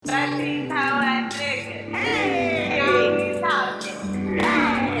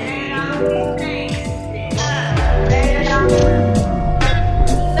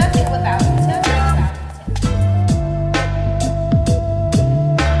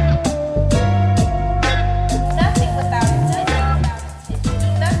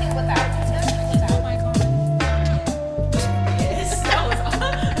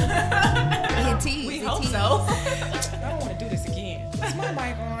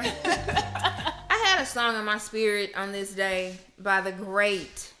song in my spirit on this day by the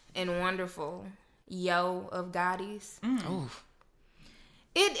great and wonderful Yo of Goddess.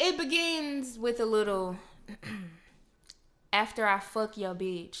 It begins with a little, after I fuck your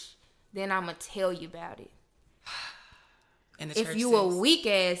bitch, then I'ma tell you about it. And if you a weak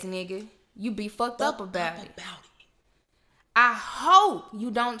ass nigga, you be fucked up about it. I hope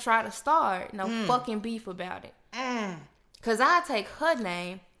you don't try to start no fucking beef about it. Cause I take her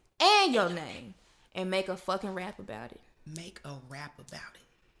name and your name and make a fucking rap about it. Make a rap about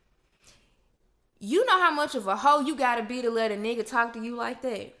it. You know how much of a hoe you gotta be to let a nigga talk to you like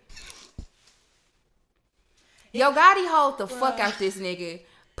that? Yo Gotti hold the fuck out this nigga.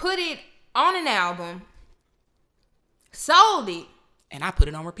 Put it on an album. Sold it. And I put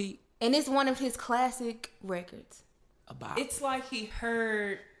it on repeat. And it's one of his classic records. It's like he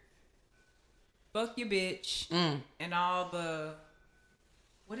heard fuck your bitch and all the,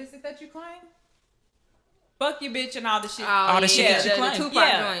 what is it that you claim? Fuck your bitch and all the shit. All the shit that you claim. The Tupac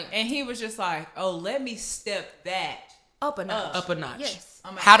joint. And he was just like, oh, let me step that up a notch. Up a notch. Yes.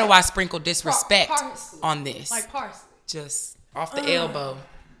 How do I sprinkle disrespect on this? Like parsley. Just off the elbow.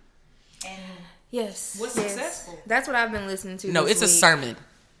 And yes. was successful. That's what I've been listening to. No, it's a sermon.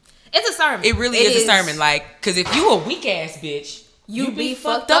 It's a sermon. It really is a sermon. Like, because if you a weak ass bitch, you be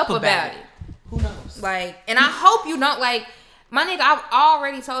fucked up about it. Who knows? Like, and I hope you don't, like, my nigga, I've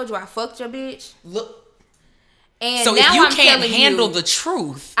already told you I fucked your bitch. Look. And so now if you I'm can't telling handle you, the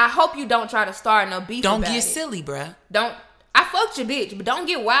truth, I hope you don't try to start no beef don't about get it. silly, bruh. I fucked your bitch, but don't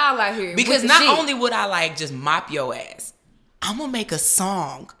get wild out here. Because not only would I, like, just mop your ass, I'm gonna make a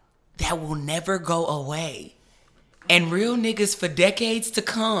song that will never go away. And real niggas for decades to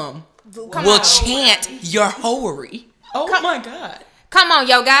come will chant your hoery. My God. Come on,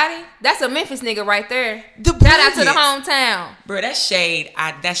 Yo Gotti. That's a Memphis nigga right there. Shout out to the hometown. Bro, that's shade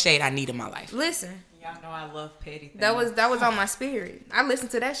I need in my life. Listen. Y'all know I love petty things. That was on my spirit. I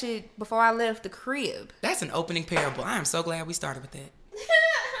listened to that shit before I left the crib. That's an opening parable. I am so glad we started with that.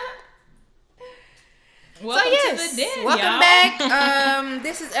 Welcome to the den, welcome y'all. back.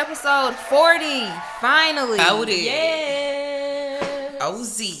 This is episode 40. Finally. 40. Yes.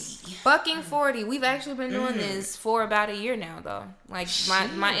 OZ. Fucking 40. We've actually been doing this for about a year now, though. Like,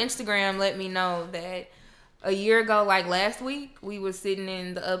 my Instagram let me know that a year ago, like last week, we was sitting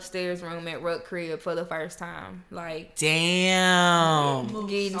in the upstairs room at Ruck Crib for the first time. Like, damn.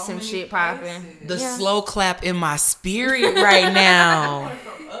 Getting some shit popping. The slow clap in my spirit right now.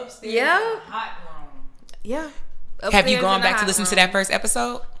 Yeah. Yeah. Have you gone back to listen to that first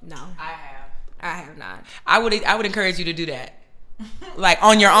episode? No. I have not. I would encourage you to do that. Like,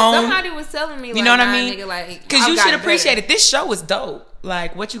 on your own. Somebody was telling me, you know what I mean? Nigga, like, because you should appreciate it. This show is dope.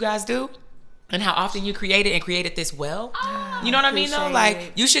 Like, what you guys do and how often you create it and created this well. You know what I mean, though?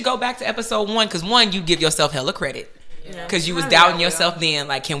 Like, you should go back to episode 1 because, 1, you give yourself hella credit. Because you was doubting yourself then,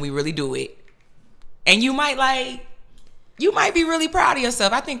 like, can we really do it? And you might be really proud of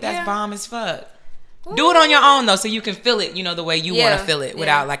yourself. I think that's bomb as fuck. Ooh. Do it on your own, though, so you can feel it, you know, the way you want to feel it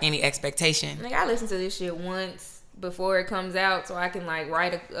without, like, any expectation. Like, I listen to this shit once before it comes out so I can, like,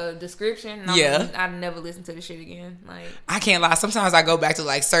 write a description. I never listen to the shit again. Like, I can't lie. Sometimes I go back to,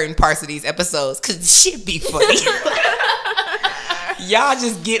 like, certain parts of these episodes because the shit be funny. Y'all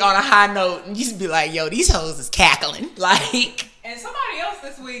just get on a high note and you just be like, yo, these hoes is cackling. Like. And somebody else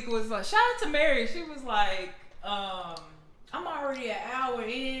this week was like, shout out to Mary. She was like, I'm already an hour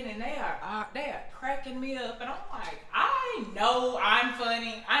in and they are cracking me up. And I'm like, I know I'm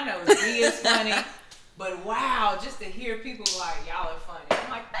funny. I know Z is funny. But wow, just to hear people like, y'all are funny. I'm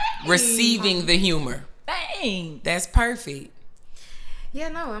like, dang. Receiving the humor. Dang. That's perfect. Yeah,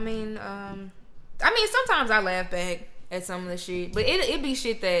 no, I mean, sometimes I laugh back at some of the shit. But it be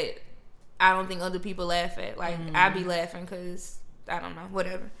shit that I don't think other people laugh at. Like, I be laughing because, I don't know,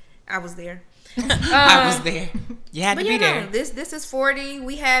 whatever. I was there. I was there. You had to be there. This is 40.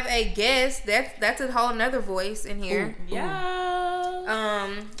 We have a guest. That's a whole nother voice in here. Ooh. Yeah.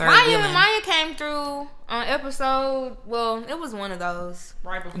 Maya came through on episode. Well, it was one of those.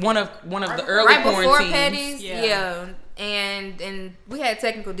 Right before one of the early quarantines. Before Petty's. Yeah. And we had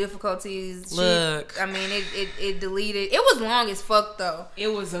technical difficulties. Look. I mean, it deleted. It was long as fuck though. It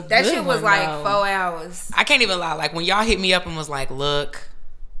was that shit was like 4 hours. I can't even lie. Like, when y'all hit me up and was like, look,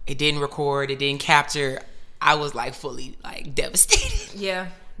 it didn't record, it didn't capture, I was like fully like devastated. Yeah,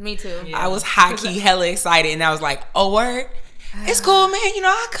 me too. Yeah. I was high key hella excited and I was like, oh word, it's cool, man, you know,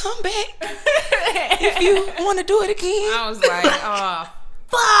 I'll come back if you want to do it again. I was like, oh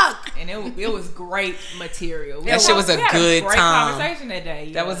fuck. And it was great material. That shit was a good great time. Conversation that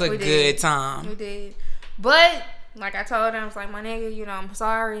day. That was a good time. We did. But Like I told him, I was like, my nigga, you know, I'm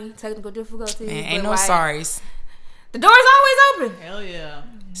sorry, technical difficulties. Man, ain't no like, sorries. The door's always open. Hell yeah.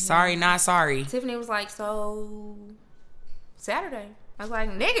 Sorry, not sorry. Tiffany was like, so Saturday. I was like,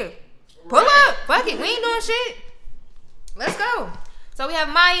 nigga, pull up. Fuck it. We ain't doing shit. Let's go. So we have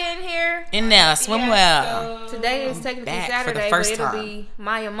Maya in here. In there, swim well. Today is technically Back for the Saturday, but first it'll time. be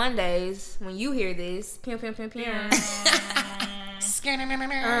Maya Mondays when you hear this. Pew, pew, pew, pew. Shout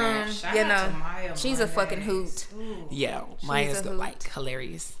You out know, to Maya she's a fucking Mondays. hoot. Ooh. Yo, Maya's like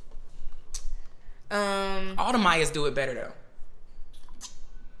hilarious. All the Mayas do it better though.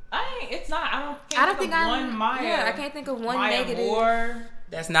 It's not. I I don't think of one Maya. Yeah, I can't think of one Maya negative. Moore,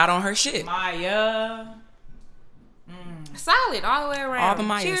 That's not on her shit. Maya. Solid all the way around. All the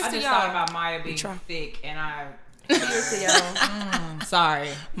Mayas. Cheers I to just y'all. thought about Maya being try. thick, and I. Cheers to y'all. Sorry.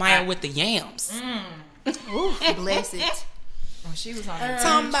 Maya with the yams. Ooh, bless it. When she was on that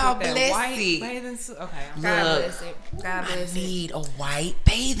Talking beach about with that bless white it. bathing suit. Okay. God Look, bless it. God bless it. need a white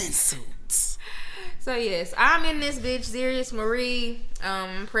bathing suit. So yes, I'm in this bitch, Sirius Marie,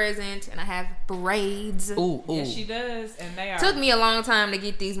 present, and I have braids. Ooh, ooh. Yes, she does, and they are. Took me a long time to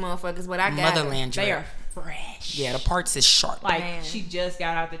get these motherfuckers, but I got Motherland They drip. are fresh. Yeah, the parts is sharp. Like Man. she just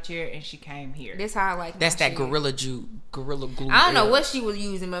got out the chair and she came here. it. This how I like. That's my that shit. gorilla glue. I don't know what she was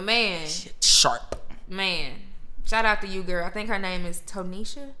using, but man, Sharp. shout out to you, girl. I think her name is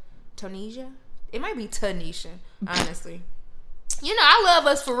Tonisha. It might be Tanisha, honestly. You know, I love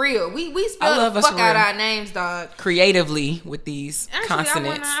us for real. We spell love the us fuck for out real. our names, dog. Creatively with these Actually,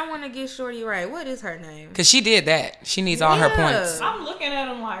 consonants. I wanna get Shorty right. What is her name? Cause she did that. She needs all her Yeah. points. I'm looking at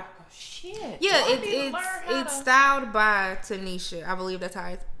them like, oh, shit. Yeah, I need to learn how it's to- styled by Tanisha. I believe that's how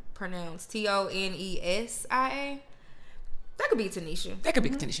it's pronounced. Tonesia. That could be Tanisha. That could be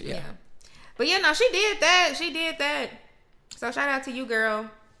Tanisha, yeah. Yeah. But yeah, no, she did that. So shout out to you, girl.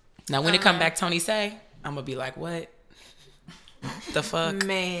 Now when it come back Tony say, I'm gonna be like, what? The fuck?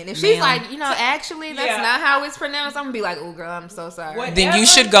 Man, if she's Ma'am. like, you know, actually that's Yeah. not how it's pronounced, I'm gonna be like, oh girl, I'm so sorry. What? Then you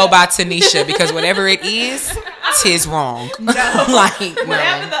should go by Tanisha because whatever it is, tis wrong. No. like,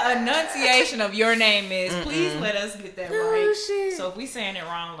 Whatever no. the enunciation of your name is, please let us get that Oh, right. shit. So if we saying it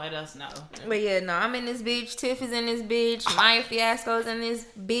wrong, let us know. But yeah, no, I'm in this bitch. Tiff is in this bitch. Maya Fiasco's in this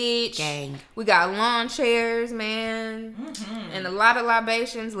bitch. Gang. We got lawn chairs, man, and a lot of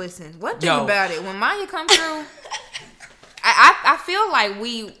libations. Listen, one thing Yo. about it, when Maya come through, I feel like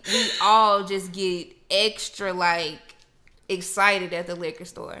we all just get extra like excited at the liquor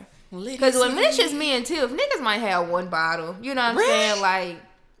store. Because when it's just me and Tiff, niggas might have one bottle. You know what I'm Really? saying? Like,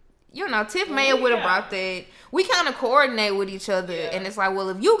 you know, Tiff Maya would have brought that. We kind of coordinate with each other, and it's like, well,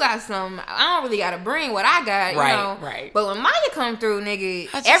 if you got some, I don't really got to bring what I got, Right, you know. right. But when Maya come through, nigga,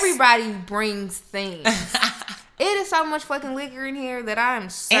 I just- everybody brings things. It is so much fucking liquor in here that I'm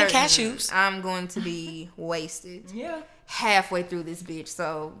certain cashews. I'm going to be wasted Yeah. halfway through this bitch.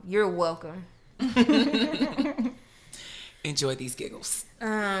 So you're welcome. Enjoy these giggles.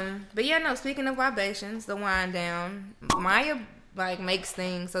 But yeah, no, speaking of libations, the wind down, Maya like makes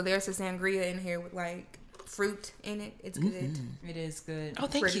things. So there's a sangria in here with like fruit in it. It's good. It is good. Oh,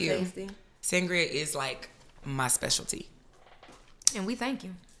 thank Pretty you. tasty. Sangria is like my specialty. And we thank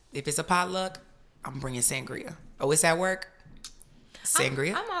you. If it's a potluck, I'm bringing sangria. Oh, it's at work?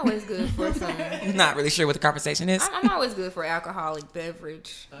 Sangria? I'm always good for some. Not really sure what the conversation is. I'm always good for alcoholic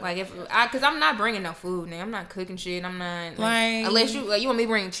beverage. Like cause I'm not bringing no food now. I'm not cooking shit. I'm not Like- unless you want me to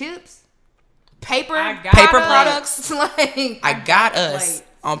bring chips, paper, I got Paper it. products? like I got us Wait.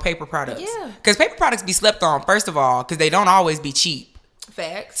 on paper products. Yeah. Because paper products be slept on, first of all, because they don't always be cheap.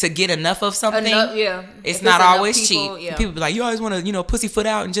 facts. To get enough of something, Yeah, it's If not enough always people, cheap. Yeah. People be like, you always want to, pussyfoot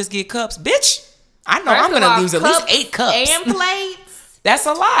out and just get cups. Bitch, I know First I'm going of all, to lose at least 8 cups. and plates. That's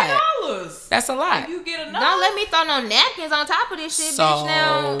a lot. $10. That's a lot. You get enough. Don't let me throw no napkins on top of this shit, So- bitch.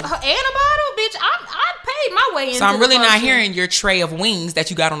 Now and a bottle, bitch. I paid my way into. So I'm really the not function. hearing your tray of wings that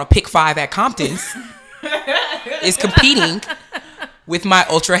you got on a pick 5 at Compton's is competing with my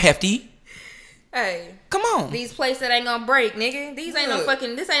ultra hefty. Hey, Come on. these plates that ain't gonna break, nigga. These ain't no Look.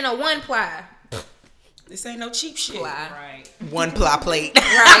 fucking. This ain't no one ply. This ain't no cheap shit. Ply. Right. 1 ply plate. Right.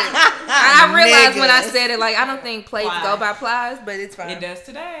 I realized when I Nigga. said it, like I don't think plates Ply. go by plies, but it's fine. It does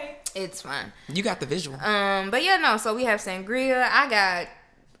today. It's fine. You got the visual. But yeah, no. So we have sangria. I got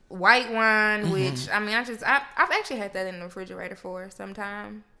white wine, which I mean, I've actually had that in the refrigerator for some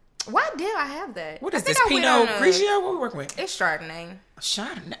time. Why did I have that? What I is think this? I went Pinot on a- Grigio? What we working with? It's Chardonnay.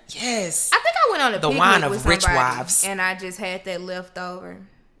 Chardonnay. Yes. I think I went on a The picnic wine of with rich somebody, wives. and I just had that left over.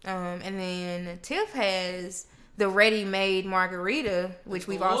 And then Tiff has the ready-made margarita, which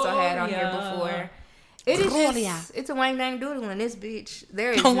we've also had on here Gloria. before. It's a wang dang doodle in this bitch.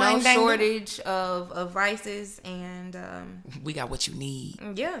 There is no shortage of vices, and we got what you need.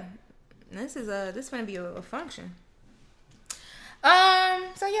 Yeah, this gonna be a function.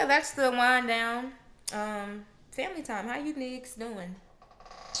 So yeah, that's the wind down. Family time. How you niggas doing?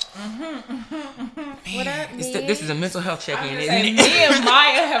 What up, this is a mental health check-in, isn't it? Me and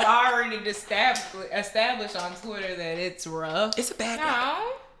Maya have already established on Twitter that it's rough. It's a bad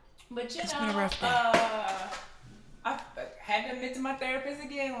day. But it's been a rough day. I had to admit to my therapist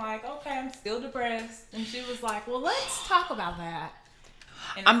again, like, okay, I'm still depressed. And she was like, well, let's talk about that.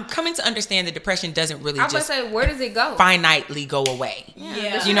 And I'm coming to understand that depression doesn't really just where does it go? Finitely go away.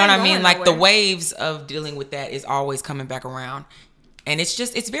 Yeah. You know what I mean? Like the waves of dealing with that is always coming back around. And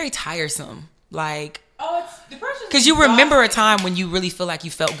it's very tiresome. Like, it's depression. Because you remember a time when you really feel like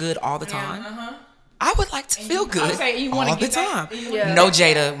you felt good all the time. Uh-huh. I would like to feel good all the time. No,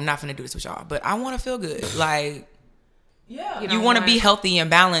 Jada, I'm not going to do this with y'all, but I want to feel good. Like, you want to be healthy and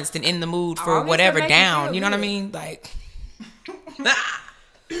balanced and in the mood for whatever down. You know what I mean? Like,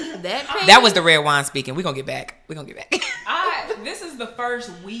 that was the red wine speaking. We're going to get back. This is the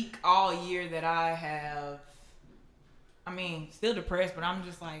first week all year that I have, still depressed, but I'm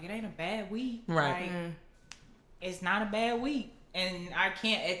just like, it ain't a bad week. Right. Like, it's not a bad week. And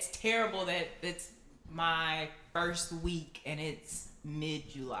it's terrible that it's my first week and it's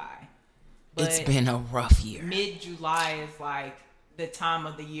mid-July. But it's been a rough year. Mid-July is like the time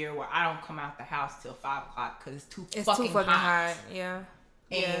of the year where I don't come out the house till 5 o'clock because it's too fucking hot. Yeah.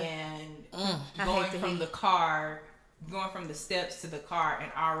 And going from the steps to the car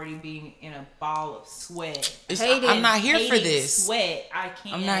and already being in a ball of sweat. I'm not here for this. Sweat. I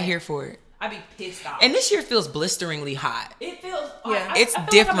can't. I'm not here for it. I'd be pissed off. And this year feels blisteringly hot. It feels. It's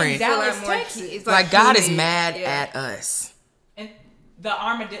different. Like Dallas, Texas. It's like God is mad at us. And the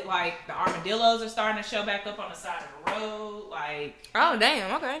armadillos are starting to show back up on the side of the road. Like, oh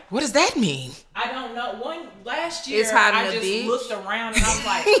damn, okay. What does that mean? I don't know. Last year, it's hot I just beach. Looked around and I was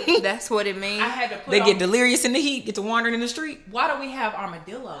like, that's what it means. I had to put. They get delirious in the heat, get to wandering in the street. Why do we have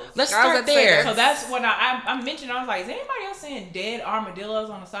armadillos? Let's start there. So that's when I mentioned. I was like, is anybody else seeing dead armadillos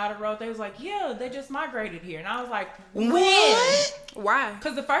on the side of the road? They was like, yeah, they just migrated here, and I was like, when? Why?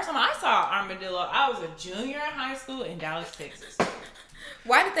 Because the first time I saw an armadillo, I was a junior in high school in Dallas, Texas.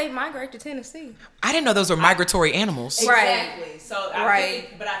 Why did they migrate to Tennessee? I didn't know those were migratory animals. Exactly. So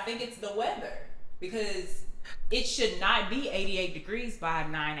I think it's the weather because it should not be 88 degrees by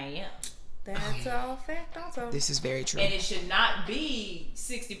 9 a.m. That's all fact also. This is very true. And it should not be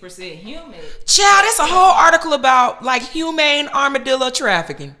 60% humid. Child, that's a whole article about like humane armadillo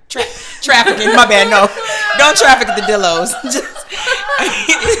trafficking. Trafficking, my bad, no. Don't traffic the dillos. Just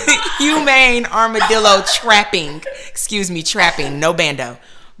humane armadillo trapping. Excuse me, trapping, no bando.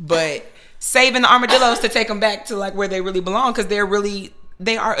 But saving the armadillos to take them back to like where they really belong because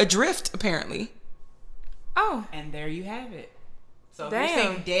they are adrift apparently. Oh. And there you have it. So damn. If you're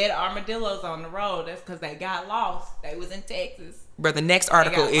seeing dead armadillos on the road, that's because they got lost. They was in Texas. But the next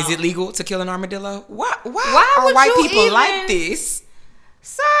article, is it legal to kill an armadillo? Why are white people like this?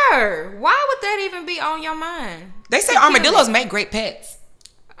 Sir, why would that even be on your mind? They say armadillos make great pets.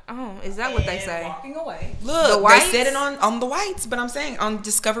 Oh, is that what they say? Walking away. Look, they said it on the whites, but I'm saying on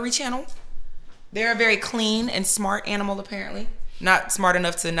Discovery Channel. They're a very clean and smart animal apparently. Not smart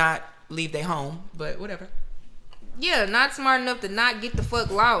enough to not leave their home, but whatever. Yeah, not smart enough to not get the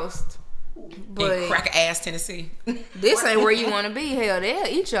fuck lost. But in crack ass Tennessee. This ain't where you want to be. Hell, they'll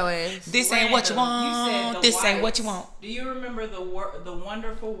eat your ass. This ain't what you want. This ain't what you want. Do you remember the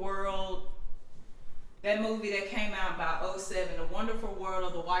Wonderful World? That movie that came out about 2007, The Wonderful World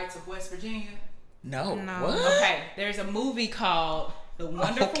of the Whites of West Virginia? No. What? Okay, there's a movie called The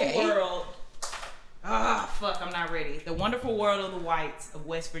Wonderful World. Fuck, I'm not ready. The Wonderful World of the Whites of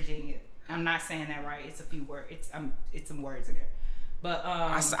West Virginia. I'm not saying that right. It's a few words. It's some words in there. But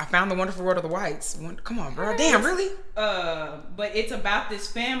I found The Wonderful World of the Whites. Come on, bro. Damn, really? But it's about this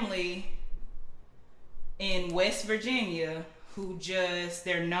family in West Virginia who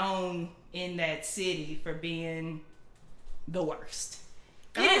they're known in that city for being the worst.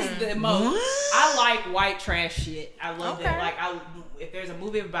 It is the most. I like white trash shit. I love that. Like, if there's a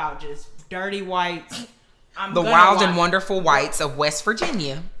movie about just dirty whites, The Wild and Wonderful Whites of West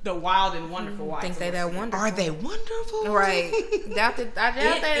Virginia. The Wild and Wonderful Whites. Think they that wonderful? Are they wonderful? Right. I doubt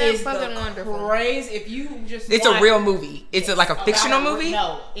that's fucking wonderful. Crazy. If you just it's a real movie. It's like a fictional movie?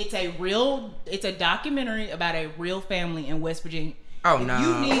 No, it's a documentary about a real family in West Virginia. Oh, if no.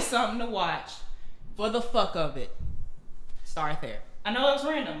 you need something to watch for the fuck of it, start there. I know it was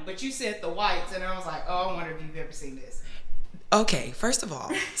random, but you said The Whites, and I was like, oh, I wonder if you've ever seen this. Okay, first of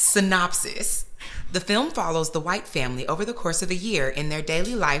all, synopsis. The film follows the White family over the course of a year in their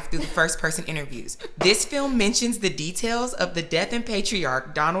daily life through the first-person interviews. This film mentions the details of the death and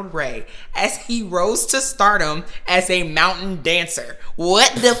patriarch Donald Ray as he rose to stardom as a mountain dancer.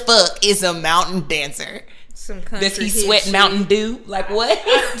 What the fuck is a mountain dancer? Some country does he sweat shit. Mountain Dew? Like what?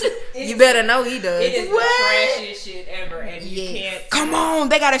 You better know he does. It is what? The trashiest shit ever, and you can't. Come on,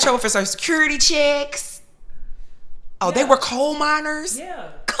 they got in trouble for some security checks. Oh, yeah. They were coal miners. Yeah.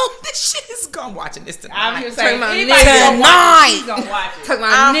 Come, this shit is. I'm watching this tonight. I'm just saying, talking about niggas. He's gonna watch it. Talking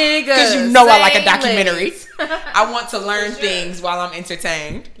about niggas. Because you know I like a documentary. I want to learn things while I'm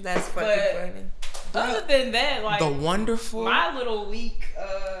entertained. That's fucking funny. Other than that, like the wonderful, my little week.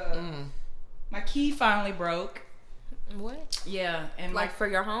 My key finally broke. What? Yeah, and like for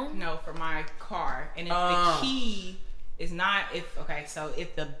your home? No, for my car. And if the key is not, so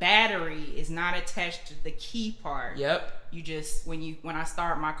if the battery is not attached to the key part, yep. You just when I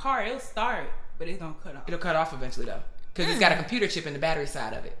start my car, it'll start, but it's gonna cut off. It'll cut off eventually though, because it's got a computer chip in the battery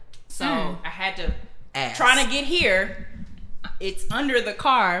side of it. So I had to trying to get here. It's under the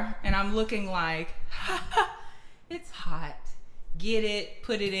car, and I'm looking like it's hot. Get it,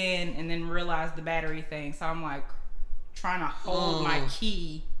 put it in, and then realize the battery thing. So I'm like trying to hold my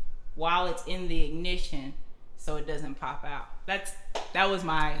key while it's in the ignition so it doesn't pop out. That was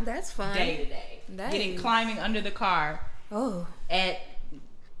my day today. Climbing under the car at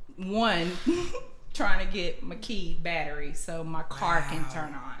 1 trying to get my key battery so my car can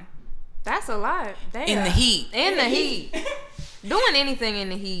turn on. That's a lot. Damn. In the heat. In the heat. Doing anything in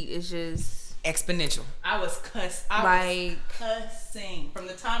the heat is just exponential. I was cussing from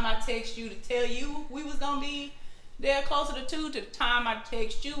the time I text you to tell you we was gonna be there closer to 2 to the time I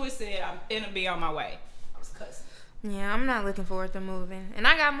text you and said I'm finna be on my way. I was cussing. Yeah, I'm not looking forward to moving, and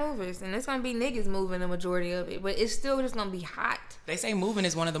I got movers, and it's gonna be niggas moving the majority of it, but it's still just gonna be hot. They say moving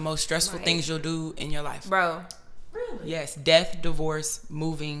is one of the most stressful things you'll do in your life, bro. Really? Yes, death, divorce,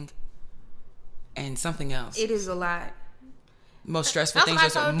 moving, and something else. It is a lot. Most stressful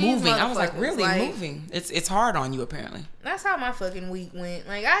things are moving. I was like, really? Like, moving? It's hard on you apparently. That's how my fucking week went.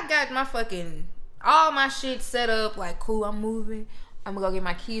 Like I got my fucking all my shit set up. Like cool, I'm moving. I'm gonna go get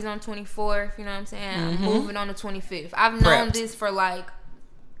my keys on 24th. You know what I'm saying? I'm moving on the 25th. I've known this for like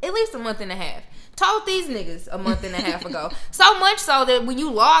at least a month and a half. Told these niggas a month and a half ago. So much so that when you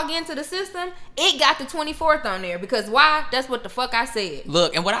log into the system, it got the 24th on there. Because why? That's what the fuck I said.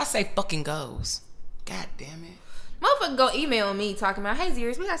 Look, and what I say fucking goes. God damn it. Motherfucker go email me talking about, hey,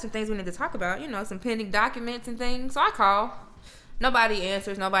 Zerius, we got some things we need to talk about. You know, some pending documents and things. So I call. Nobody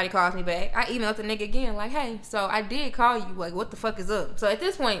answers. Nobody calls me back. I emailed the nigga again like, hey, so I did call you. Like, what the fuck is up? So at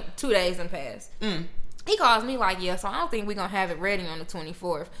this point, 2 days done passed. He calls me like, yeah, so I don't think we're going to have it ready on the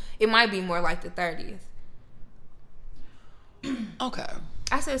 24th. It might be more like the 30th. Okay.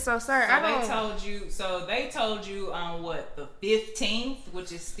 I said, so, sir, they told you on what, the 15th,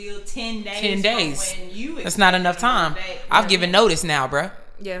 which is still 10 days. 10 days. When you that's not enough time. I've given notice now, bruh.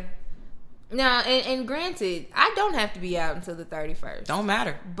 Yeah. Now, and granted, I don't have to be out until the 31st. Don't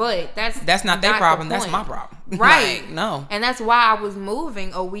matter. But that's not their problem. That's my problem. Right. Like, no. And that's why I was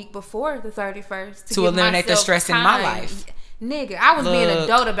moving a week before the 31st. To eliminate the stress in my life. Nigga, I was being an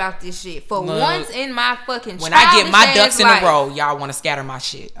adult about this shit. For once in my fucking when I get my ducks in a row, y'all want to scatter my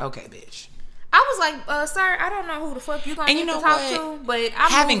shit. Okay, bitch. I was like, sir, I don't know who the fuck you gonna talk to, but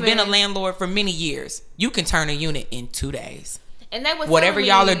I'm having been a landlord for many years, you can turn a unit in 2 days. And they was whatever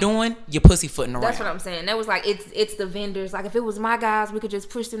y'all are doing, you're pussyfooting around. That's what I'm saying. That was like it's the vendors. Like if it was my guys, we could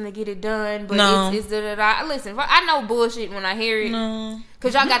just push them to get it done. But it's da-da-da. Listen, I know bullshit when I hear it. No.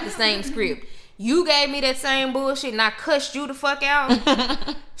 Cause y'all got the same script. You gave me that same bullshit and I cussed you the fuck out.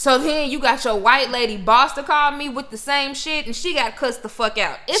 So then you got your white lady boss to call me with the same shit and she got cussed the fuck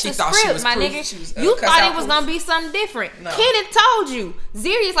out. It's a script, my nigga. You thought it was gonna be something different. No. Kenneth told you.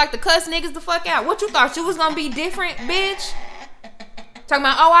 Zerius like to cuss niggas the fuck out. What you thought you was gonna be different, bitch? Talking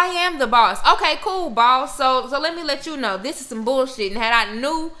about, I am the boss. Okay, cool, boss. So let me let you know, this is some bullshit. And had I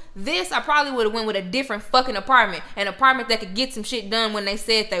knew this, I probably would have went with a different fucking apartment. An apartment that could get some shit done when they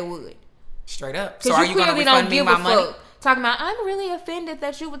said they would. Straight up. So are you gonna refund me my money? Talking about, I'm really offended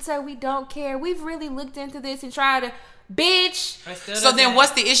that you would say we don't care. We've really looked into this and tried to, bitch. So then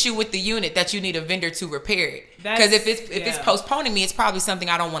what's the issue with the unit that you need a vendor to repair it? Because if it's postponing me, it's probably something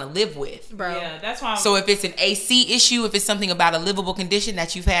I don't want to live with. Bro. Yeah, that's why. So if it's an AC issue, if it's something about a livable condition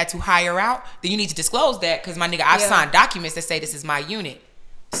that you've had to hire out, then you need to disclose that. Because my nigga, I've signed documents that say this is my unit.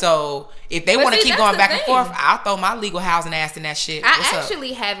 So if they want to keep going back and forth, I'll throw my legal housing ass in that shit. I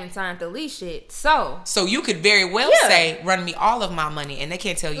actually haven't signed the lease shit. So you could very well say, run me all of my money, and they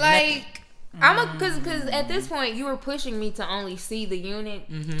can't tell you nothing. Cause at this point you were pushing me to only see the unit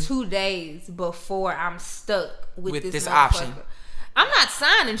 2 days before I'm stuck with this option. I'm not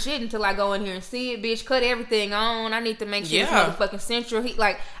signing shit until I go in here and see it, bitch. Cut everything on. I need to make sure it's motherfucking central heat.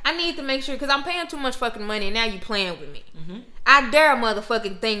 Like, I need to make sure, because I'm paying too much fucking money and now you playing with me. I dare a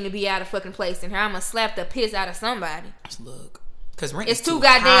motherfucking thing to be out of fucking place in here. I'm going to slap the piss out of somebody. Look, because rent it's is too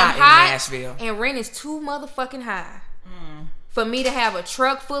goddamn high in Nashville. And rent is too motherfucking high. For me to have a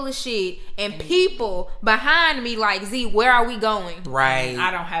truck full of shit and people behind me like, Z, where are we going? Right.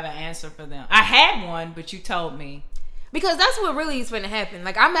 I don't have an answer for them. I had one, but you told me. Because that's what really is finna happen.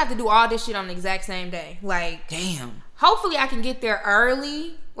 Like, I'm gonna have to do all this shit on the exact same day. Like, damn. Hopefully I can get there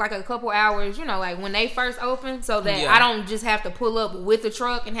early, like a couple hours, you know, like when they first open, so that I don't just have to pull up with the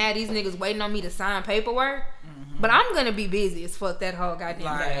truck and have these niggas waiting on me to sign paperwork. But I'm gonna be busy as fuck that whole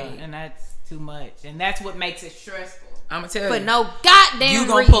goddamn day. And that's too much. And that's what makes it stressful. I'm gonna tell you. For no goddamn you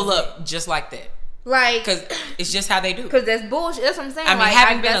gonna pull up just like that. Like, because it's just how they do. Because that's bullshit. That's what I'm saying. I mean, like,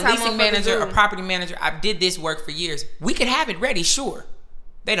 having been a leasing manager, a property manager, I did this work for years. We could have it ready, sure.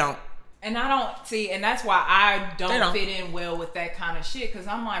 They don't. And I don't see, and that's why I don't fit in well with that kind of shit. Because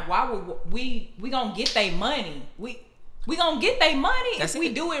I'm like, why would we gonna get their money? We gonna get their money if we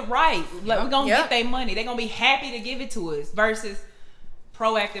do it right. Like, we gonna get their money. They gonna be happy to give it to us versus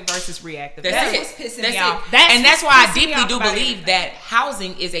proactive versus reactive. That's what's pissing me off. That's why I deeply do believe that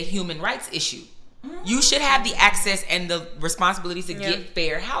housing is a human rights issue. You should have the access and the responsibilities to get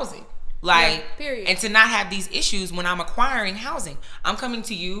fair housing. Like, period. And to not have these issues when I'm acquiring housing. I'm coming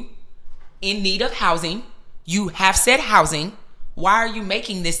to you in need of housing. You have said housing. Why are you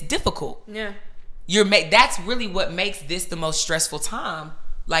making this difficult? Yeah. That's really what makes this the most stressful time.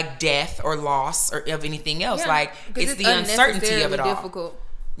 Like death or loss or of anything else. Like, it's the uncertainty of it all. Difficult.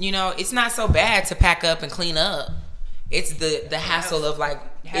 You know, it's not so bad to pack up and clean up. It's the hassle of like,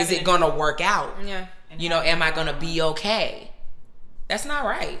 is it gonna work out? Yeah. You know, am I gonna be okay? That's not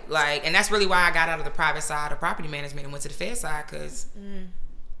right. Like, and that's really why I got out of the private side of property management and went to the Fed side, because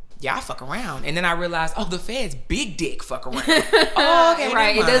y'all fuck around. And then I realized, the Fed's big dick fuck around. Okay,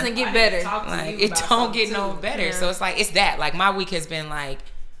 right. It doesn't get better. Like, it don't get no better. Yeah. So it's like, it's that. Like, my week has been like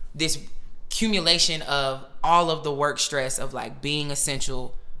this accumulation of all of the work stress of like being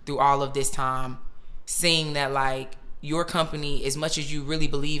essential through all of this time, seeing that like your company, as much as you really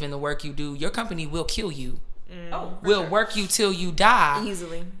believe in the work you do, your company will kill you. Will work you till you die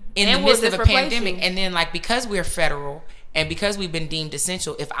easily in the midst of a pandemic. And then like, because we're federal and because we've been deemed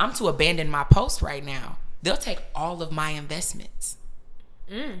essential, if I'm to abandon my post right now, they'll take all of my investments.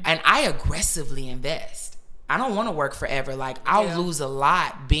 And I aggressively invest. I don't want to work forever. Like, I'll lose a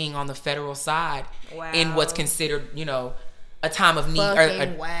lot being on the federal side in what's considered, you know, a time of need or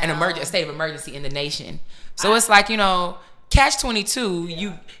a state of emergency in the nation. So it's like, you know,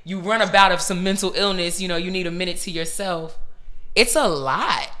 catch-22, you run a bout of some mental illness, you know, you need a minute to yourself. It's a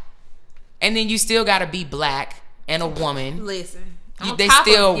lot. And then you still got to be black and a woman. Listen. They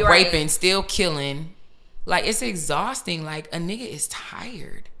still raping, still killing. Like, it's exhausting. Like, a nigga is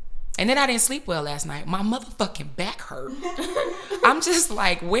tired. And then I didn't sleep well last night. My motherfucking back hurt. I'm just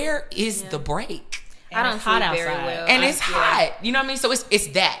like, where is the break? I don't sleep very well. And it's hot. You know what I mean? So it's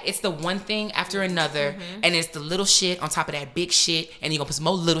that. It's the one thing after another. And it's the little shit on top of that big shit. And you're going to put some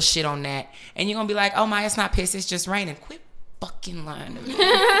more little shit on that. And you're going to be like, oh my, it's not piss. It's just raining. Quit fucking lying to me.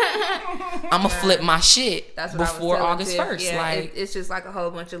 I'm going to flip my shit before August 1st. Yeah, like, it's just like a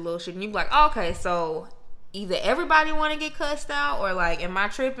whole bunch of little shit. And you be like, okay, so either everybody want to get cussed out or like, am I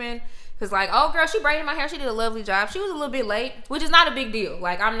tripping? Because like, oh girl, she braided my hair. She did a lovely job. She was a little bit late, which is not a big deal.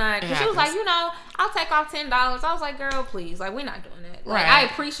 Like, I'm not, because she was like, you know, I'll take off $10. I was like, girl, please. Like, we're not doing that. Like, I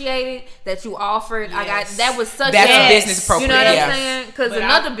appreciated that you offered. Yes. That was such a business appropriate. You know what I'm saying? Because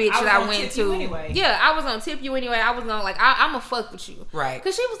another bitch that I went to. Anyway. Yeah, I was gonna tip you anyway. I was gonna like, I'm gonna fuck with you. Right.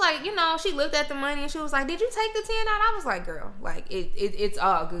 Because she was like, you know, she looked at the money and she was like, did you take the $10 out? I was like, girl, like it's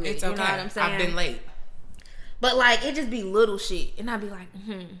all good. It's okay. You know what I'm saying? I've been late. But like, it just be little shit, and I'd be like,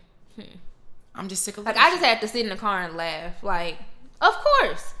 I'm just sick of like, I just had to sit in the car and laugh. Like, of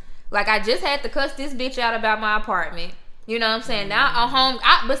course. Like, I just had to cuss this bitch out about my apartment. You know what I'm saying? Now I'm home.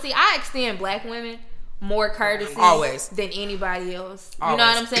 But see, I extend black women more courtesy than anybody else. You know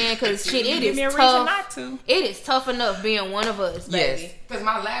what I'm saying? Because shit, it is tough. It is tough enough being one of us, baby. Yes. Because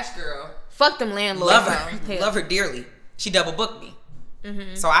my last girl, fuck them landlords. Love her dearly. She double booked me.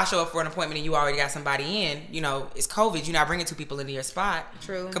 So I show up for an appointment and you already got somebody in. You know, it's COVID. You're not bringing two people into your spot.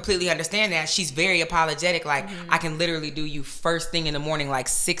 True. Completely understand that. She's very apologetic. Like, I can literally do you first thing in the morning, like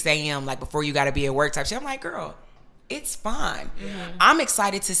 6 a.m., like before you got to be at work type shit. I'm like, girl, it's fine. I'm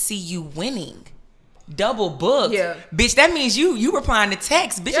excited to see you winning. double booked, bitch, that means you replying to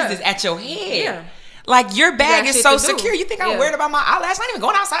text. Bitches is at your head. Yeah. Like, your bag is so secure. You think I'm worried about my eyelash? I'm not even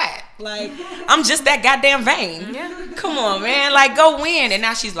going outside. Like, I'm just that goddamn vain. Yeah. Come on, man. Like, go win. And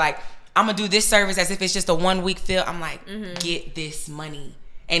now she's like, I'm going to do this service as if it's just a 1 week fill. I'm like, get this money.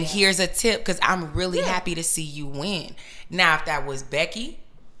 And here's a tip, because I'm really happy to see you win. Now, if that was Becky,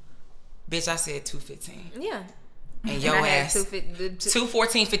 bitch, I said $215. Yeah. And your ass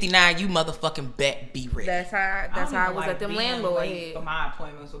 $214.59. You motherfucking bet be ready. That's how I was at them landlord head for my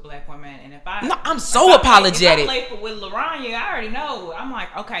appointments with black women. And if I I'm so apologetic. If I late with LaRanya, I already know. I'm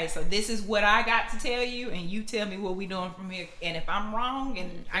like, okay, so this is what I got to tell you, and you tell me what we doing from here. And if I'm wrong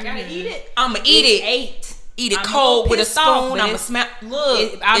and I gotta eat it, I'ma eat it. Eat it cold with a spoon. I'ma smell.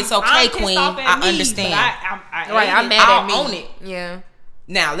 Look, it's okay, queen. I understand. I'm mad at me. I'll own it. Yeah.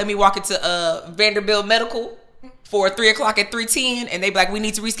 Now let me walk into Vanderbilt Medical for 3:00 at 3:10, and they be like, we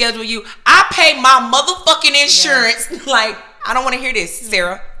need to reschedule you. I pay my motherfucking insurance. Yeah. Like, I don't want to hear this,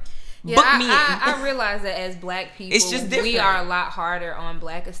 Sarah. Yeah, Book me. I realize that as black people, it's just different. We are a lot harder on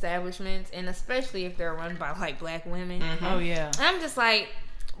black establishments, and especially if they're run by like black women. Mm-hmm. Oh yeah. And I'm just like,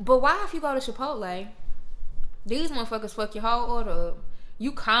 but why if you go to Chipotle, these motherfuckers fuck your whole order up.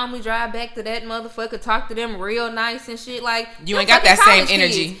 You calmly drive back to that motherfucker, talk to them real nice and shit. Like, you ain't got that same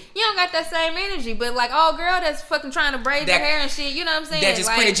energy. You don't got that same energy. But like, oh girl, that's fucking trying to braid your hair and shit. You know what I'm saying? That just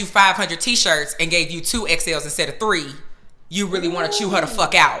printed you 500 t-shirts and gave you 2 XLs instead of 3. You really want to chew her the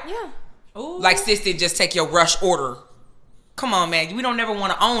fuck out. Yeah. Ooh. Like, sis did just take your rush order. Come on, man. We don't never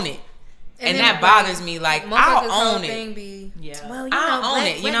want to own it. And that bothers me. Like, I'll own it. Well, I'll own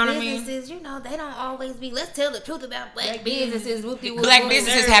it. You know what I mean? You know, they don't always be. Let's tell the truth about black businesses. Black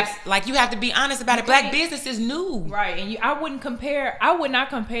businesses have, like, you have to be honest about it. Black business is new, right? And I would not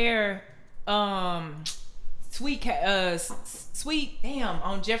compare Sweet damn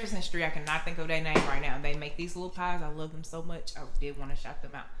on Jefferson Street. I cannot think of their name right now. They make these little pies. I love them so much. I did want to shout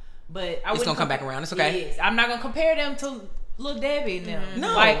them out, but it's gonna come back around. It's okay. Yes, I'm not gonna compare them to Little Debbie and them.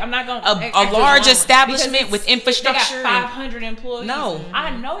 No, like, I'm not gonna a large establishment with infrastructure. They got 500 employees. No,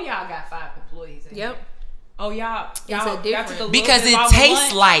 I know y'all got 5 employees. Yep. Oh, y'all because it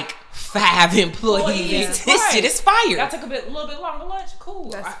tastes like 5 employees. This shit is fire. Y'all took a little bit longer lunch. Cool.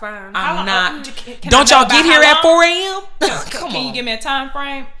 That's fine. I'm not. Don't y'all get here at 4 a.m.? Can you give me a time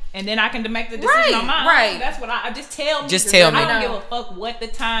frame? And then I can make the decision on mine. Right. That's what I just tell me. Just tell me. I don't give a fuck what the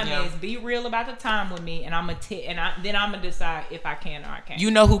time is. Be real about the time with me, and then I'm gonna decide if I can or I can't.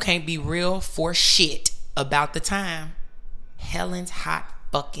 You know who can't be real for shit about the time? Helen's Hot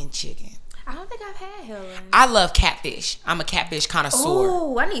Fucking Chicken. I don't think I've had Helen. I love catfish. I'm a catfish connoisseur.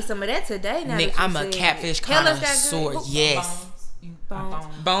 Oh, I need some of that today. Now Nick, I'm a catfish connoisseur. Yes.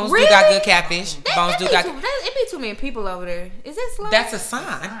 Bones really? Do got good catfish. Bones do got. It be too many people over there. Is it slow? That's a sign.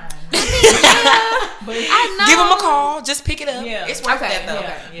 I know. Give them a call. Just pick it up. Yeah. It's worth that though.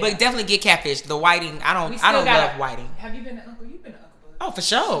 Yeah. But definitely get catfish. The whiting. I don't love whiting. Have you been to Uncle? You've been to Uncle Bud. Oh, for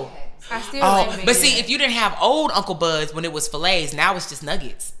sure. I still. But see, if you didn't have old Uncle Bud's when it was fillets, now it's just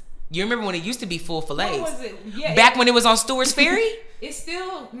nuggets. You remember when it used to be full fillets? What was it? Yeah, back when it was on Stewart's Ferry? It's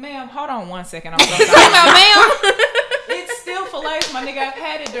still, ma'am, hold on 1 second. Ma'am. It's still fillets, my nigga. I've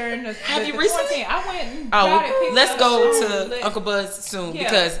had it during the Have you recently? I went and got it. Let's go to Uncle Bud's soon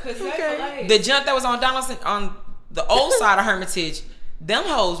because the junk that was on Donaldson on the old side of Hermitage, them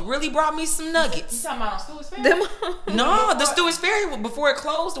hoes really brought me some nuggets. You talking about Stewart's Ferry? No, the Stewart's Ferry before it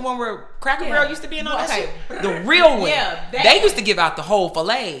closed, the one where Cracker Barrel used to be and all that shit. The real one. Yeah, they used to give out the whole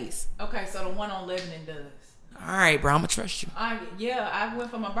fillets. Okay, so the one on Lebanon does. All right, bro, I'm gonna trust you. I went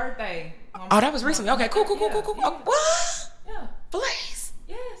for my birthday. Oh, that was recently. Okay, cool. Oh, what? Yeah. Fillets.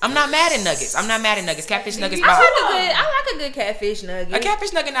 Yes. I'm not mad at nuggets. Catfish nuggets. I like a good catfish nugget. A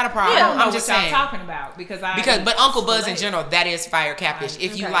catfish nugget, not a problem. Yeah, I'm just saying. Talking about but Uncle Buzz in general, that is fire catfish.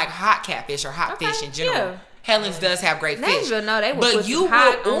 If you like hot catfish or hot fish in general, Helen's does have great fish. But you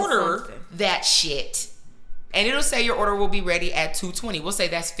will order that shit. And it'll say your order will be ready at 2:20. We'll say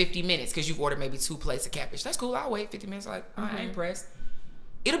that's 50 minutes because you've ordered maybe 2 plates of catfish. That's cool. I'll wait 50 minutes. Like, I ain't pressed.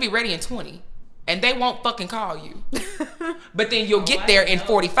 It'll be ready in 20. And they won't fucking call you. But then you'll get there in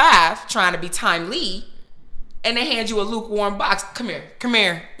 45 trying to be timely. And they hand you a lukewarm box. Come here.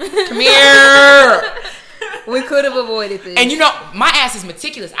 We could have avoided this. And you know, my ass is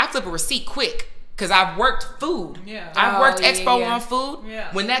meticulous. I flip a receipt quick. Because I've worked food. Yeah. I've worked Expo on food.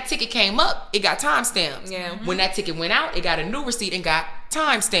 Yeah. When that ticket came up, it got time stamped. Yeah. When that ticket went out, it got a new receipt and got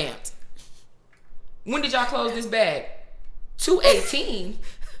time stamped. When did y'all close this bag? 2:18.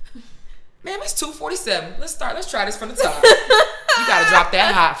 Man, it's 2:47. Let's try this from the top. You gotta drop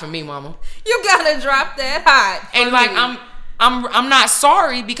that hot for me, mama. You gotta drop that hot. And like I'm not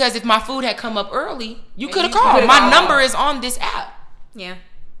sorry because if my food had come up early, you could have called. My number is on this app. Yeah.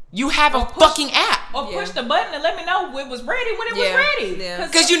 You have a fucking app. Or push the button and let me know it was ready when it was ready. Yeah.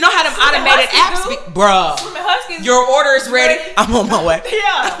 Because you know how them automated apps be. Bruh. Your order is ready. I'm on my way. Yeah.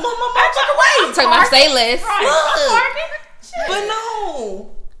 I'm on my motherfucking way. Talking about say less. Right. But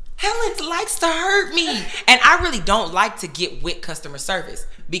no. Helen likes to hurt me. And I really don't like to get with customer service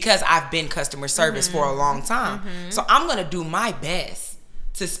because I've been customer service for a long time. So I'm going to do my best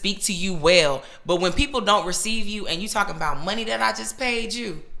to speak to you well. But when people don't receive you and you talking about money that I just paid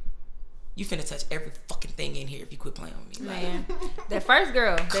you, you finna touch every fucking thing in here if you quit playing with me. Man, that first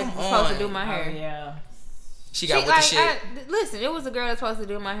girl that's supposed to do my hair. Oh, yeah. She got with the shit. Listen, it was a girl that's supposed to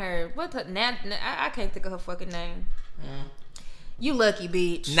do my hair. What her, I can't think of her fucking name. You lucky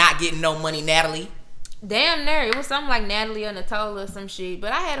bitch. Not getting no money, Natalie. Damn near. It was something like Natalie or Natola or some shit.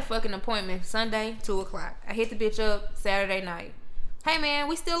 But I had a fucking appointment Sunday, 2:00. I hit the bitch up Saturday night. Hey man,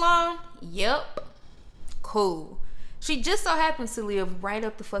 we still on? Yep. Cool. She just so happens to live right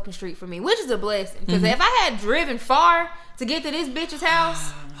up the fucking street from me, which is a blessing. Because if I had driven far to get to this bitch's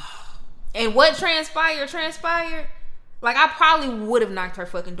house, and what transpired, like I probably would have knocked her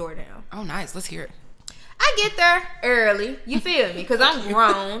fucking door down. Oh, nice. Let's hear it. I get there early. You feel me? Because I'm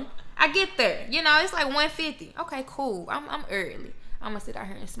grown. I get there. You know, it's like 1:50. Okay, cool. I'm early. I'm going to sit out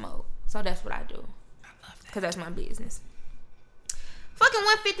here and smoke. So that's what I do. I love that. Because that's my business. Fucking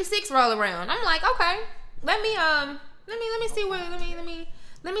 1:56 roll around. I'm like, okay, let me see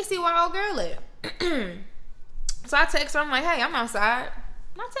where old girl at. So I text her. I'm like, hey, I'm outside.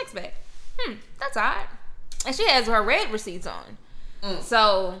 And I text back. That's odd. And she has her red receipts on.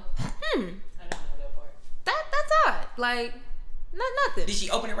 So, I don't know that part. that's odd. Like, nothing. Did she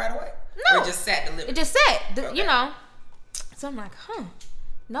open it right away? No. Or it just sat delivered? It just sat. Okay. You know. So I'm like,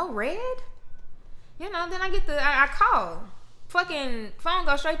 no red. You know. Then I call. Fucking phone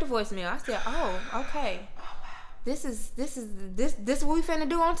goes straight to voicemail. I said, oh, okay. This is what we finna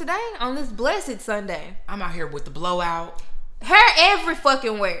do on today? On this blessed Sunday. I'm out here with the blowout. Hair every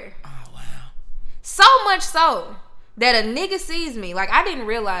fucking where. Oh, wow. So much so that a nigga sees me. Like, I didn't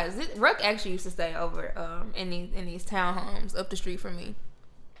realize it. Ruck actually used to stay over in these townhomes up the street from me.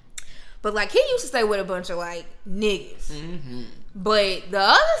 But, like, he used to stay with a bunch of, like, niggas. But the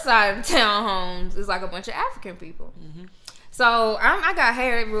other side of the townhomes is, like, a bunch of African people. So, I got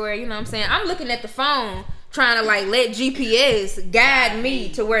hair everywhere, you know what I'm saying? I'm looking at the phone trying to, like, let GPS guide me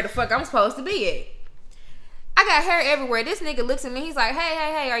to where the fuck I'm supposed to be at. I got hair everywhere. This nigga looks at me. He's like,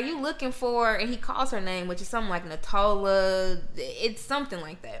 hey, are you looking for... And he calls her name, which is something like Natola. It's something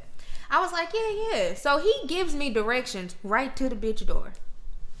like that. I was like, yeah. So, he gives me directions right to the bitch door.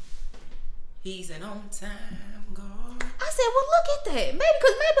 He's an on-time guard. I said, well, look at that. Maybe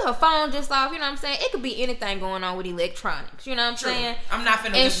her phone just off, you know what I'm saying? It could be anything going on with electronics, you know what I'm saying? I'm not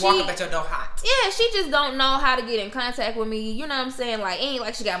finna just walk up at your door hot. Yeah, she just don't know how to get in contact with me, you know what I'm saying? Like, ain't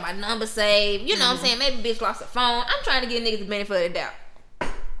like she got my number saved, you know what I'm saying? Maybe bitch lost her phone. I'm trying to give niggas the benefit of the doubt.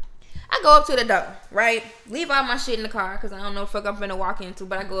 I go up to the door, right? Leave all my shit in the car, because I don't know what the fuck I'm finna walk into,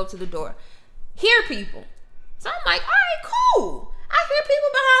 but I go up to the door. Hear people. So I'm like, all right, cool. I hear people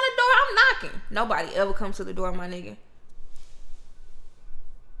behind the door. I'm knocking. Nobody ever comes to the door, my nigga.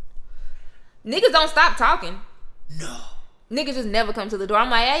 Niggas don't stop talking. No. Niggas just never come to the door. I'm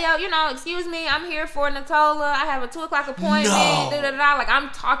like, hey, yo, you know, excuse me. I'm here for Natola. I have a 2:00 appointment. No. Da-da-da-da. Like,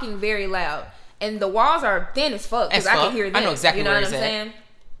 I'm talking very loud. And the walls are thin as fuck. Because I can hear them. I know exactly you know where what I'm it's at. saying?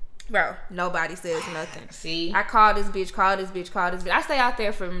 Bro, nobody says nothing. See? I call this bitch. I stay out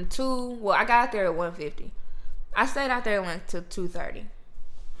there from 2. Well, I got out there at 1:50. I stayed out there like till 2:30.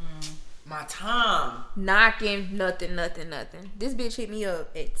 My time. Knocking, nothing. This bitch hit me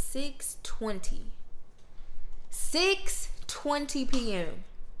up at 6:20. 6:20 p.m.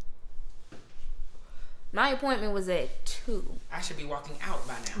 My appointment was at 2. I should be walking out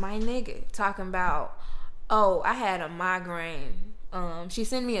by now. My nigga talking about, oh, I had a migraine. She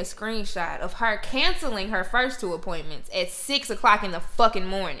sent me a screenshot of her canceling her first 2 appointments at 6:00 in the fucking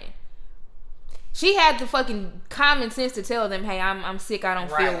morning. She had the fucking common sense to tell them, hey, I'm sick, I don't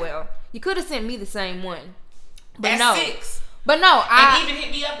feel well. You could have sent me the same one. But At 6. But no, and even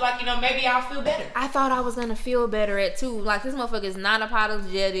hit me up like, you know, maybe I'll feel better. I thought I was gonna feel better at 2. Like, this motherfucker is not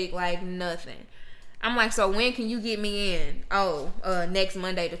apologetic, like nothing. I'm like, so when can you get me in? Oh, next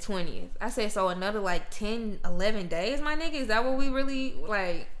Monday the 20th. I said, so another like 10, 11 days, my nigga? Is that what we really,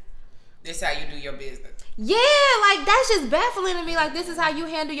 like... This how you do your business. Yeah, like, that's just baffling to me. Like, this is how you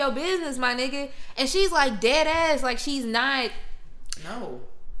handle your business, my nigga. And she's like dead ass, like she's not... No.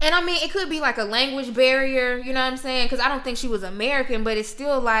 And I mean, it could be like a language barrier, you know what I'm saying? Because I don't think she was American, but it's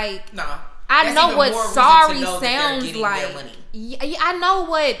still like... Nah. I know what sorry sounds like. Yeah, I know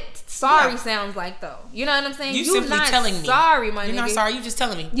what sorry sounds like, though. You know what I'm saying? You simply not telling me. Sorry, my nigga. You're not sorry. You just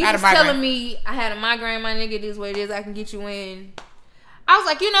telling me. You just telling me I had a migraine, my nigga. This is what it is. I can get you in. I was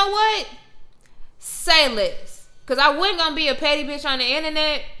like, you know what? Say less. Because I wasn't going to be a petty bitch on the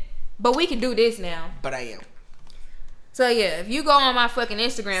internet. But we can do this now. But I am. So, yeah. If you go on my fucking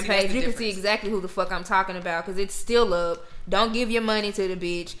Instagram page, you can see exactly who the fuck I'm talking about. Because it's still up. Don't give your money to the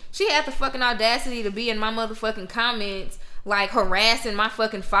bitch. She had the fucking audacity to be in my motherfucking comments, like harassing my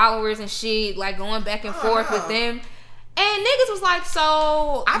fucking followers and shit, like going back and forth with them. And niggas was like,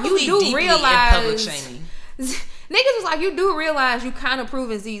 so you do realize in public shaming. Niggas was like, you do realize you kind of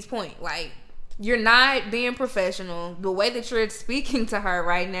proving Z's point. Like, you're not being professional. The way that you're speaking to her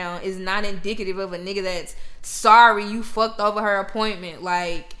right now is not indicative of a nigga that's sorry you fucked over her appointment.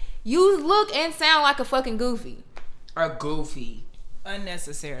 Like, you look and sound like a fucking goofy. A goofy.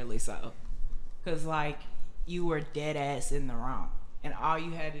 Unnecessarily so. Because, like, you were dead ass in the wrong. And all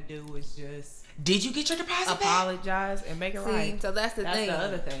you had to do was just... Did you get your deposit apologize back? and make it right. So that's the thing. That's the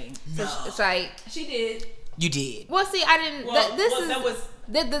other thing. So it's like... She did. You did. Well, see, I didn't...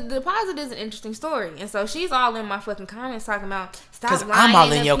 The deposit is an interesting story. And so she's all in my fucking comments talking about... Stop lying I'm all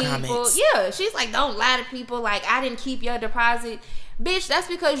in your people. Comments. Yeah, she's like, don't lie to people. Like, I didn't keep your deposit. Bitch, that's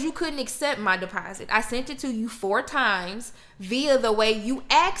because you couldn't accept my deposit. I sent it to you 4 times via the way you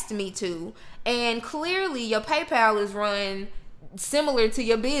asked me to. And clearly your PayPal is run similar to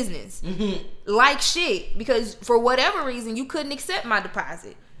your business. Mm-hmm. Like shit. Because for whatever reason, you couldn't accept my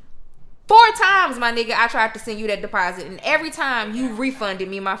deposit. 4 times, my nigga, I tried to send you that deposit. And every time you refunded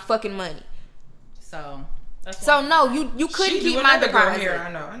me my fucking money. So no, you couldn't keep my deposit. Here.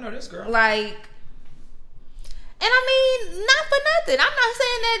 I know this girl. Like... And I mean, not for nothing. I'm not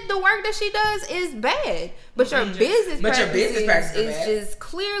saying that the work that she does is bad. But your business practice is just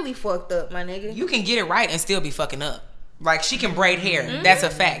clearly fucked up, my nigga. You can get it right and still be fucking up. Like, she can braid hair. Mm-hmm. That's a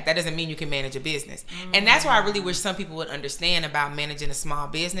fact. That doesn't mean you can manage a business. Mm-hmm. And that's why I really wish some people would understand about managing a small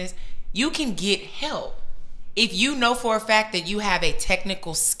business. You can get help. If you know for a fact that you have a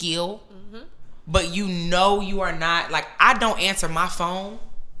technical skill, but you know you are not... Like, I don't answer my phone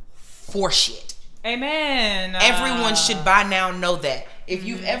for shit. Amen. Everyone should by now know that. If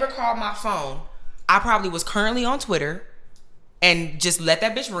you've ever called my phone, I probably was currently on Twitter and just let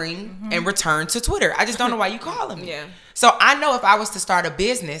that bitch ring and return to Twitter. I just don't know why you calling me. Yeah. So I know if I was to start a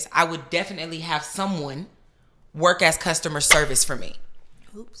business, I would definitely have someone work as customer service for me.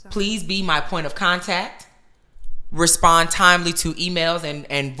 Oops, please be my point of contact. Respond timely to emails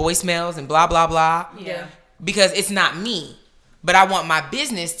and voicemails and blah, blah, blah. Yeah. Because it's not me. But I want my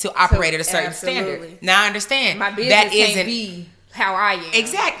business to operate at a certain standard. Now I understand. My business can't be how I am.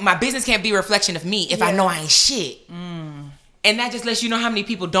 Exactly. My business can't be a reflection of me if I know I ain't shit. And that just lets you know how many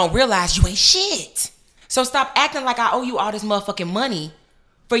people don't realize you ain't shit. So stop acting like I owe you all this motherfucking money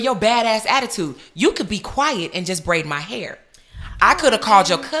for your badass attitude. You could be quiet and just braid my hair. I could have called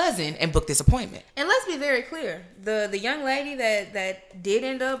your cousin and booked this appointment. And let's be very clear. The young lady that did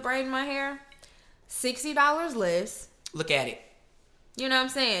end up braiding my hair, $60 less. Look at it. You know what I'm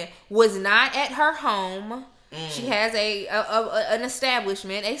saying? Was not at her home. She has an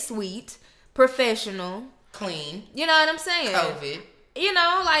establishment, a suite, professional, clean. You know what I'm saying? COVID. You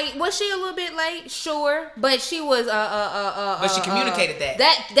know, like, was she a little bit late? Sure, but she was but she communicated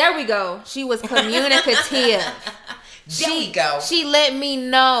that. There we go. She was communicative. There we go. She let me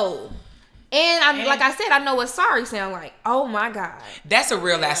know. And like I said, I know what sorry sound like. Oh my God. That's a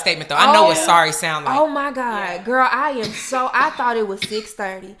real ass statement though. I know what sorry sound like. Oh my God. Girl, I thought it was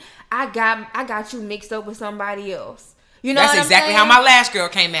 6:30. I got you mixed up with somebody else. You know that's what exactly I'm how my last girl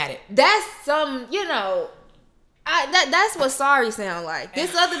came at it. That's some, you know, that's what sorry sound like.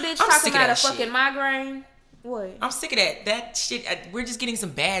 This other bitch talking about a fucking migraine. What? I'm sick of that. That shit, we're just getting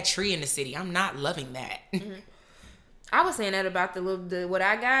some bad tree in the city. I'm not loving that. Mm-hmm. I was saying that about the what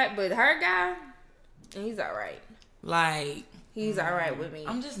I got, but her guy, he's all right. Like, he's all right with me.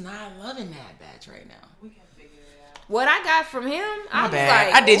 I'm just not loving that batch right now. We can figure it out. What I got from him, I was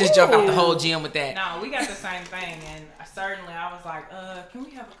like, I did just jump out the whole gym with that. No, we got the same thing, and certainly I was like, can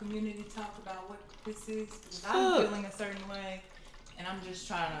we have a community talk about what this is? Because I'm feeling a certain way, and I'm just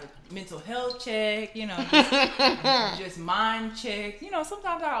trying to mental health check, you know, just mind check. You know,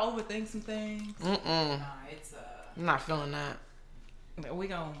 sometimes I overthink some things. Nah, it's I'm not feeling that. We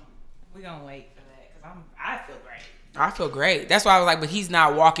gonna wait for that because I feel great. I feel great. That's why I was like, but he's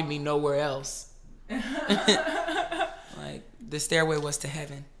not walking me nowhere else. Like, the stairway was to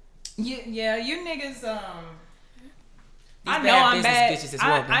heaven. Yeah, you niggas. I know I'm bad.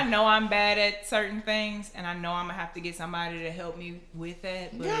 I know I'm bad at certain things, and I know I'm gonna have to get somebody to help me with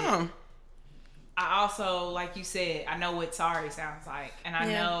that. But I also, like you said, I know what sorry sounds like, and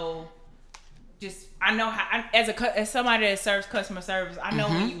I know. I know how, as somebody that serves customer service, I know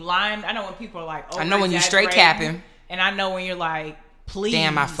when you lying. I know when people are like, I know when you straight capping, and I know when you're like, please,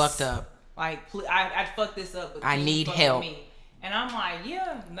 damn, I fucked up. Like, I fucked this up. But I need help. Me. And I'm like,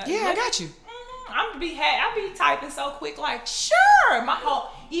 I got you. I be typing so quick, like, sure.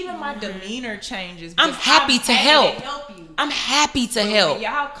 Even my demeanor changes. I'm happy to help. You. I'm happy to help. When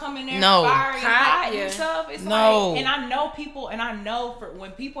y'all come in there fiery and hot and stuff. It's like, and I know people, and I know for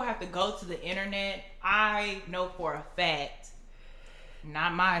when people have to go to the internet, I know for a fact,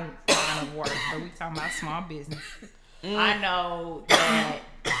 not my line of work, but we talking about small business. I know that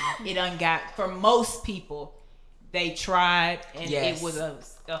it done got, for most people, they tried and it was a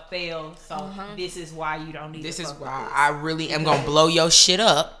fail. So this is why you don't need. This is why I really am gonna blow your shit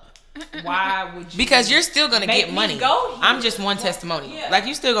up. Why would you? Because you're still gonna get money. I'm just one testimonial. Yeah. Like,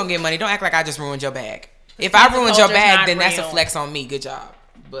 you still gonna get money. Don't act like I just ruined your bag. If I ruined your bag, then that's a flex on me. Good job.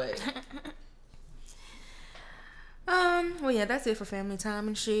 But well, yeah, that's it for family time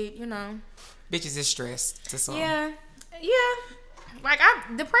and shit. You know, bitches is stressed to some. Yeah. Like,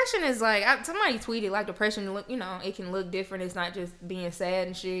 depression is like, somebody tweeted, like, depression look, you know, it can look different. It's not just being sad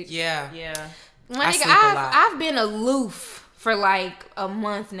and shit. Yeah. My nigga, I've been aloof for like a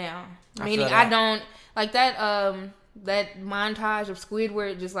month now. Meaning I don't like that montage of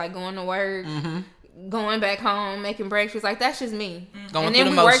Squidward just like going to work, going back home, making breakfast. Like, that's just me. And then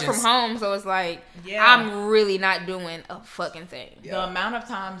we work from home, so it's like I'm really not doing a fucking thing. The amount of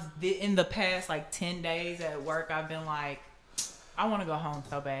times in the past like 10 days at work, I've been like, I want to go home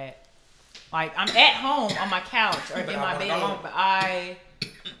so bad. Like, I'm at home on my couch or in my bed, but I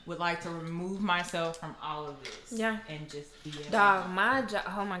would like to remove myself from all of this. Yeah. And just be dog, my job.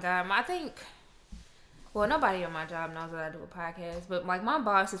 Oh my God. I think, well, nobody on my job knows that I do a podcast, but like, my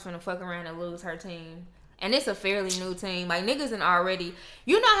boss is finna fuck around and lose her team. And it's a fairly new team. Like, niggas and already,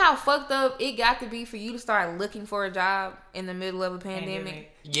 you know how fucked up it got to be for you to start looking for a job in the middle of a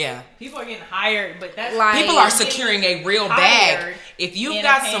pandemic? Yeah. People are getting hired, but that's like, people are securing a real bag. If you've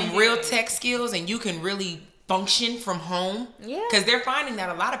got some real tech skills and you can really function from home, because they're finding that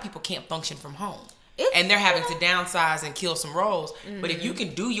a lot of people can't function from home. And they're having to downsize and kill some roles. But if you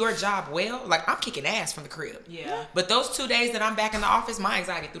can do your job well, like, I'm kicking ass from the crib. Yeah. But those 2 days that I'm back in the office, my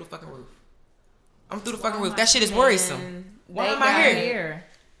anxiety through the fucking roof. I'm through the fucking roof. That shit is worrisome. Why am I here?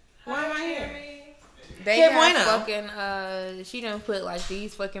 Why am I here? They got fucking, she done put like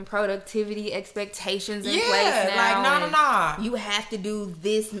these fucking productivity expectations in place now. Like, no. You have to do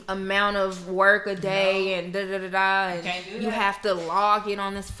this amount of work a day and da-da-da-da. And you have to log in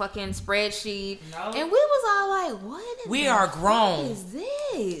on this fucking spreadsheet. And we was all like, what we are grown. What is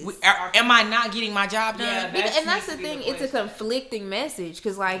this? Am I not getting my job done? Yeah, and that's the thing. It's a conflicting message.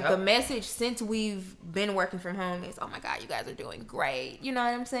 Because, like, the message since we've been working from home is, oh my God, you guys are doing great. You know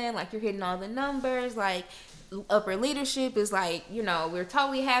what I'm saying? Like, you're hitting all the numbers. Like, upper leadership is like, you know, we're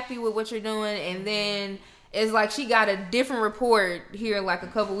totally happy with what you're doing. And then it's like she got a different report here like a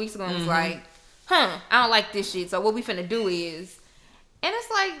couple weeks ago and was like, I don't like this shit. So what we finna do is, and it's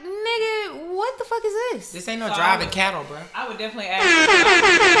like, nigga, what the fuck is this? This ain't no driving cattle, bro. I would definitely ask.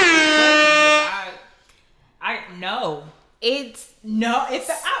 I know. I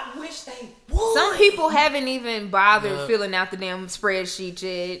wish they would. Some people haven't even bothered filling out the damn spreadsheet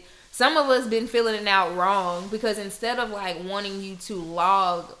yet. Some of us been filling it out wrong because instead of like wanting you to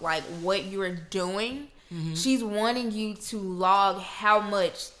log like what you're doing, she's wanting you to log how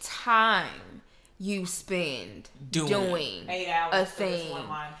much time you spend doing 8 hours a thing. For this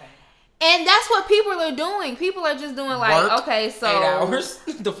one-line thing. And that's what people are doing. People are just doing like, okay, so 8 hours.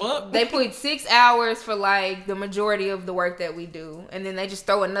 The fuck? They put 6 hours for like the majority of the work that we do, and then they just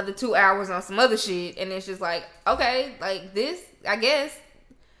throw another 2 hours on some other shit, and it's just like, okay, like this, I guess.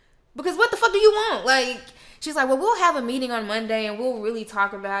 Because what the fuck do you want? Like, she's like, well, we'll have a meeting on Monday and we'll really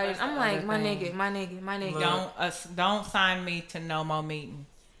talk about it. I'm like, my nigga. Don't sign me to no more meeting.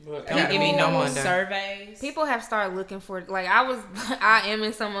 Look, don't give me no more surveys. People have started looking for, like, I am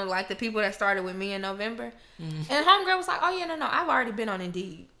in some of, like, the people that started with me in November. And homegirl was like, oh, yeah, no, I've already been on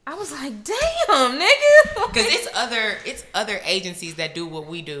Indeed. I was like, damn, nigga. Because it's other agencies that do what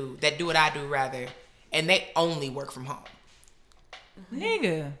we do, that do what I do, rather, and they only work from home.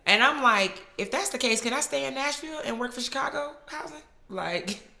 Nigga. And I'm like, if that's the case, can I stay in Nashville and work for Chicago housing?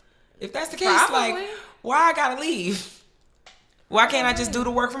 Like, if that's the case, like, why I gotta leave? Why can't I just do the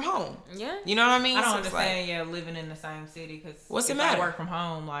work from home? Yeah. You know what I mean? I don't understand, living in the same city. Because what's the matter? I work from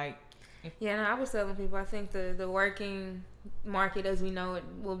home, like. Yeah, no, I was telling people, I think the working market as we know it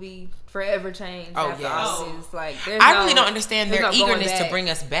will be forever changed. Oh, after yes. all of this. Like, I really don't understand their no eagerness to bring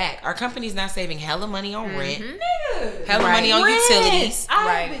us back. Our company's not saving hella money on rent, Nigga. hella money on utilities.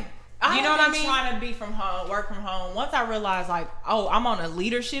 You know what I mean? Trying to be from home, work from home. Once I realized, like, oh, I'm on a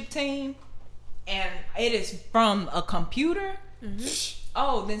leadership team, and it is from a computer.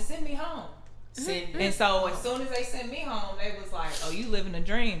 Oh, then send me home. And so as soon as they sent me home, they was like, "Oh, you living a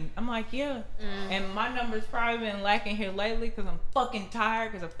dream." I'm like, "Yeah." And my numbers probably been lacking here lately because I'm fucking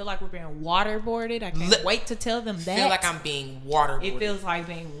tired because I feel like we're being waterboarded. I can't wait to tell them that. I feel like I'm being waterboarded. It feels like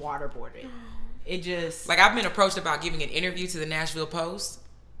being waterboarded. It just like I've been approached about giving an interview to the Nashville Post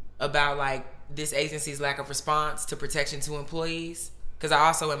about like this agency's lack of response to protection to employees because I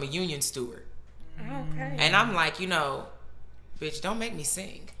also am a union steward. Okay. And I'm like, bitch, don't make me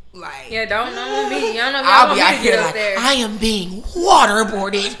sing. Like, yeah, don't know me. Y'all know I'll be out here like I am being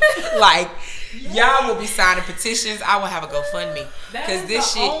waterboarded. Like, y'all will be signing petitions. I will have a GoFundMe because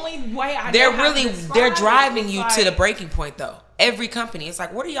this shit. Only way they're driving you to the breaking point though. Every company, it's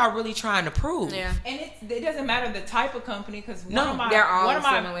like, what are y'all really trying to prove? Yeah, and it doesn't matter the type of company because they're all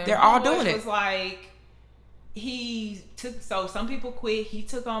similar. They're all doing it. Was like he took some people quit. He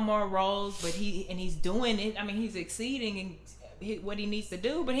took on more roles, but he's doing it. I mean, he's exceeding and. What he needs to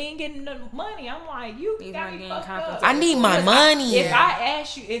do, but he ain't getting the money. I'm like, he's got me fucked up. I need my money. If I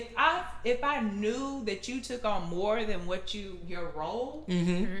asked you, if I knew that you took on more than what your role, I'm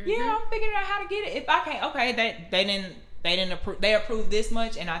figuring out how to get it. If I can't, okay, they didn't approve. They approved this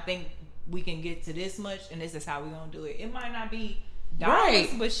much, and I think we can get to this much, and this is how we gonna do it. It might not be dollars,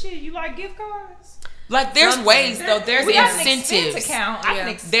 but shit, you like gift cards. Like there's ways though. There's incentives.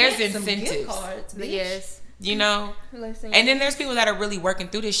 There's incentives. Gift cards, yes. Listen. And then there's people that are really working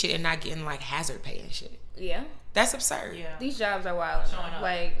through this shit and not getting like hazard pay and shit. Yeah. That's absurd. Yeah. These jobs are wild.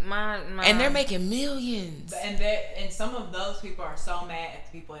 Like my and they're making millions. And some of those people are so mad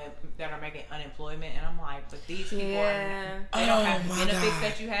at the people that are making unemployment, and I'm like, but these people they don't have the benefits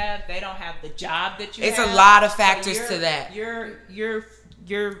that you have. They don't have the job that you have. It's a lot of factors to that.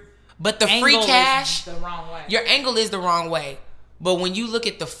 But the free cash, the wrong way. Your angle is the wrong way. But when you look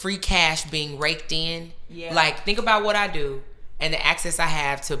at the free cash being raked in, like think about what I do and the access I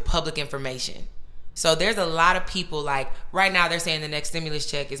have to public information. So there's a lot of people like right now they're saying the next stimulus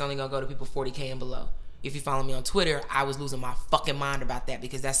check is only going to go to people 40K and below. If you follow me on Twitter, I was losing my fucking mind about that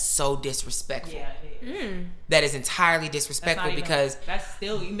because that's so disrespectful. Yeah, it is. That is entirely disrespectful because that's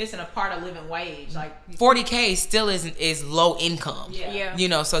still you missing a part of living wage. Like 40K still is low income.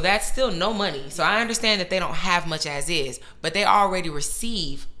 Yeah. So that's still no money. So I understand that they don't have much as is, but they already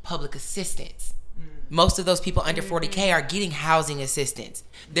receive public assistance. Most of those people under 40K are getting housing assistance.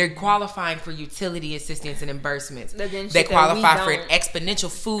 They're qualifying for utility assistance and reimbursements. They qualify for an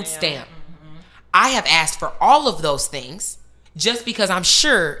exponential food stamp. I have asked for all of those things just because I'm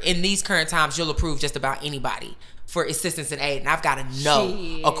sure in these current times you'll approve just about anybody for assistance and aid. And I've got to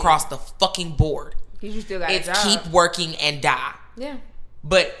know across the fucking board. You still got it's a job. Keep working and die. Yeah.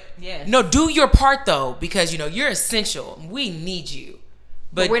 But no, do your part though because you're essential. We need you.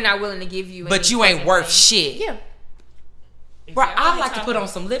 But we're not willing to give you. But you ain't worth shit. Yeah. Bro, I like to put on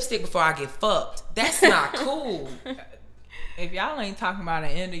some lipstick before I get fucked. That's not cool. If y'all ain't talking about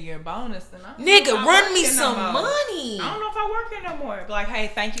an end of year bonus, then run me some money. I don't know if I work here no more. Like, hey,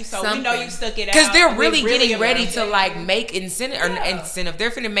 thank you. So we know you stuck it out. Because they're really getting ready to like make incentive.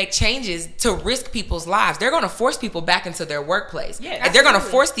 They're finna make changes to risk people's lives. They're gonna force people back into their workplace. Yeah, they're gonna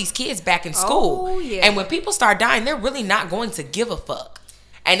force these kids back in school. Oh, yeah. And when people start dying, they're really not going to give a fuck.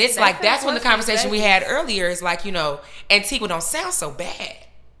 And it's like that's when the conversation we had earlier is like, Antigua don't sound so bad.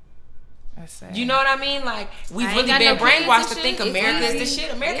 You know what I mean? Like, we've really been brainwashed to think America is the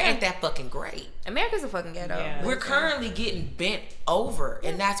shit. America ain't that fucking great. America's a fucking ghetto. Yeah. We're currently getting bent over,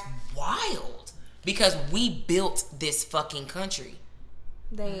 and that's wild because we built this fucking country.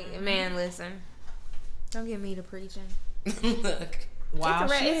 Man, listen. Don't get me to preaching. Look. Wow,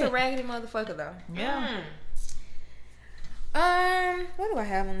 it's a raggedy motherfucker, though. Yeah. What do I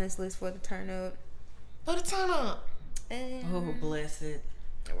have on this list for the turn up? For the turn up. Oh, bless it.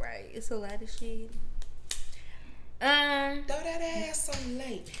 Right, it's a lot of shit. Throw that ass on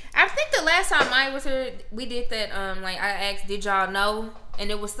late. I think the last time I was here, we did that. I asked, "Did y'all know?" And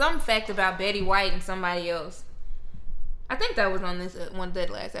it was some fact about Betty White and somebody else. I think that was on this that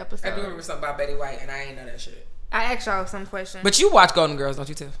last episode. I do remember something about Betty White, and I ain't know that shit. I asked y'all some questions. But you watch Golden Girls, don't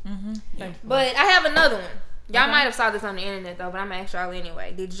you, Tiff? Mm-hmm. But I have another one. Y'all might have saw this on the internet though, but I'm gonna ask y'all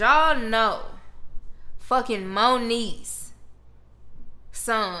anyway. Did y'all know? Fucking Moniece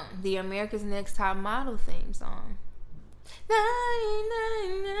sung the America's Next Top Model theme song.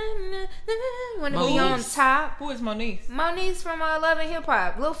 Want to be on top. Who is Moniece? Moniece from Love and Hip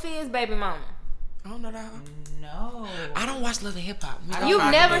Hop. Lil Fizz baby mama. I don't know that. No. I don't watch Love and Hip Hop.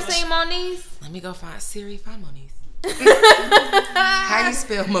 You've never seen Moniece? Let me go find Siri. Find Moniece. How you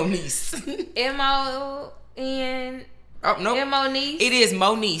spell Moniece? M-O-N. Oh no. M-O-Niece. It is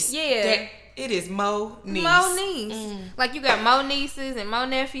Moniece. Yeah. It is Mo-Niece. Mo-Niece. Like you got Mo-Nieces and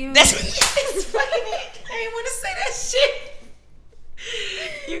Mo-Nephews. That's fucking it. I didn't want to say that shit.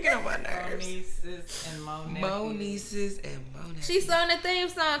 You get on my nerves. Mo-Nieces and Mo-Nephews. Mo-Nieces and Mo-Nephews. She sung the theme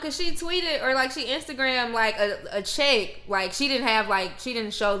song because she tweeted or like she Instagrammed like a check. Like she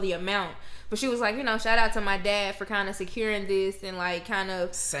didn't show the amount. But she was like, you know, shout out to my dad for kind of securing this and like kind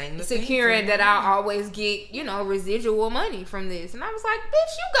of securing that I always get, you know, residual money from this. And I was like,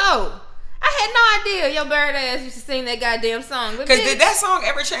 bitch, you go. I had no idea your bird ass used to sing that goddamn song. Because did that song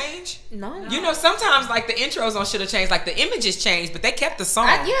ever change? No. You know, sometimes like the intros on should have changed, like the images changed, but they kept the song.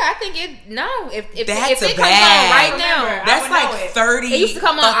 I think it. No, if it comes on bag. right now, that's like 30. It used to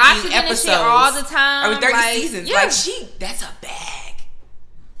come on Oxygen episodes. And shit all the time. Or 30 like, seasons. Yeah. Like that's a bag.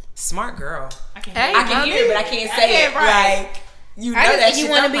 Smart girl. I can hear it, but I can't say it. Right. Like you know that you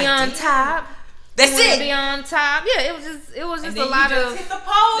want to be on top. That's it. Be on top. Yeah, it was just a lot of. Hit the pose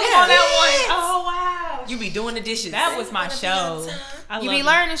on that one. Oh wow. You be doing the dishes. That was my show. You be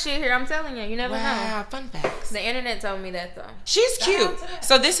learning shit here. I'm telling you. You never know. Wow, fun facts. The internet told me that though. She's cute.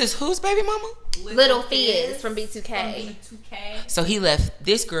 So this is whose baby mama? Little Fizz from B2K. So he left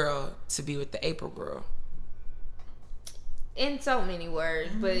this girl to be with the April girl. In so many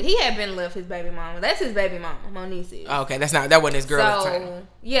words, but he had been left his baby mama. That's his baby mama, Moniece. Oh, okay, that wasn't his girl at the time.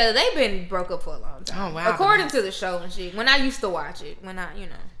 Yeah, they've been broke up for a long time. Oh wow! According to the show and shit, when I used to watch it, when I, you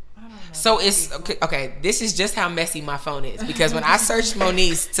know. So it's okay. This is just how messy my phone is because when I searched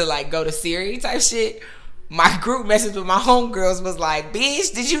Moniece to like go to Siri type shit, my group message with my homegirls was like,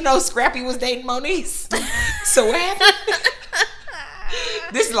 "Bitch, did you know Scrappy was dating Moniece?" So what happened?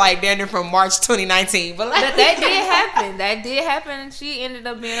 This is like down there from March 2019, but like that did happen. She ended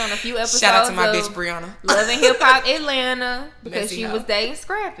up being on a few episodes. Shout out to my bitch Brianna. Love and Hip Hop Atlanta because she was dating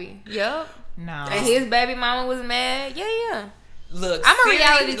Scrappy. Yup. No. And his baby mama was mad. Yeah. Look, I'm a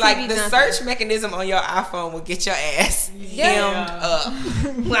reality TV like the junkie. search mechanism on your iPhone will get your ass hemmed up.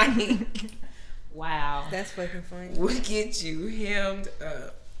 Like, wow, that's fucking funny. Will get you hemmed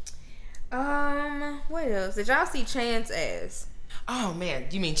up. What else? Did y'all see Chance ass? Oh man,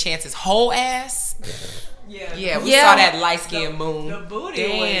 you mean Chance's whole ass? Yeah, we Yeah. saw that light skinned moon. The booty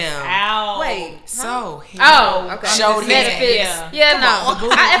was out. Wait, so okay. Showed his ass. Yeah, no.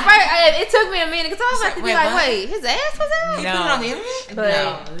 At first, it took me a minute because I was about to be like, wait, his ass was out? He put it on the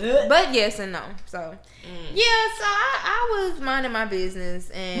internet? But yes and no. So yeah, so I was minding my business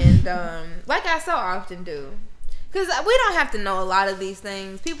and like I so often do. Because we don't have to know a lot of these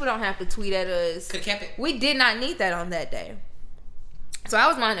things. People don't have to tweet at us. Could have kept it. We did not need that on that day. So I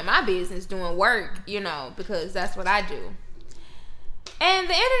was minding my business, doing work, you know, because that's what I do. And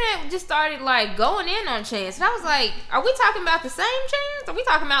the internet just started, like, going in on Chance. And I was like, are we talking about the same Chance? Are we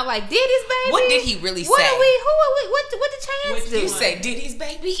talking about, like, Diddy's baby? What did he really say? What did Chance do? You say Diddy's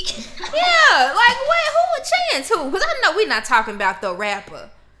baby? Yeah, like, who would Chance who? Because I know we're not talking about the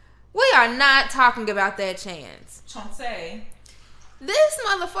rapper. We are not talking about that Chance. Chance. This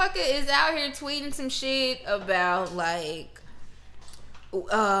motherfucker is out here tweeting some shit about, like,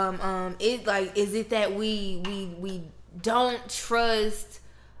 is it that we don't trust,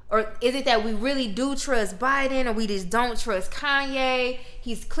 or is it that we really do trust Biden, or we just don't trust Kanye?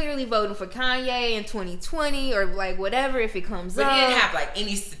 He's clearly voting for Kanye in 2020, or like whatever if it comes up. But he didn't have like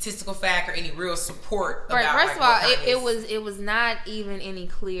any statistical fact or any real support. Right. About, First of all, it was not even any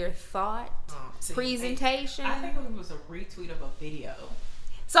clear thought presentation. I think it was a retweet of a video.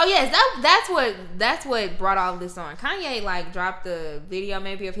 So yes, that's what brought all this on. Kanye like dropped the video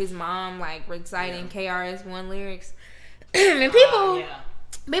maybe of his mom like reciting KRS-One lyrics, and people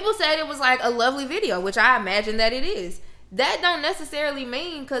said it was like a lovely video, which I imagine that it is. That don't necessarily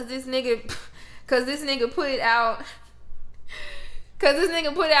mean because this nigga put out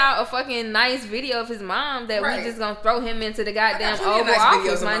a fucking nice video of his mom that we just gonna throw him into the goddamn Oval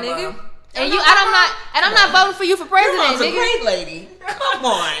Office, my nigga. I'm not voting for you for president, Your mom's nigga. a great lady. Come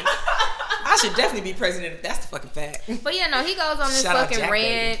on. I should definitely be president if that's the fucking fact. But yeah, no, he goes on this fucking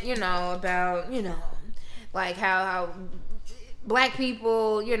rant, you know, about, you know, like how black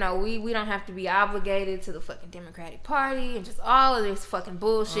people, you know, we don't have to be obligated to the fucking Democratic Party and just all of this fucking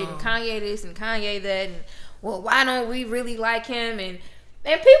bullshit and Kanye this and Kanye that and well, why don't we really like him? And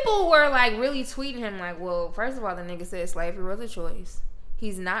people were like really tweeting him like, well, first of all, the nigga said slavery was a choice.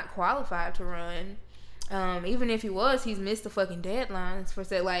 He's not qualified to run. Even if he was, he's missed the fucking deadlines for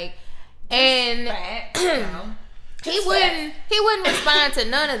say like, and he wouldn't respond to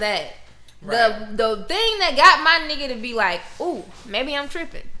none of that. Right. The thing that got my nigga to be like, ooh, maybe I'm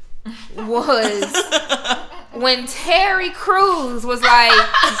tripping, was when Terry Crews was like,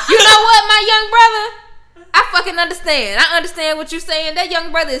 you know what, my young brother? I fucking understand. I understand what you're saying. That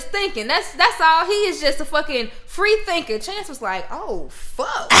young brother is thinking. That's all. He is just a fucking free thinker. Chance was like, oh,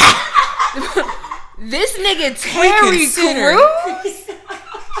 fuck. This nigga Terry Crews?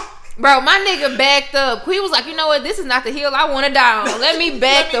 Bro, my nigga backed up. He was like, you know what? This is not the hill I want to die on. Let me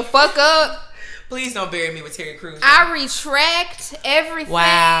back the fuck up. Please don't bury me with Terry Crews. I retract everything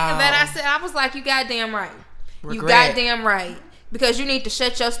that I said. I was like, you goddamn right. You goddamn right. Because you need to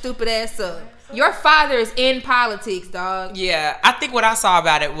shut your stupid ass up. Your father is in politics, dog. Yeah, I think what I saw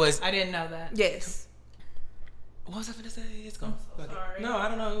about it was... I didn't know that. Yes. What was I finna say? It's gone. Sorry. No, I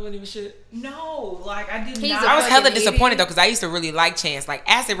don't know. It wasn't even shit. No, like I did not. I was hella disappointed though because I used to really like Chance. Like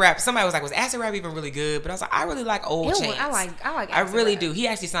acid rap. Somebody was like, "Was acid rap even really good?" But I was like, I really like old Chance. I like. I really do. He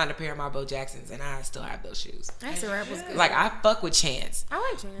actually signed a pair of my Bo Jacksons, and I still have those shoes. Acid rap was good. Like I fuck with Chance. I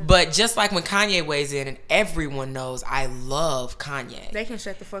like Chance. But just like when Kanye weighs in, and everyone knows I love Kanye. They can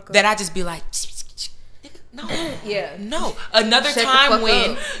shut the fuck up. That I just be like. No. Yeah. No. Another time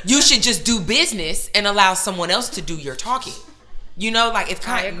when you should just do business and allow someone else to do your talking. You know, like if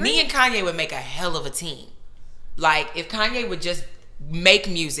me and Kanye would make a hell of a team. Like if Kanye would just make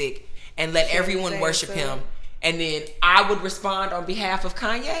music and let everyone worship him, and then I would respond on behalf of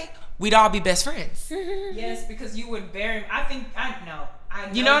Kanye, we'd all be best friends. Yes, because you would very. I know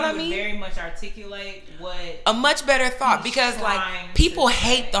you know what I mean? Very much articulate what a much better thought because like people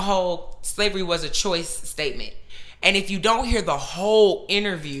hate the whole slavery was a choice statement. And if you don't hear the whole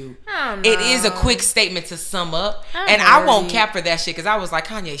interview, it is a quick statement to sum up. I won't cap for that shit because I was like,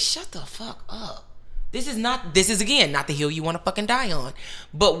 Kanye, shut the fuck up. This is again not the hill you want to fucking die on.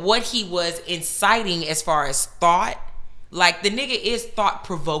 But what he was inciting as far as thought, like the nigga is thought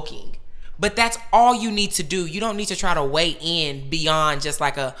provoking. But that's all you need to do. You don't need to try to weigh in beyond just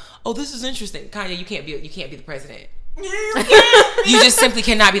like this is interesting. Kanye, you can't be the president. You just simply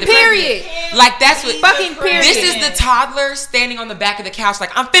cannot be the period. President. Like that's what fucking period. This is the toddler standing on the back of the couch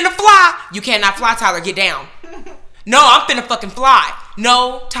like I'm finna fly. You cannot fly, Tyler. Get down. No, I'm finna fucking fly.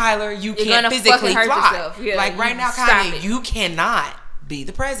 No, Tyler, you can't physically fly. Yeah, like right now, Kanye, you cannot be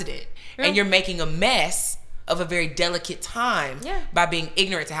the president, and you're making a mess of a very delicate time by being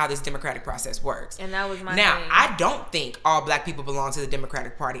ignorant to how this democratic process works. And that was my now thing. I don't think all black people belong to the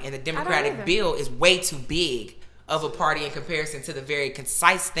Democratic Party, and the Democratic bill is way too big of a party in comparison to the very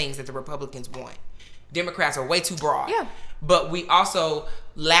concise things that the Republicans want. Democrats are way too broad. Yeah. But we also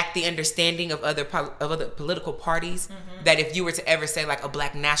lack the understanding of other political parties that if you were to ever say like a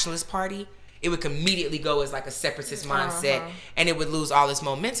black nationalist party, it would immediately go as like a separatist mindset and it would lose all its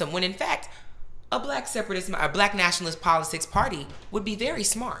momentum when in fact a black nationalist politics party would be very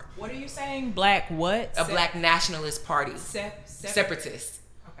smart. What are you saying? Black what? A black nationalist party. Separatist.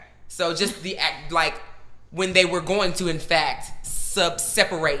 Okay. So just the act like when they were going to in fact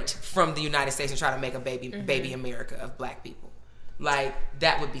separate from the United States and try to make a baby America of black people. Like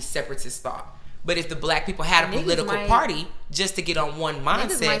that would be separatist thought. But if the black people had a political party just to get on one mindset,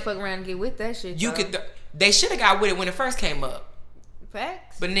 niggas might fuck around and get with that shit. They should have got with it when it first came up.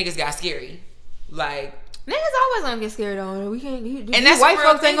 Facts. But niggas got scary. Like niggas always gonna get scared on it. We can't. And that's white a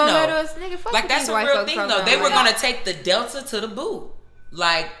real folks ain't thing gonna though. let us. Nigga, fuck like that's a real thing though. They were gonna take the Delta to the boot.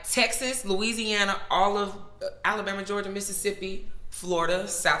 Like Texas, Louisiana, all of Alabama, Georgia, Mississippi, Florida,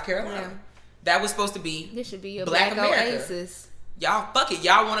 South Carolina. Yeah. That was supposed to be. This should be your Black America. oasis. Y'all fuck it.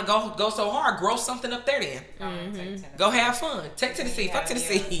 Y'all want to go so hard. Grow something up there then. Go have fun. Take Tennessee. Fuck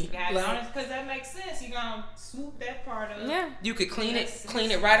Tennessee. Because that makes sense. You're going to swoop that part of it. Yeah. You could clean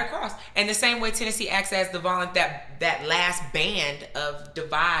it right across. And the same way Tennessee acts as the that last band of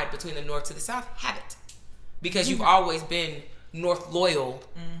divide between the North to the South, have it. Because you've always been North loyal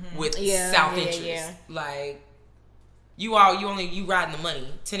with South interests. Yeah. Like, you riding the money.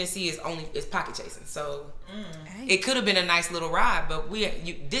 Tennessee is pocket chasing. So it could have been a nice little ride, but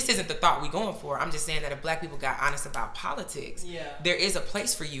this isn't the thought we're going for. I'm just saying that if black people got honest about politics, there is a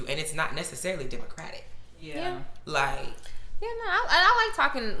place for you, and it's not necessarily democratic. Yeah. Like. Yeah, no, I like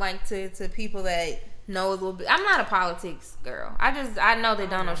talking like to people that know a little bit. I'm not a politics girl. I know that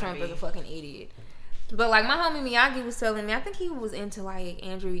Donald Trump is a fucking idiot. But like my homie Miyagi was telling me, I think he was into like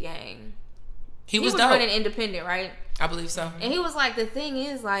Andrew Yang. He was running independent, right? I believe so. And he was like, the thing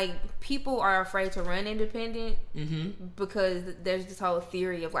is, like, people are afraid to run independent because there's this whole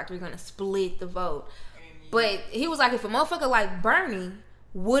theory of like you're gonna split the vote. But he was like, if a motherfucker like Bernie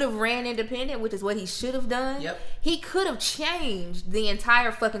would have ran independent, which is what he should have done, he could have changed the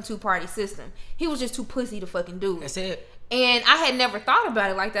entire fucking two-party system. He was just too pussy to fucking do it. That's it. And I had never thought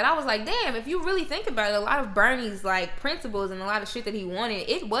about it like that. I was like, damn, if you really think about it, a lot of Bernie's like principles and a lot of shit that he wanted,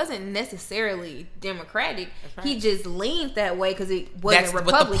 it wasn't necessarily democratic. Right. He just leaned that way because it wasn't Republican.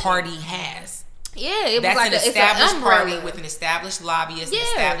 That's what the party has. Yeah, it That's was like an established party with an established lobbyist, an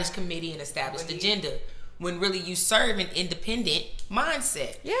established committee, an established agenda. When really you serve an independent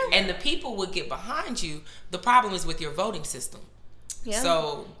mindset. Yeah. And the people would get behind you. The problem is with your voting system. Yeah.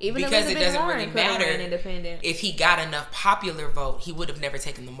 So, even because it doesn't really matter if he got enough popular vote, he would have never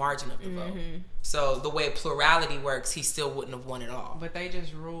taken the margin of the vote. So, the way plurality works, he still wouldn't have won it all. But they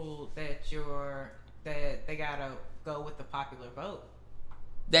just ruled that they gotta go with the popular vote.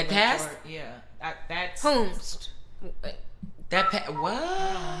 That passed? Yeah. That's... What?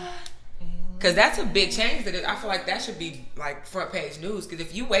 Because that's a big change. That I feel like that should be like front page news. Because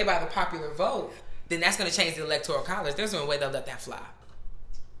if you weigh by the popular vote, then that's going to change the electoral college. There's no way they'll let that fly.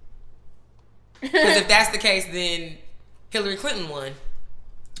 Because if that's the case, then Hillary Clinton won.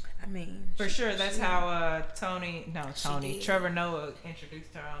 I mean, for sure. That's how Trevor Noah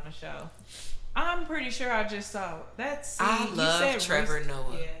introduced her on the show. I'm pretty sure I just saw that scene. I love Trevor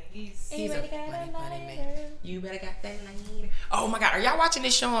Noah. Yeah, he's a funny man. You better got that later. Oh my God, are y'all watching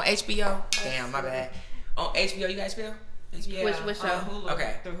this show on HBO? Damn, my bad. On HBO, you guys feel? Yeah, which show? Hulu,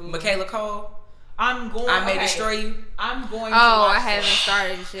 okay. Michaela Cole. I May Destroy You. I'm going to I haven't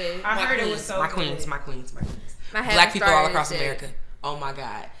started shit. I heard it was so my good. queens. Black people all across America. Oh my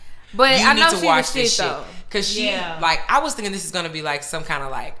God. But you I need know to she watch was this shit shit. though. Cause she I was thinking this is gonna be like some kind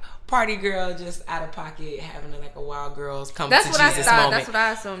of like party girl just out of pocket having like a wild girls come to Jesus moment. That's what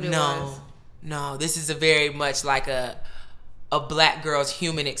I assumed it was. No, this is a very much like a black girl's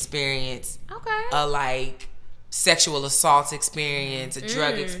human experience. Okay. A like sexual assault experience, a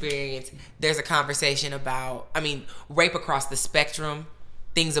drug experience. There's a conversation about, rape across the spectrum,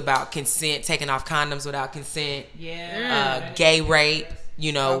 things about consent, taking off condoms without consent, gay rape,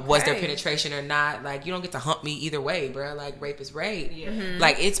 was there penetration or not? Like, you don't get to hump me either way, bro. Like, rape is rape. Yeah.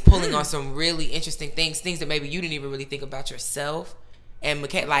 Like, it's pulling on some really interesting things that maybe you didn't even really think about yourself. And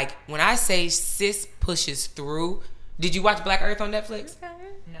like, when I say sis pushes through, did you watch Black Earth on Netflix? Okay.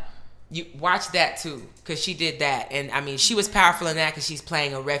 No. You watch that too, because she did that. And she was powerful in that because she's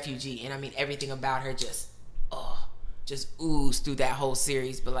playing a refugee. And everything about her just oozed through that whole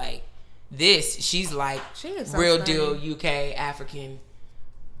series. But like this, she's like real deal UK African,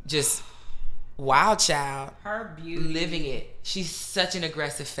 just wild child. Her beauty. Living it. She's such an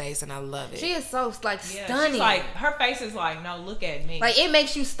aggressive face and I love it. She is so stunning. She's like, her face is like, no, look at me. Like, it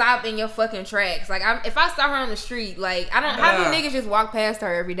makes you stop in your fucking tracks. Like, if I saw her on the street, like, how do niggas just walk past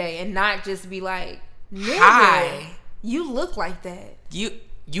her every day and not just be like, nigga, hi, you look like that.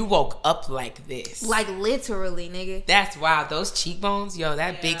 You woke up like this. Like, literally, nigga. That's wild. Those cheekbones,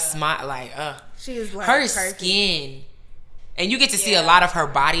 that big smile, like, she is like her perfect. Skin. And you get to see a lot of her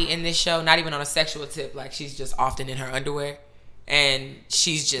body in this show, not even on a sexual tip. Like, she's just often in her underwear. And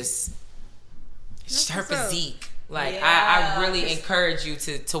she's just, her physique. Like, I really encourage you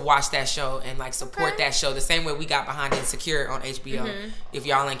to watch that show and, like, support that show. The same way we got behind Insecure on HBO. Mm-hmm. If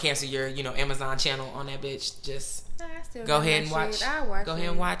y'all ain't cancel your, Amazon channel on that bitch, just go ahead and watch. Go ahead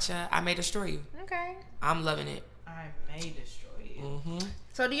and watch I May Destroy You. Okay. I'm loving it. I May Destroy You. Mm-hmm.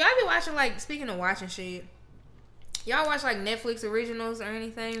 So, do y'all be watching, like, speaking of watching shit, y'all watch, like, Netflix originals or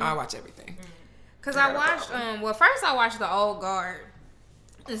anything? I watch everything. Because I watched, first I watched The Old Guard.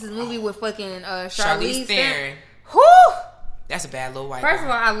 This is a movie with fucking Charlize Theron. Whew! That's a bad little white First of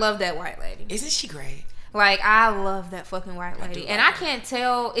all, I love that white lady. Isn't she great? Like, I love that fucking white lady. And I can't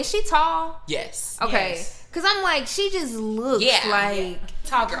tell, is she tall? Yes. Okay. Because I'm like, she just looks like...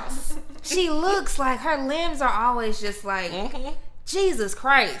 Tall girls. She looks like, her limbs are always just like, Jesus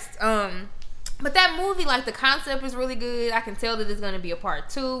Christ. But that movie, like, the concept is really good. I can tell that there's going to be a part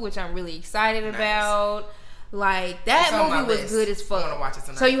 2, which I'm really excited about. Like, that movie was good as fuck. I want to watch it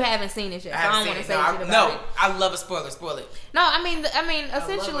tonight. So you haven't seen it yet. So I don't want to say shit about it. No, I love a spoiler. Spoil it. No, I mean,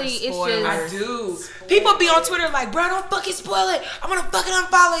 essentially, it's just... I do. People be on Twitter like, bro, don't fucking spoil it. I'm going to fucking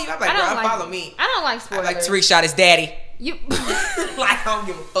unfollow you. I'm like, bro, unfollow me. I don't like spoilers. I like Tariq shot his daddy. You like, I don't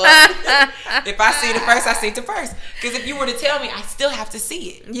give a fuck. If I see it first, I see it first. Because if you were to tell me, I still have to see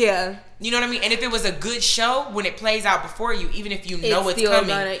it. Yeah. You know what I mean? And if it was a good show, when it plays out before you, even if you know it's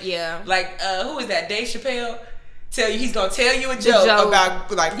coming. Like, who is that? Dave Chappelle? He's going to tell you a joke about,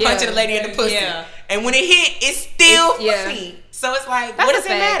 like, punching a lady in the pussy. Yeah. And when it hit, it's still funny. So it's like, what does it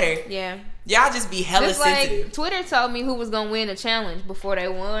matter? Yeah. Y'all just be hella sensitive. Like, Twitter told me who was going to win the challenge before they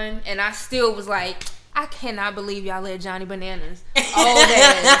won. And I still was like... I cannot believe y'all let Johnny Bananas old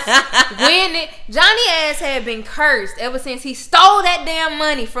ass win it. Johnny ass had been cursed ever since he stole that damn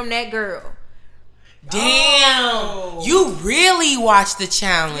money from that girl. Damn, you really watched the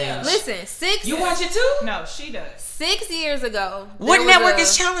challenge. Yeah. Listen, you watch it too? No, she does. 6 years ago. What network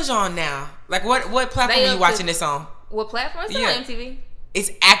is Challenge on now? Like what platform are you watching this on? What platform? It's on MTV.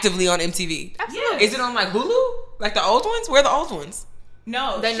 It's actively on MTV. Absolutely. Is it on like Hulu? Like the old ones? Where are the old ones?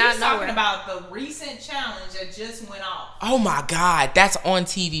 No, they're she's not talking about the recent challenge that just went off. Oh my God, that's on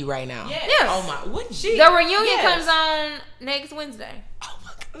TV right now. Yes. Oh my, what? The reunion comes on next Wednesday. Oh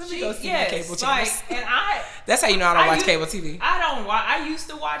my God. Let me go see my cable channels. Like, and that's how you know I don't watch cable TV. I used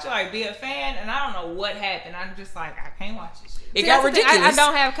to watch, like, be a fan, and I don't know what happened. I'm just like, I can't watch this shit. It got ridiculous. I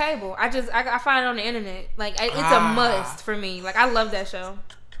don't have cable. I find it on the internet. Like, it's a must for me. Like, I love that show.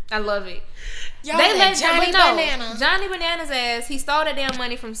 I love it. Y'all they let Johnny Bananas. Johnny Bananas ass, he stole that damn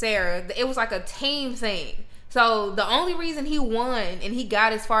money from Sarah. It was like a team thing. So the only reason he won and he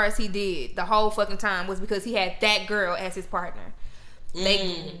got as far as he did the whole fucking time was because he had that girl as his partner.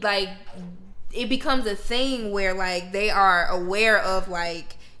 They like it becomes a thing where like they are aware of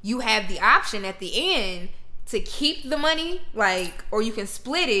like you have the option at the end to keep the money, like, or you can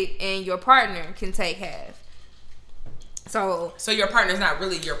split it and your partner can take half. So your partner's not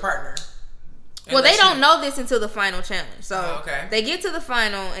really your partner. Well, they don't know this until the final challenge. So okay. They get to the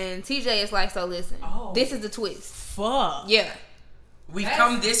final and TJ is like, so listen, this is the twist. Fuck. Yeah. We've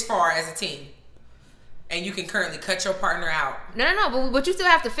come this far as a team. And you can currently cut your partner out. No, but you still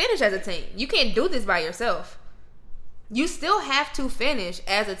have to finish as a team. You can't do this by yourself. You still have to finish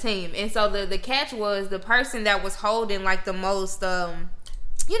as a team. And so the catch was the person that was holding like the most,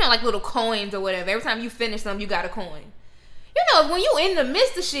 like little coins or whatever. Every time you finish them, you got a coin. You know, when you in the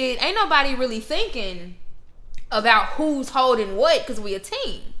midst of shit, ain't nobody really thinking about who's holding what because we a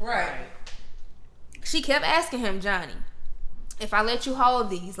team. Right. She kept asking him, Johnny, if I let you hold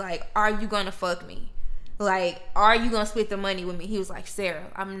these, like, are you gonna fuck me? Like, are you gonna split the money with me? He was like, Sarah,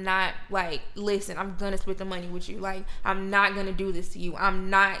 I'm not, like, listen, I'm gonna split the money with you. Like, I'm not gonna do this to you. I'm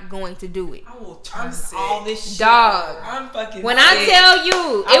not going to do it. I will turn all this shit. Dog. I'm fucking when sick. I tell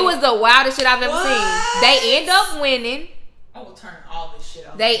you, it was the wildest shit I've ever seen. They end up winning. I will turn all this shit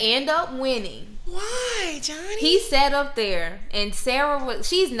off. They end up winning. Why, Johnny? He sat up there, and Sarah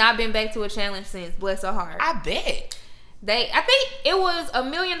she's not been back to a challenge since, bless her heart. I bet. I think it was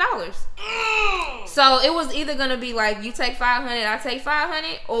 $1 million. So it was either gonna be like you take 500, I take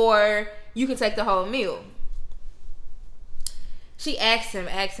 500, or you can take the whole meal. She asked him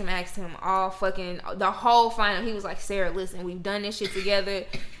all fucking the whole final. He was like, Sarah, listen, we've done this shit together.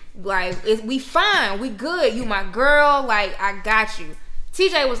 Like we fine, we good. You my girl. Like I got you.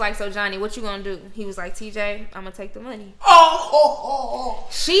 TJ was like, so Johnny, what you gonna do? He was like, TJ, I'm gonna take the money.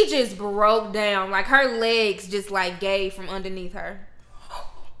 She just broke down. Like her legs just like gave from underneath her.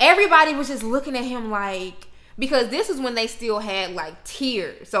 Everybody was just looking at him like, because this is when they still had like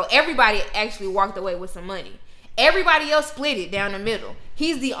tiers. So everybody actually walked away with some money. Everybody else split it down the middle.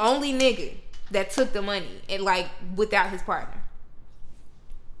 He's the only nigga that took the money and like without his partner.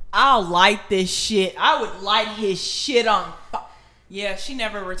 I'll light this shit. I would light his shit on fire. Yeah, she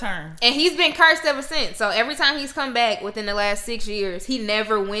never returned. And he's been cursed ever since. So every time he's come back within the last 6 years, he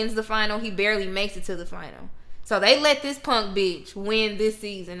never wins the final. He barely makes it to the final. So they let this punk bitch win this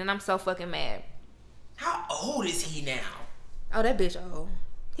season, and I'm so fucking mad. How old is he now? Oh, that bitch old.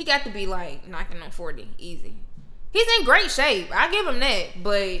 He got to be like knocking on 40, easy. He's in great shape. I give him that,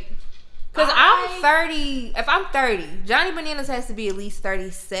 but because I'm 30. If I'm 30, Johnny Bananas has to be at least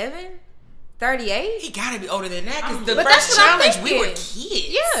 37. 38? He gotta be older than that because the first challenge we were kids.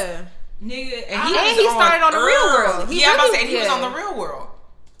 Yeah. Nigga. And he started on the Real World. I'm about to say he was on the Real World.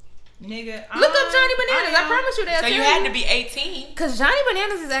 Nigga. Look up Johnny Bananas. I promise you that. So you had to be 18. Because Johnny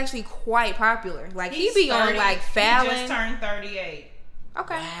Bananas is actually quite popular. Like he be 30, on like Fallon. He just turned 38.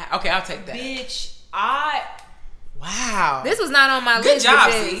 Okay. Wow. Okay, I'll take that. Bitch, Wow. This was not on my Good list. Good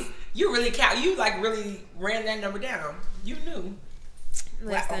job, see? You really you like really ran that number down. You knew.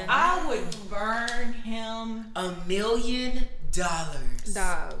 Listen, I would burn him $1 million.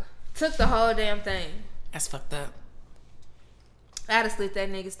 Dog. Took the whole damn thing. That's fucked up. I'd have slit that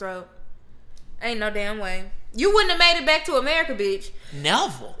nigga's throat. Ain't no damn way. You wouldn't have made it back to America, bitch.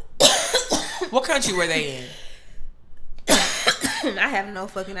 Never. What country were they in? I have no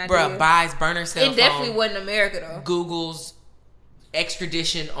fucking idea. Bruh, buys burner cell phone. It definitely wasn't America, though. Google's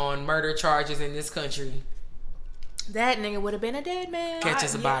extradition on murder charges in this country. That nigga would have been a dead man.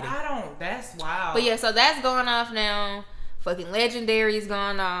 Catches a body. That's wild. But yeah, so that's going off now. Fucking Legendary is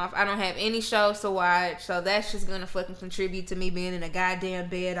gone off. I don't have any shows to watch, so that's just gonna fucking contribute to me being in a goddamn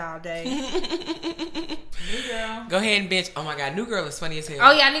bed all day. New Girl. Go ahead and binge. Oh my god, New Girl is funny as hell.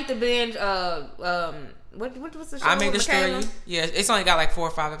 Oh yeah, I need to binge. What's the show? I May Destroy You. Yeah, it's only got like 4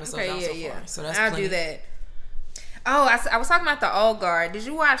 or 5 episodes out so far. So that's I'll plenty. do that. Oh, I was talking about the Old Guard. Did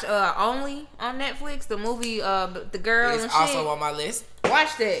you watch Only on Netflix? The movie, the girl It's and also shit. on my list.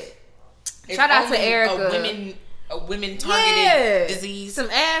 Watch that. It's Shout out to only Erica. A women targeted disease. Some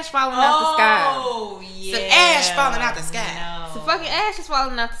ash falling out the sky. Oh yeah. Some ash falling out the sky. No. Some fucking ash is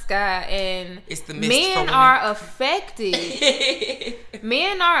falling out the sky, and It's the mist men for women. are affected.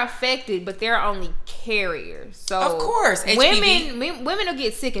 Men are affected, but they're only carriers. So Of course, HPV. women will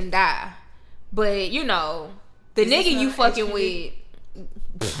get sick and die, but you know the Is nigga this you not fucking HPV?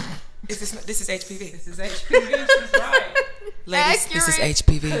 This is HPV. This is HPV. She's right. Ladies, this is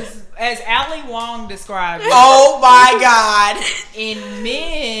Accurate. HPV. As Ali Wong described it, Oh my god. in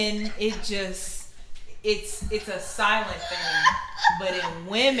men, it's a silent thing, but in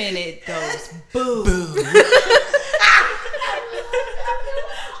women, it goes boo.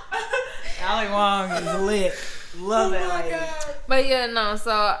 Ali Wong is lit. Love that lady. But yeah, no.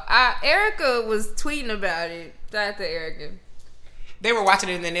 So Erica was tweeting about it. Shout out to Erica. They were watching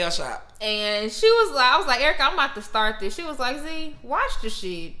it in the nail shop. And she was like, I was like, Erica, I'm about to start this. She was like, Z, watch the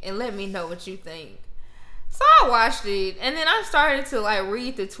shit and let me know what you think. So I watched it, and then I started to like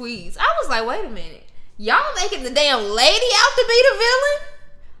read the tweets. I was like, wait a minute. Y'all making the damn lady out to be the villain?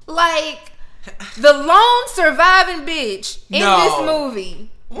 Like, the lone surviving bitch in this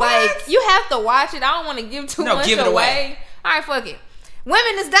movie. What? Like, you have to watch it. I don't want to give too much give it away. All right, fuck it.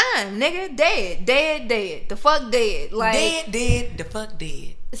 Women is dying, nigga. Dead. The fuck dead. Like, Dead. The fuck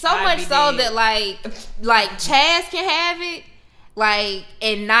dead. so I'd much be so dead. that like Chaz can have it, like,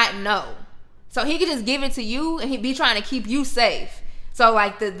 and not know. So he could just give it to you, and he'd be trying to keep you safe. So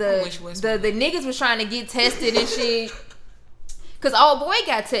like the niggas was trying to get tested and shit. Cause old boy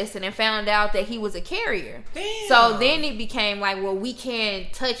got tested and found out that he was a carrier. Damn. So then it became like, well, we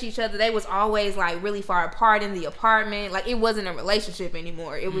can't touch each other. They was always like really far apart in the apartment. Like, it wasn't a relationship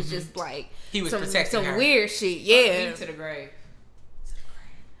anymore. It was just like He was protecting her. weird shit. Yeah. Me to the grave.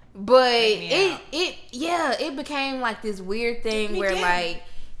 But me out. it became like this weird thing where down. like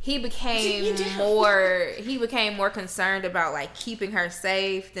he became more concerned about like keeping her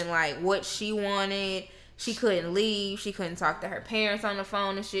safe than like what she wanted. She couldn't leave. She couldn't talk to her parents on the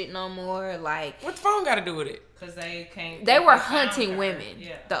phone and shit no more. Like, What the phone got to do with it? Because they can't. they were found hunting her. women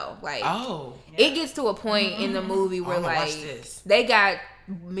Yeah. though. Like, Oh. it gets to a point in the movie where I'ma watch like this. they got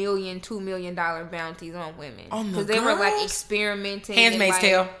 $2 million bounties on women On the because they were like girls? experimenting. Handmaid's and, like,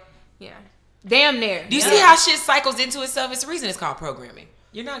 Tale. Yeah, damn near. Do you see how shit cycles into itself? It's the reason it's called programming.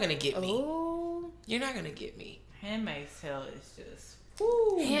 You're not going to get me. Ooh. You're not going to get me. Handmaid's Tale is just.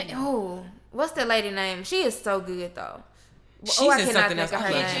 Oh, what's the lady name? She is so good though. She's I in cannot something think else. of I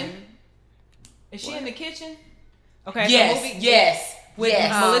her love name. Is she in the kitchen? Okay. Yes. So movie, Yes. With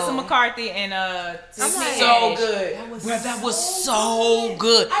yes. Melissa Oh. McCarthy and I'm like, So good. That was so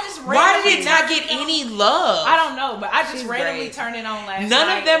good. I just Why did randomly it not turned get it on. any love? I don't know, but I just She's randomly great. turned it on last night.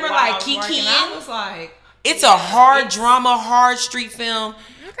 None of them are while like I was working. Kiki. I was like, It's a hard drama, hard street film.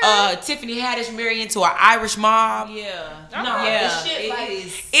 Tiffany Haddish married into an Irish mob. yeah, No, yeah, this shit, it like,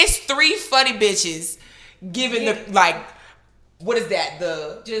 is. It's 3 funny bitches giving the like. What is that?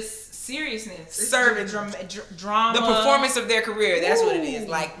 The Just seriousness. It's Serving. drama. the performance of their career. That's what it is.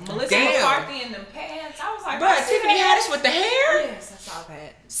 Like, Melissa damn. McCarthy in them pants. I was like, But I see Tiffany that. Haddish with the hair, Yes, I saw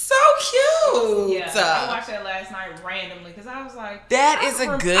that. so cute. Yeah, I watched that last night randomly because I was like, That is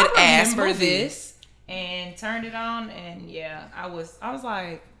a good ass remember movie. this, and turned it on, and yeah, I was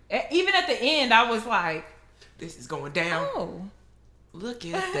like, even at the end, I was like, This is going down. oh, Look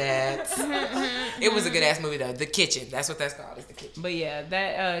at that. It was a good ass movie though. The Kitchen. That's what that's called. It's The Kitchen. but yeah,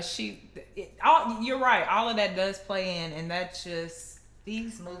 that you're right. All of that does play in, and that's just.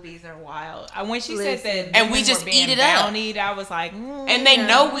 These movies are wild. When she said that, And we women just were being eat it up. bountied, I was like, And they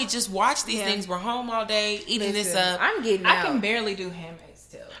know we just watch these Yeah. things. We're home all day eating this Listen, up. I'm getting I out. can barely do Handmaid's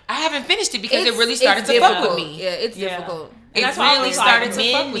Tale. I haven't finished it because It's- it really started it's to fuck with difficult. me. Yeah, it's Yeah. difficult. And It that's why I really was started like, to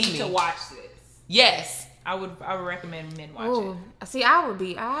men fuck with need me. to watch this. Yes. I would recommend men watch Ooh, it. see, I would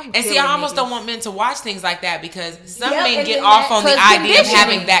be. I'm And see, killing I almost niggas. don't want men to watch things like that because some Yeah, men and get then off that- on the 'cause idea of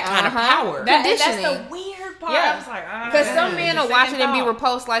having conditioning. that kind of Uh-huh. power. That's the Conditioning. weird part. Yeah. I was like, Because some men the will watch it second and be thought.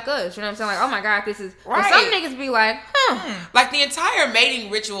 repulsed like us. You know what I'm saying? Like, oh my God, this is. Right. But some niggas be like, Like the entire mating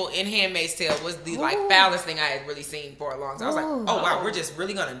ritual in Handmaid's Tale was the like Ooh. foulest thing I had really seen for a long time. I was like, Ooh. oh wow, we're just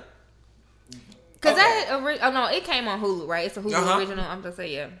really gonna. Because Okay. oh no, it came on Hulu, right? It's a Hulu Uh-huh. original. I'm just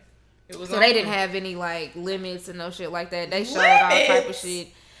saying, yeah. So they didn't have any like limits and no shit like that. They showed all type of shit.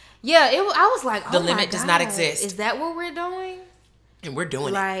 Yeah, I was like, oh, the limit does not exist. Is that what we're doing? And we're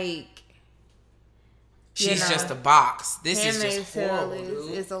doing it. She's just a box. This is just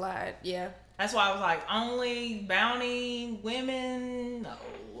horrible, it's a lot. Yeah. That's why I was like, only bounty women?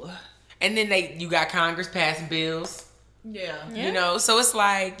 No. And then you got Congress passing bills. Yeah. You know, so it's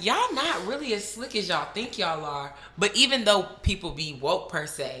like, y'all not really as slick as y'all think y'all are. But even though people be woke per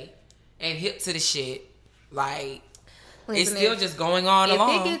se and hip to the shit, like, it's still just going on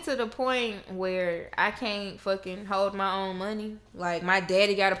along. If it get to the point where I can't fucking hold my own money, like my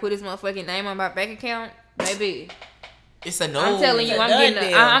daddy got to put his motherfucking name on my bank account, baby. It's a no. I'm telling you,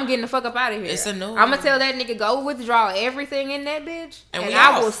 I'm getting the fuck up out of here. It's a no. I'm gonna tell that nigga go withdraw everything in that bitch, and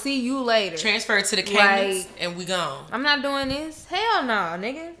I will see you later. Transfer it to the Caymans, and we gone. I'm not doing this. Hell no,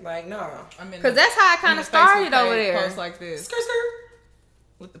 nigga. Like no. Because that's how I kind of started over there. Post like this. Skirt, skirt.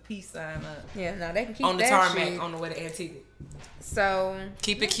 With the peace sign up. Yeah, no, they can keep on the that tarmac shit. on the way to Antigua. So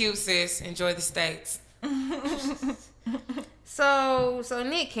keep it cute, sis. Enjoy the States. So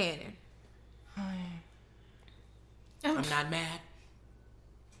Nick Cannon. I'm not mad.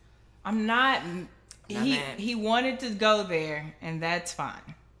 I'm not mad. He wanted to go there, and that's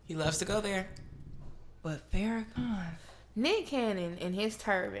fine. He loves to go there. But Farrakhan. Nick Cannon and his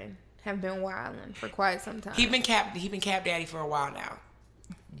turban have been wilding for quite some time. He been cap daddy for a while now.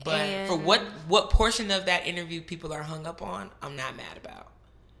 But for what portion of that interview people are hung up on, I'm not mad about.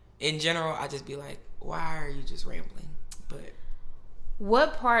 In general, I just be like, why are you just rambling? But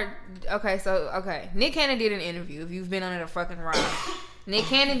what part? Okay. Nick Cannon did an interview. If you've been on it a fucking ride, Nick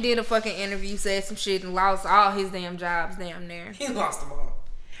Cannon did a fucking interview, said some shit, and lost all his damn jobs damn near. He lost them all.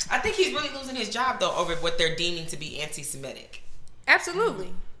 I think he's really losing his job though over what they're deeming to be anti-Semitic.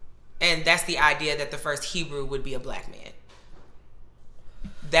 Absolutely. And that's the idea that the first Hebrew would be a black man.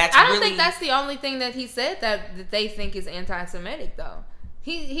 I don't think that's the only thing that he said that they think is anti-Semitic though.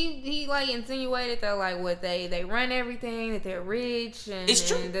 He like insinuated that like what they run everything, that they're rich and it's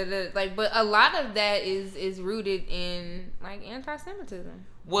true. Like, but a lot of that is rooted in like anti-Semitism.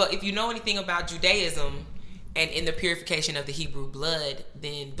 Well, if you know anything about Judaism and in the purification of the Hebrew blood,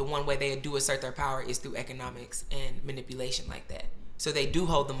 then the one way they do assert their power is through economics and manipulation like that. So they do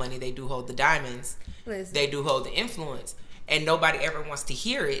hold the money, they do hold the diamonds, they do hold the influence, and nobody ever wants to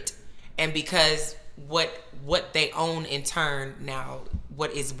hear it. And because what they own in turn now,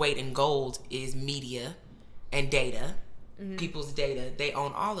 what is weight in gold is media and data, people's data. They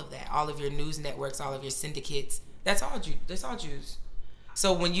own all of that, all of your news networks, all of your syndicates. That's all Jews.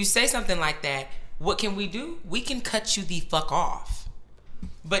 So when you say something like that, what can we do? We can cut you the fuck off.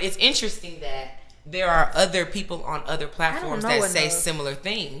 But it's interesting that there are other people on other platforms that say similar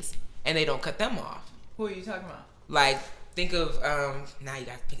things and they don't cut them off. Who are you talking about? Like, think of now you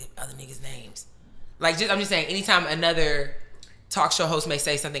gotta think of other niggas' names. Like, I'm just saying, anytime another talk show host may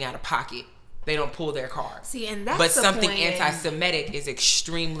say something out of pocket, they don't pull their card. See, and that's but something anti-Semitic is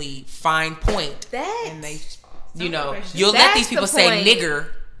extremely fine point. And they, you'll let these people say nigger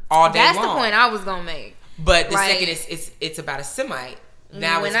all day long. That's the point I was gonna make. But the second it's about a Semite.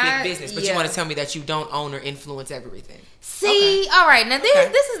 Now it's big business, but you want to tell me that you don't own or influence everything. See, all right, now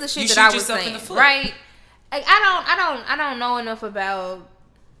this is the shit that I was saying, right? Like, I don't know enough about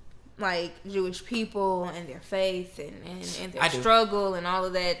like Jewish people and their faith and their struggle and all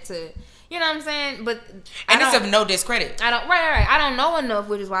of that to, you know what I'm saying? But it's of no discredit. Right. I don't know enough,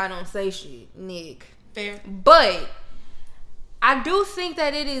 which is why I don't say shit, Nick. Fair. But I do think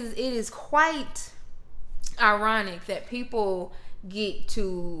that it is quite ironic that people get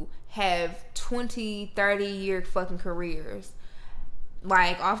to have 20, 30-year fucking careers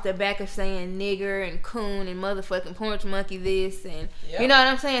like off the back of saying nigger and coon and motherfucking porch monkey this and you know what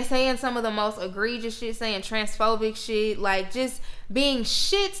I'm saying some of the most egregious shit, saying transphobic shit, like just being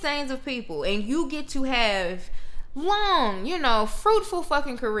shit stains of people, and you get to have long, fruitful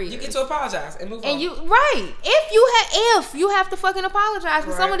fucking careers. You get to apologize and move on. And if you have to fucking apologize,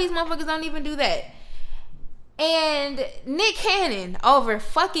 because some of these motherfuckers don't even do that. And Nick Cannon over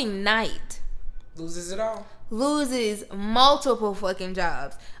fucking night loses it all. Loses multiple fucking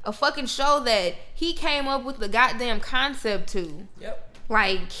jobs. A fucking show that he came up with the goddamn concept to. Yep.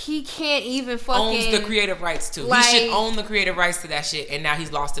 Like, he can't even fucking owns the creative rights to. Like, he should own the creative rights to that shit, and now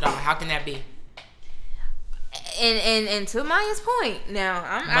he's lost it all. How can that be? And to Maya's point,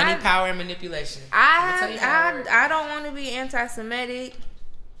 now money, power, and manipulation. I don't want to be anti-Semitic,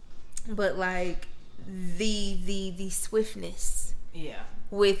 but like the swiftness. Yeah.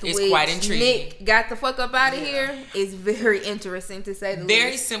 With it's which quite intriguing. Nick got the fuck up out of here is very interesting, to say the least.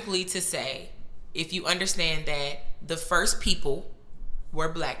 Very simply to say, if you understand that the first people were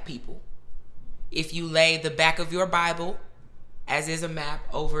black people. If you lay the back of your Bible, as is a map,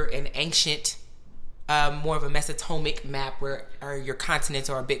 over an ancient, more of a Mesopotamic map where your continents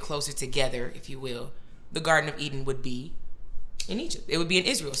are a bit closer together, if you will, the Garden of Eden would be in Egypt. It would be in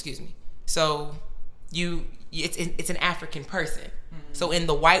Israel, excuse me. So it's an African person. Mm-hmm. So in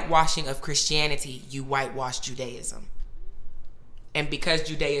the whitewashing of Christianity, you whitewash Judaism. And because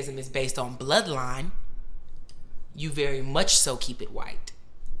Judaism is based on bloodline, you very much so keep it white.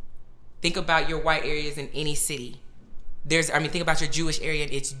 Think about your white areas in any city. Think about your Jewish area.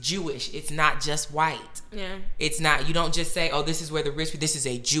 It's Jewish. It's not just white. Yeah. It's not, you don't just say, oh, this is where the rich, this is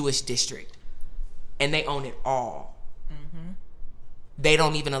a Jewish district. And they own it all. Mm-hmm. They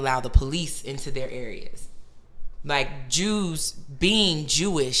don't even allow the police into their areas. Like, Jews being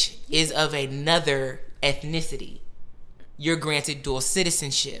Jewish is of another ethnicity. You're granted dual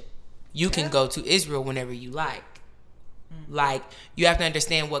citizenship. You can go to Israel whenever you like. Like, you have to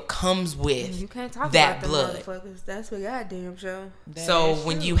understand what comes with you can't talk that about blood. Motherfuckers. That's what goddamn show. So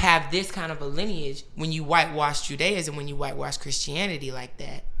when you have this kind of a lineage, when you whitewash Judaism, when you whitewash Christianity like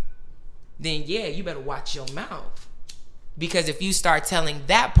that, then yeah, you better watch your mouth. Because if you start telling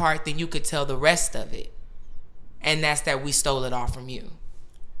that part, then you could tell the rest of it. And that's that we stole it all from you.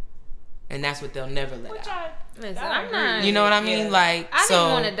 And that's what they'll never let out. Listen, I'm not. You know what I mean? Yeah. Like, I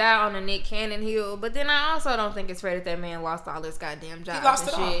didn't want to die on the Nick Cannon hill, but then I also don't think it's fair that man lost all his goddamn jobs. He lost and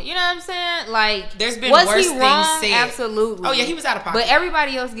it shit. all. You know what I'm saying? Like, there's been was worse he wrong? things said. Absolutely. Oh yeah, he was out of pocket. But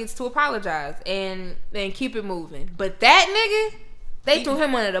everybody else gets to apologize and keep it moving. But that nigga, they threw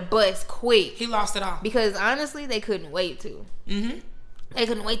him under the bus quick. He lost it all because honestly, they couldn't wait to. Mm-hmm. They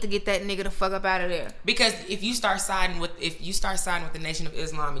couldn't wait to get that nigga the fuck up out of there. Because if you start siding with the Nation of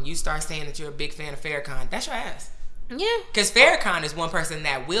Islam and you start saying that you're a big fan of Farrakhan, that's your ass. Yeah. Because Farrakhan is one person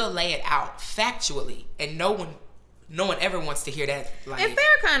that will lay it out factually, and no one ever wants to hear that. Like, and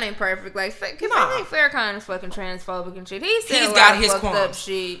Farrakhan ain't perfect. Like, I think Farrakhan is fucking transphobic and shit. He's got his fucked qualms. up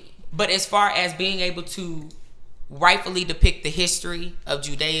shit. But as far as being able to rightfully depict the history of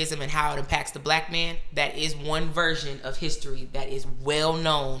Judaism and how it impacts the black man, that is one version of history that is well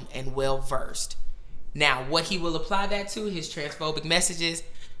known and well versed. Now, what he will apply that to, his transphobic messages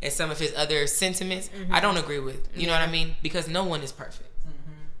and some of his other sentiments, I don't agree with. You know what I mean? Because no one is perfect.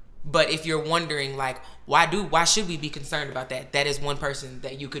 But if you're wondering, like, why should we be concerned about that? That is one person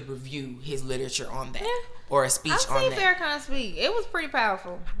that you could review his literature on that. Or a speech on that. I've seen Farrakhan speak. It was pretty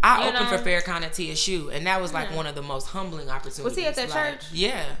powerful. I opened for Farrakhan at TSU, and that was like one of the most humbling opportunities. Was he at that church?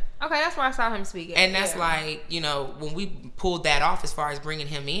 Yeah. Okay, that's where I saw him speak. And that's like, you know, when we pulled that off as far as bringing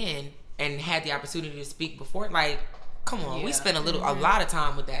him in and had the opportunity to speak before, like, come on, we spent a lot of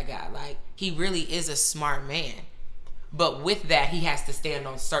time with that guy. Like, he really is a smart man. But with that, he has to stand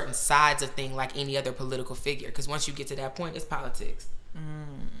on certain sides of things like any other political figure. Because once you get to that point, it's politics.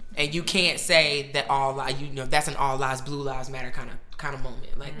 And you can't say that that's an all lives, blue lives matter kind of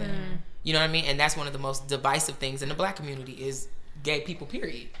moment like that. You know what I mean? And that's one of the most divisive things in the black community is gay people,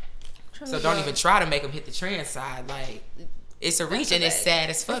 period. So don't even try to make them hit the trans side. Like, it's a reach, and it's sad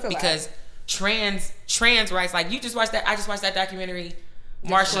as fuck because trans rights, like, I just watched that documentary,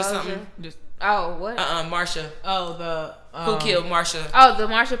 Marsha something. Oh, what? Marsha. Oh, who killed Marsha? Oh, the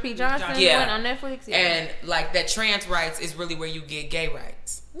Marsha P. Johnson one on Netflix? Yeah. And, like, that trans rights is really where you get gay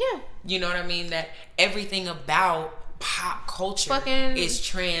rights. Yeah. You know what I mean? That everything about pop culture is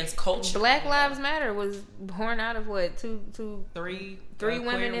trans culture. Black Lives Matter was born out of what? Three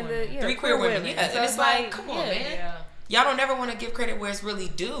women in the... Yeah, three queer women. Yeah. So and it's like, come on, man. Yeah. Y'all don't ever want to give credit where it's really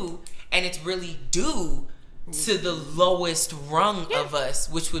due. And it's really due to the lowest rung of us,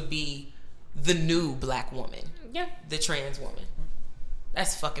 which would be the new black woman. Yeah. The trans woman.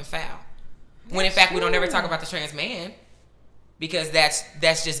 That's fucking foul. When in fact we don't ever talk about the trans man because that's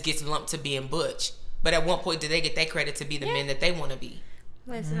just gets lumped to being butch. But at what point do they get their credit to be the men that they want to be?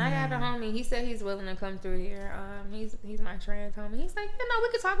 Listen, I got a homie. He said he's willing to come through here. He's my trans homie. He's like, we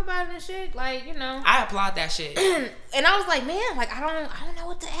could talk about it and shit. Like, I applaud that shit. And I was like, man, like, I don't know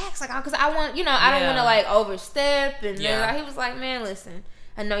what to ask. Like, because I want, I don't want to like overstep. And then he was like, man, listen,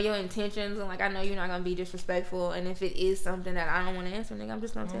 I know your intentions, and like, I know you're not gonna be disrespectful. And if it is something that I don't want to answer, nigga, I'm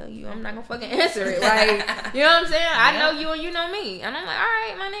just gonna tell you. I'm not gonna fucking answer it. Like, you know what I'm saying? I know you and you know me. And I'm like, all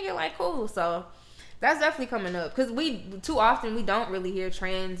right, my nigga, like, cool. So that's definitely coming up because too often we don't really hear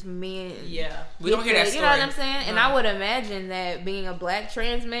trans men. Yeah, we don't hear that story. You know what I'm saying? And I would imagine that being a black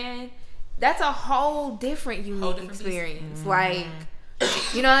trans man, that's a whole different unique experience. Like,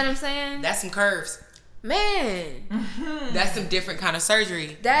 you know what I'm saying? That's some curves. Man, that's some different kind of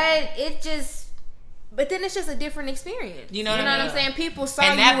surgery. That it just But then it's just a different experience. You know what I'm saying? People saw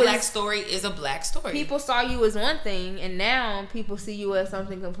and you that black story is a black story. People saw you as one thing, and now people see you as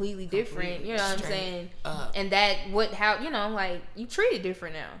something completely different. You know what I'm saying? And that you treated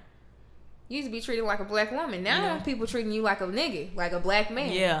different now. You used to be treated like a black woman. Now people treating you like a nigga, like a black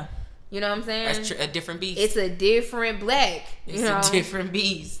man. Yeah. You know what I'm saying? That's a different beast. It's a different black. It's a different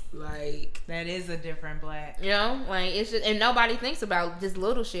beast. Like that is a different black. You know, like it's just, and nobody thinks about this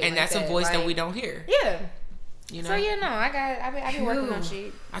little shit. And that's a voice that we don't hear. Yeah. You know. So I be working on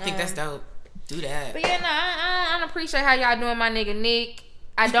shit. I think that's dope. Do that. But I don't appreciate how y'all doing my nigga Nick.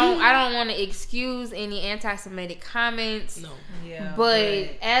 I don't want to excuse any anti-Semitic comments. No. Yeah.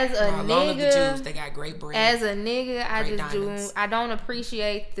 But as a nigga, along with the Jews, they got great brain. As a nigga, I don't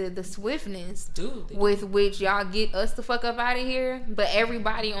appreciate the swiftness Dude, with which y'all get us the fuck up out of here. But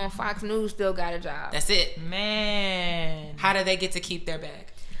everybody on Fox News still got a job. That's it. Man. How do they get to keep their bag?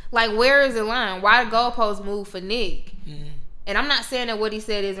 Like, where is the line? Why the goalposts move for Nick? Mm-hmm. And I'm not saying that what he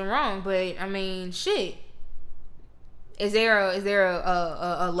said isn't wrong, but I mean, shit. Is there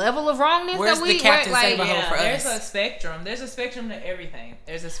a level of wrongness? Where's that we, the Captain where, Save-A-Ho for there's us? a spectrum. There's a spectrum to everything.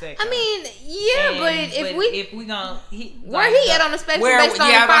 There's a spectrum. I mean, yeah, but if we gonna where he at on the spectrum based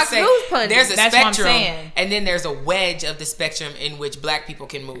on the Fox News pundit? There's a spectrum, and then there's a wedge of the spectrum in which black people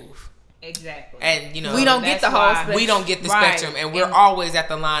can move. Exactly. And we don't get the whole spectrum. We don't get the spectrum, and we're always at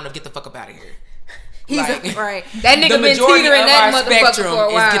the line of get the fuck up out of here. Right. That nigga been teetering that motherfucker for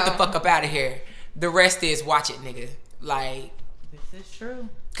a while. Is get the fuck up out of here. The rest is watch it, nigga. Like, this is true.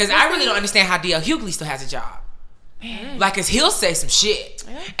 Because I really don't understand how D.L. Hughley still has a job. Man. Like, cause he'll say some shit,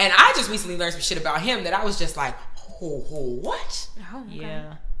 and I just recently learned some shit about him that I was just like, what? Oh, okay.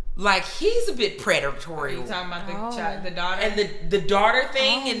 Yeah. Like, he's a bit predatory. You talking about the daughter and the daughter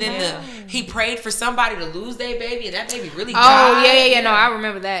thing, and then he prayed for somebody to lose their baby, and that baby really died. Oh yeah. No, I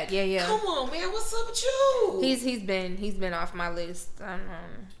remember that. Yeah. Come on, man, what's up with you? He's been off my list.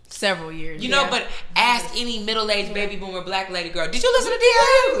 Several years. You know, but ask any middle-aged baby boomer black lady girl. Did you listen to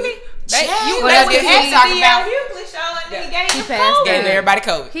D.L. Hughley? That's what D.L. Hughley show, and he gave everybody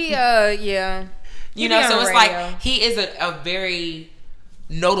COVID. He yeah. You know, so it's like he is a very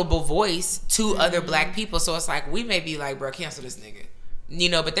notable voice to other black people. So it's like we may be like, bro, cancel this nigga. You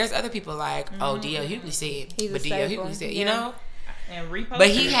know, but there's other people like, oh, D.L. Hughley said, but D.L. Hughley said, you know, and repost.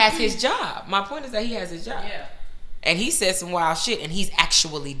 But he has his job. My point is that he has his job. Yeah. And he said some wild shit, and he's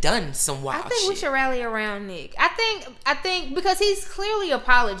actually done some wild shit. I think we should rally around Nick. I think because he's clearly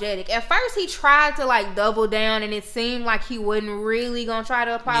apologetic. At first, he tried to like double down, and it seemed like he wasn't really gonna try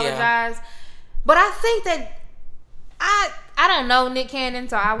to apologize. Yeah. But I think that I don't know Nick Cannon,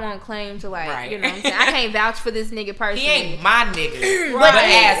 so I won't claim to you know what I'm saying. I can't vouch for this nigga personally. He ain't my nigga, but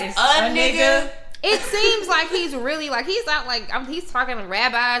as a nigga. It seems like he's really like he's not like he's talking to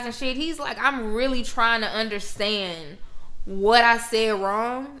rabbis and shit. He's like, I'm really trying to understand what I said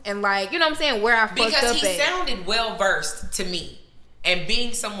wrong and like, you know what I'm saying, where I fucked up at. Because he sounded well versed to me, and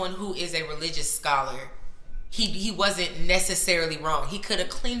being someone who is a religious scholar, he wasn't necessarily wrong. He could have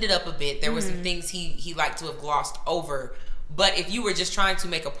cleaned it up a bit. There were some things he liked to have glossed over. But if you were just trying to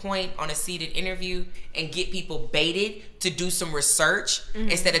make a point on a seated interview and get people baited to do some research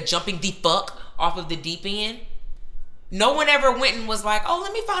instead of jumping the fuck off of the deep end, no one ever went and was like, oh,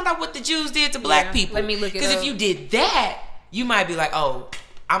 let me find out what the Jews did to black people. Let me look it up. Because if you did that, you might be like, oh,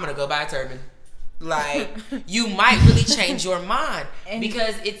 I'm going to go buy a turban. Like, you might really change your mind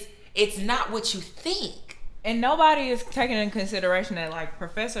because it's not what you think. And nobody is taking into consideration that, like,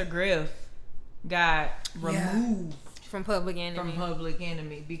 Professor Griff got removed from Public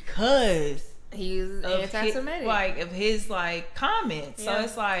Enemy because he's anti-Semitic, of his comments. So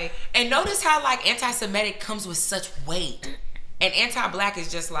it's like, and notice how anti-Semitic comes with such weight, and anti-black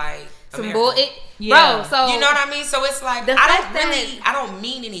is just like some bullshit, bro. So you know what I mean? So it's like I don't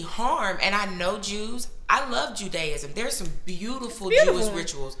mean any harm, and I know Jews. I love Judaism. There's some beautiful Jewish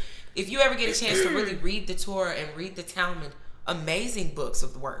rituals. If you ever get a chance to really read the Torah and read the Talmud, amazing books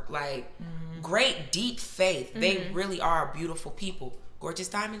of work, great deep faith. They really are beautiful people. Gorgeous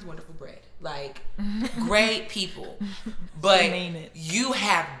diamonds, wonderful bread. Great people. But you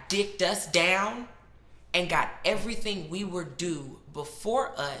have dicked us down and got everything we were due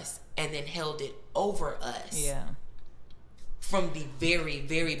before us and then held it over us. Yeah. From the very,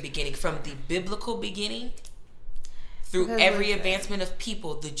 very beginning, from the biblical beginning, through every advancement of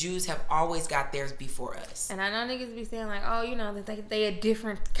people, the Jews have always got theirs before us. And I know niggas be saying oh, you know, that they a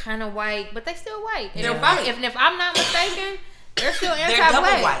different kind of white, but they still white. And they're white. If I'm not mistaken, they're still anti-black. They're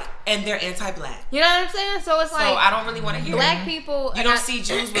double white. and they're anti-black. You know what I'm saying? So it's like, so I don't really want to hear black people. You don't see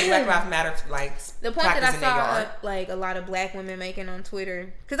Jews with Black Lives Matter like the point that I saw like a lot of black women making on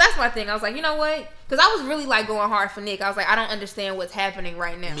Twitter, because that's my thing. I was like, you know what? Because I was really like going hard for Nick. I was like, I don't understand what's happening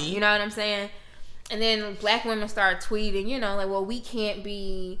right now. You know what I'm saying? And then black women start tweeting, you know, like, well, we can't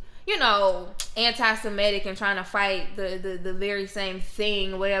be, you know, anti-Semitic and trying to fight the very same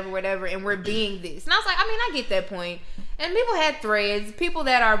thing, whatever, and we're being this. And I was like, I mean, I get that point. And people had threads, people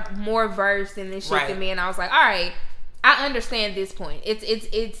that are more versed in this shit than me, and I was like, all right, I understand this point.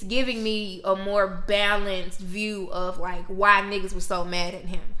 It's giving me a more balanced view of like why niggas was so mad at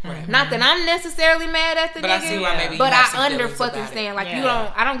him. Right. Not that I'm necessarily mad at the nigga, I see why maybe but I under fucking stand. Like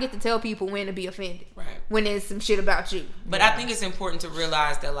I don't get to tell people when to be offended. Right. When there's some shit about you. But I think it's important to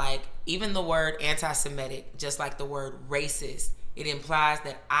realize that like even the word anti-Semitic, just like the word racist, it implies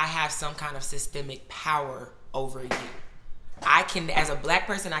that I have some kind of systemic power over you. I can, as a black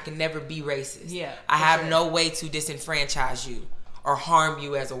person, I can never be racist. Yeah, I have no way to disenfranchise you or harm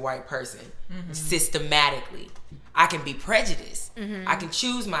you as a white person systematically. I can be prejudiced. I can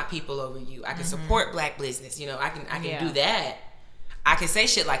choose my people over you. I can support black business. You know, I can do that. I can say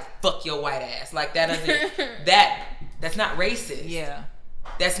shit like "fuck your white ass." Like that doesn't that's not racist. Yeah,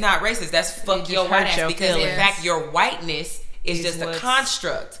 that's not racist. That's "fuck your white ass" because in fact your whiteness is just a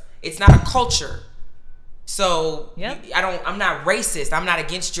construct. It's not a culture. So I'm not racist. I'm not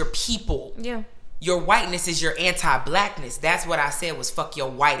against your people. Yeah. Your whiteness is your anti-blackness. That's what I said was "fuck your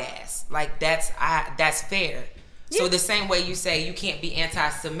white ass." Like that's fair. Yeah. So the same way you say you can't be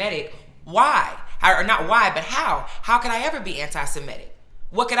anti-Semitic, why? Or not why, but how? How could I ever be anti-Semitic?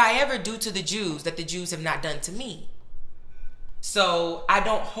 What could I ever do to the Jews that the Jews have not done to me? So I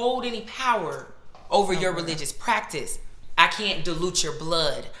don't hold any power over your religious practice. I can't dilute your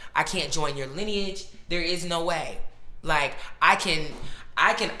blood. I can't join your lineage. There is no way. Like I can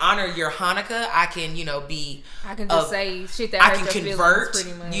honor your Hanukkah. I can, you know, be. I can just say shit that I can convert.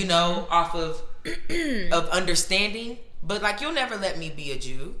 Pretty much. You know, off of understanding. But like, you'll never let me be a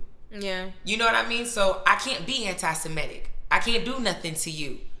Jew. Yeah. You know what I mean? So I can't be anti-Semitic. I can't do nothing to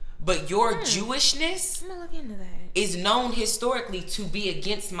you. But your Jewishness is known historically to be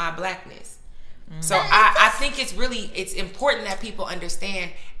against my blackness. So I think it's important that people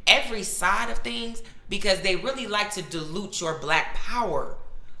understand every side of things, because they really like to dilute your black power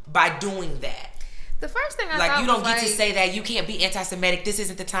by doing that. The first thing I like, you don't get to say that you can't be anti-Semitic. This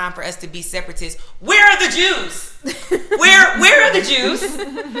isn't the time for us to be separatists. Where are the Jews? Where are the Jews?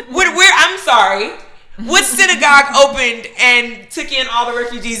 Where? I'm sorry. What synagogue opened and took in all the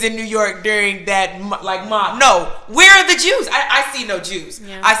refugees in New York during that like mob? No. Where are the Jews? I see no Jews.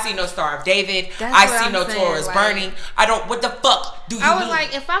 Yeah. I see no Star of David. I see no Torahs burning. I don't. What the fuck do you mean? I was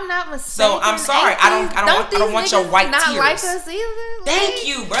like, if I'm not mistaken, so I'm sorry. I don't want your white not tears. Like us either. Thank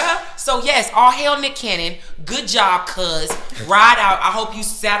you, bruh. So yes, all hail Nick Cannon. Good job, cuz. Ride out. I hope you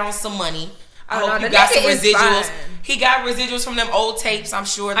sat on some money. I hope you got some residuals. He got residuals from them old tapes, I'm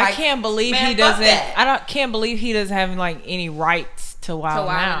sure. Like, I can't believe he doesn't. Can't believe he doesn't have like any rights to Wild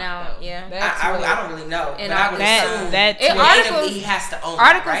Out. Yeah, I don't really know, but I would assume that he has to own.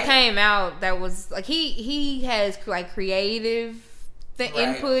 Articles came out that was like he has like creative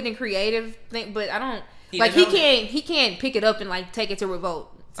input and creative thing, but I don't like he can't pick it up and like take it to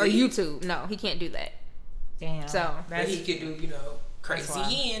Revolt or YouTube. No, he can't do that. Damn. So but he could do crazy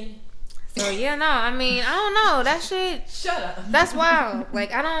in. So yeah, no, I mean, I don't know. That shit. Shut up. That's wild.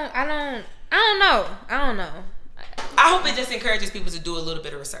 Like I don't know. I hope it just encourages people to do a little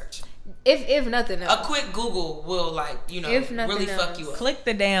bit of research. If nothing else, a quick Google will really fuck you up. Click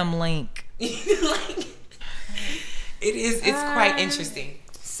the damn link. Like, it's quite interesting.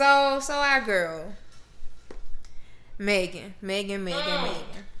 So our girl, Megan.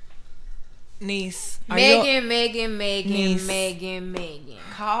 Niece. Megan.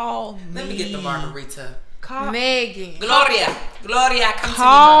 Call me. Let me get the margarita. Call Megan. Gloria, come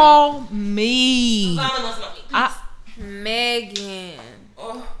call me. Megan.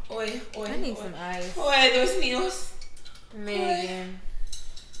 Oh, I need some ice. Dos míos. Megan.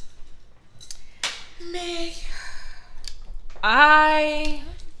 I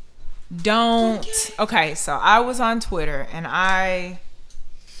don't. Okay, so I was on Twitter and I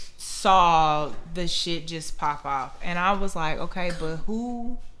saw the shit just pop off, and I was like, okay, but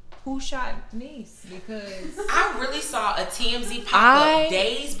who shot Niece? Because I really saw a TMZ pop up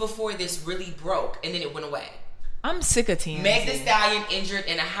days before this really broke, and then it went away. I'm sick of TMZ. Meg Thee Stallion injured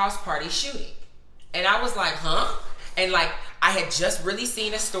in a house party shooting, and I was like, huh? And like, I had just really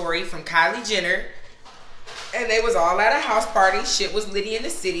seen a story from Kylie Jenner, and they was all at a house party. Shit was litty in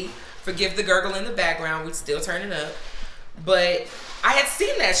the city. Forgive the gurgle in the background. We still turning up, but I had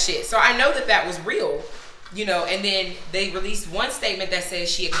seen that shit, so I know that was real, you know. And then they released one statement that says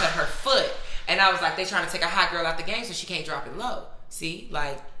she had cut her foot, and I was like, they trying to take a hot girl out the game so she can't drop it low. See,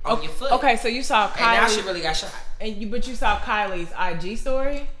 like on your foot. Okay, so you saw Kylie, and now she really got shot. But you saw Kylie's IG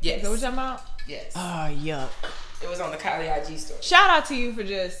story. Yes. Is that what you're talking about? Yes. Oh, yuck. It was on the Kylie IG story. Shout out to you for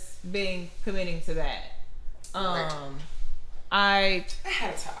just committing to that. I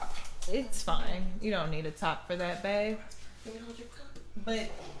had a top. It's fine. You don't need a top for that, babe. But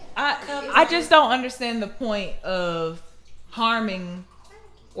I just don't understand the point of harming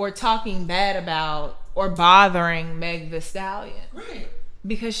or talking bad about or bothering Meg Thee Stallion. Right.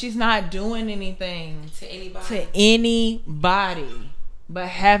 Because she's not doing anything to anybody but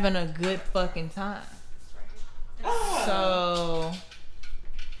having a good fucking time. Oh. So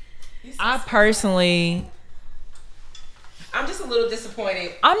I personally, I'm just a little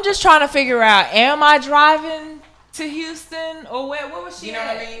disappointed. I'm just trying to figure out, am I driving to Houston or where? What was she? You know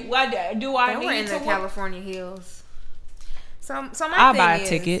at? what I mean? What do I they need were in to the California hills. So my I'll thing buy a is,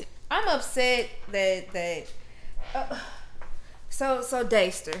 ticket. I'm upset that so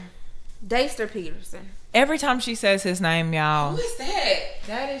Daster Peterson. Every time she says his name, y'all. Who is that?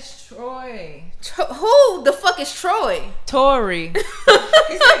 That is Troy. Who the fuck is Troy? Tory.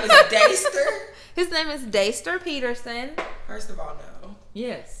 His name is Daster. His name is Daster Peterson. First of all, no.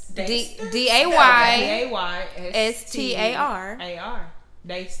 Yes. Daystar.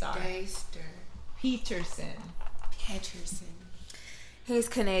 Daystar. Daster Peterson. He's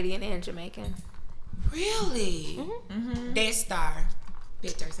Canadian and Jamaican. Really? Mm-hmm. Daystar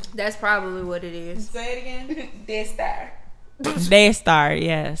Peterson. That's probably what it is. Say it again. Daystar. Daystar,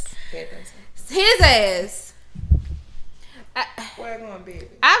 yes. Peterson. His ass. Where going, baby?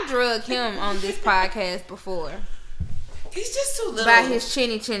 I've drugged him on this podcast before. He's just too little. By his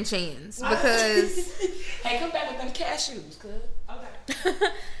chinny chin chins. Because hey, come back with them cashews, cuz. Okay.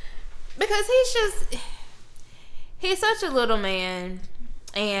 Because he's such a little man,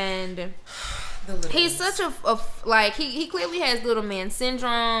 and he's such a like he clearly has little man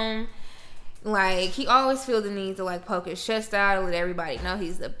syndrome. Like, he always feels the need to like poke his chest out and let everybody know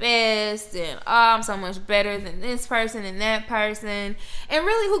he's the best, and I'm so much better than this person and that person. And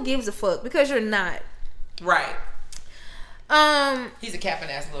really, who gives a fuck? Because you're not. Right. He's a capping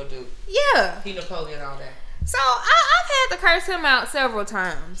ass little dude. Yeah. He Napoleon all that. So I've had to curse him out several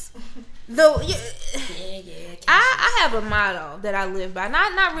times. Though I have a motto that I live by.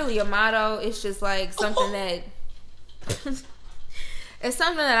 Not really a motto. It's just like something that it's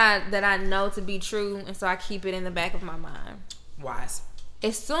something that I know to be true, and so I keep it in the back of my mind. Wise.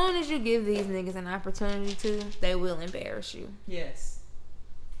 As soon as you give these niggas an opportunity to, they will embarrass you. Yes.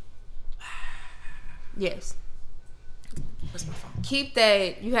 Yes. Where's my phone? Keep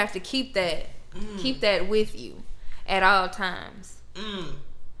that. You have to keep that. Keep that with you at all times.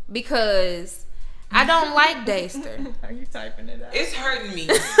 Because I don't like Daster. Are you typing it out? It's hurting me.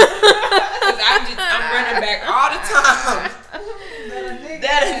 Because I'm running back all the time.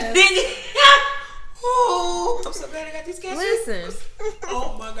 That a nigga. Ooh, I'm so glad I got these cashews. Listen.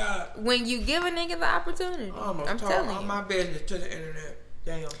 Oh my God. When you give a nigga the opportunity, I'm telling all you. my business to the internet.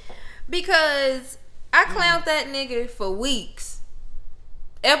 Damn. Because I clowned that nigga for weeks.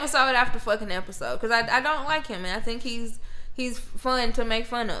 Episode after fucking episode. Because I don't like him, and I think he's fun to make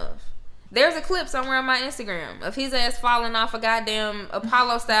fun of. There's a clip somewhere on my Instagram of his ass falling off a goddamn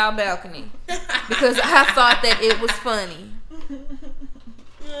Apollo style balcony. Because I thought that it was funny.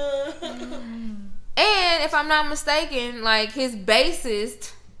 And if I'm not mistaken, like, his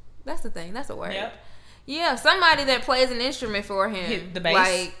bassist, that's the thing, that's a word. Yep. Yeah, somebody that plays an instrument for him. The bass?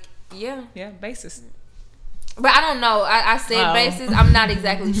 Like, yeah. Yeah, bassist. But I don't know. I said bassist. I'm not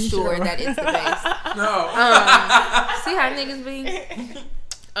exactly sure that it's the bass. No. See how niggas be?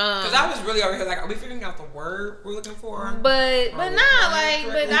 Because I was really over here like, are we figuring out the word we're looking for? But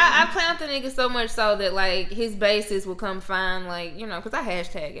I clowned the nigga so much so that like his bassist will come find, like, you know, because I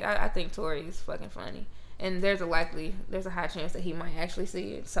hashtag it. I think Tori is fucking funny, and there's a high chance that he might actually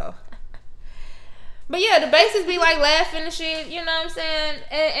see it. So, but yeah, the bassist be like laughing and shit. You know what I'm saying?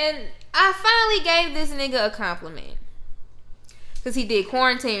 And I finally gave this nigga a compliment because he did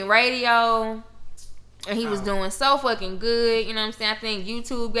quarantine radio. And he was doing so fucking good, you know what I'm saying? I think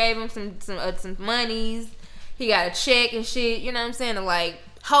YouTube gave him some monies. He got a check and shit, you know what I'm saying, to like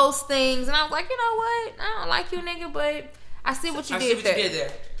host things. And I was like, you know what? I don't like you, nigga, but I see what you did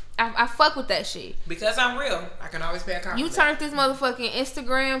there. I fuck with that shit. Because I'm real, I can always pay a compliment. You turned this motherfucking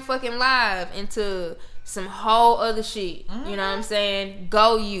Instagram fucking live into some whole other shit. You know what I'm saying?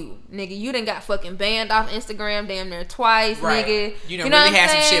 Go you, nigga. You done got fucking banned off Instagram damn near twice, nigga. You done really had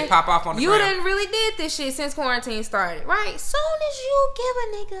some shit pop off on the You ground. done really did this shit since quarantine started, right? Soon as you give a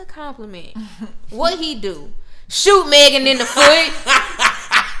nigga a compliment, what he do? Shoot Megan in the foot.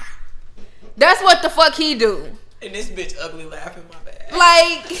 That's what the fuck he do. And this bitch ugly laughing, my bad.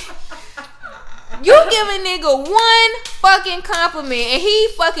 Like, you give a nigga one fucking compliment and he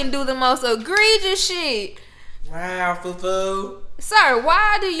fucking do the most egregious shit. Wow, foo-foo. Sir,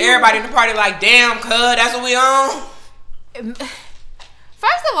 why do you... Everybody in the party like, damn, cuz, that's what we on?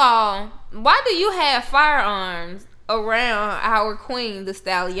 First of all, why do you have firearms around our queen, the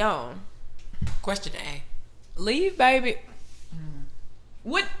stallion? Question A. Leave, baby.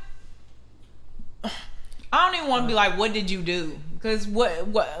 What? I don't even want to be like, what did you do? Because what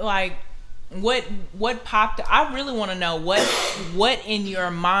popped? I really want to know what in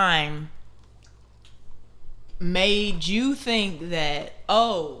your mind made you think that,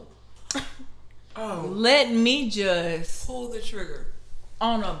 let me just pull the trigger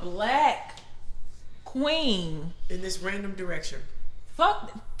on a black queen in this random direction.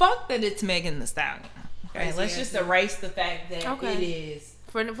 Fuck that it's Megan Thee Stallion. Okay, let's just erase the fact that it is.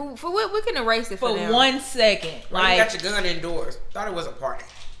 For what we can erase it for now. 1 second. Like, you got your gun indoors. Thought it was a party.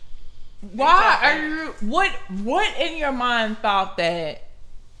 Why are you? What in your mind thought that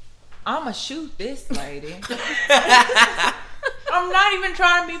I'ma shoot this lady? I'm not even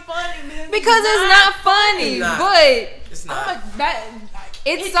trying to be funny because it's not funny, but it's not.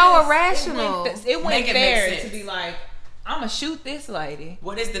 It's so irrational. It went there to be like, I'ma shoot this lady.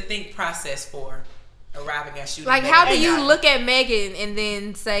 What is the think process for arriving at shooting? Like, how do you look at Megan and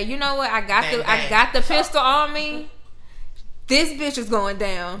then say, you know what? I got the pistol on me. This bitch is going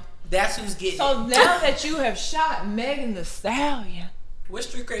down. That's who's getting. So now that you have shot Megan Thee Stallion, what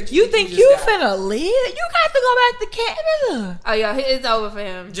street cred you think you finna live? You got to go back to Canada. Oh yeah, it's over for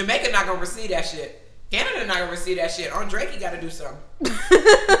him. Jamaica not gonna receive that shit. Canada not gonna receive that shit. On Drake, he gotta do something.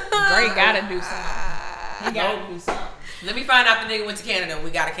 Drake gotta do something. He gotta do something. Let me find out the nigga went to Canada and we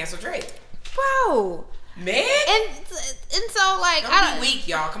gotta cancel Drake. Bro. Man. And so like don't be weak,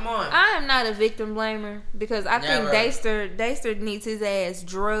 y'all. Come on. I am not a victim blamer because I think Daster needs his ass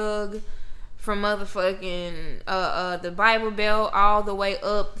drug from motherfucking the Bible Belt all the way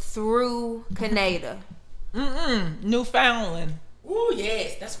up through Canada. Newfoundland. Ooh,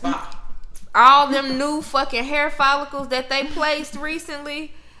 yes, that's fine. All them new fucking hair follicles that they placed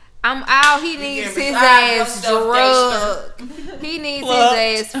recently. I'm out. He needs his ass drugged. He needs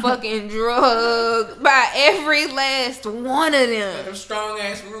his ass fucking drugged by every last one of them. Them strong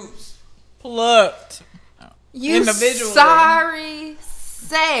ass roots. Plucked. You sorry,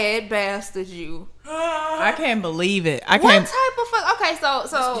 sad bastard. You. I can't believe it. What type of fuck? Okay,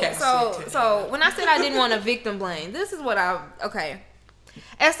 so when I said I didn't want to victim blame, this is what okay.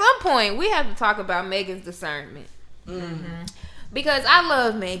 At some point, we have to talk about Megan's discernment. Mm-hmm. Because I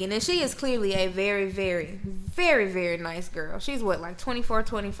love Megan, and she is clearly a very, very, very, very nice girl. She's what, like 24,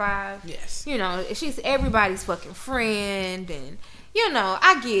 25? Yes. You know, she's everybody's fucking friend, and, you know,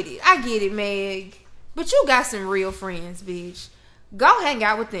 I get it, Meg. But you got some real friends, bitch. Go hang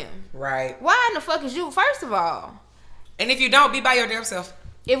out with them. Right. Why in the fuck is you, first of all? And if you don't, be by your damn self.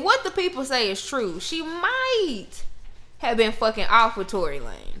 If what the people say is true, she might have been fucking off with Tory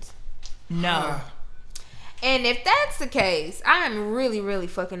Lanez. No. And if that's the case, I am really, really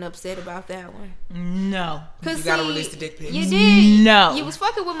fucking upset about that one. No. You gotta release the dick pics. You did. No. You was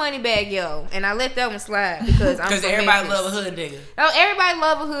fucking with Moneybag Yo, and I let that one slide because I'm from everybody Memphis. love a hood nigga. Oh, everybody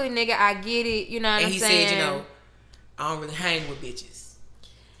love a hood nigga. I get it. You know what I'm saying? And he said, you know, I don't really hang with bitches.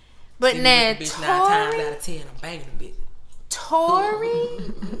 But now, bitch 9 times out of 10, I'm banging a bitch. Tory,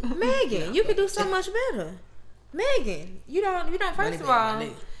 Megan, you could do so much better. Megan, you don't. First of all.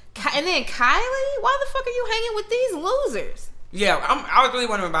 And then Kylie, why the fuck are you hanging with these losers? Yeah, I was really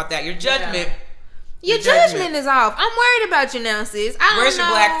wondering about that. Your judgment. Yeah. Your judgment is off. I'm worried about you now, sis. Where's your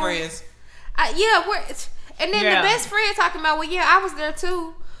black friends? And then the best friend talking about, well, yeah, I was there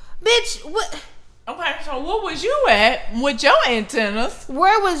too. Bitch, what? Okay, so what was you at with your antennas?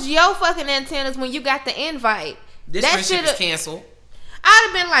 Where was your fucking antennas when you got the invite? This friendship is canceled. I'd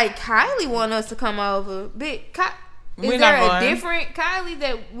have been like, Kylie want us to come over. Bitch, is there a different Kylie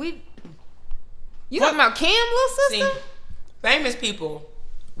that we... You talking about Cam, little sister? See, famous people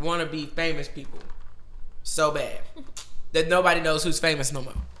want to be famous people so bad that nobody knows who's famous no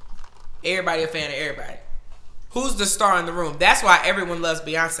more. Everybody a fan of everybody. Who's the star in the room? That's why everyone loves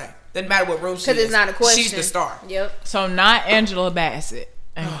Beyonce. Doesn't matter what room she is. Because it's not a question. She's the star. Yep. So not Angela Bassett.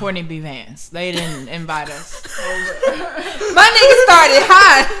 And Courtney B. Vance. They didn't invite us. My nigga started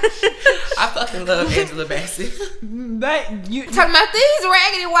hot. I fucking love Angela Bassett. Talking about these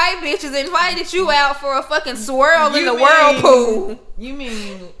raggedy white bitches invited you out for a fucking swirl in the whirlpool. You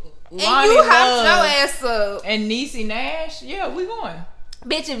mean Lonnie and you hopped your ass up. And Niecy Nash? Yeah, we going.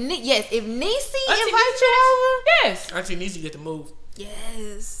 Bitch, if Niecy invites you over. Yes. Auntie Niecy get to move.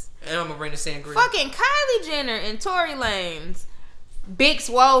 Yes. And I'm gonna bring the sangria. Fucking Kylie Jenner and Tory Lanez, big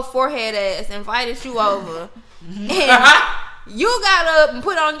swole forehead ass invited you over. And you got up and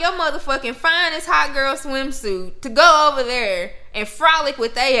put on your motherfucking finest hot girl swimsuit to go over there and frolic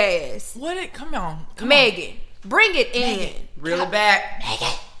with they ass. Come on. Megan, bring it in. Reel it back.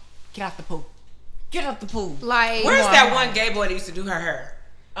 Megan, get out the pool. Get out the pool. Like, where's that one gay boy that used to do her hair?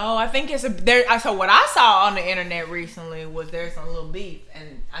 Oh, I think it's there. So what I saw on the internet recently was there's some little beef,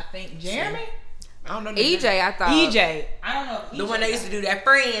 and I think Jeremy. I don't know. EJ, I thought. EJ. I don't know. The one that used to do that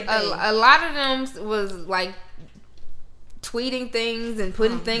friend thing. A lot of them was like tweeting things and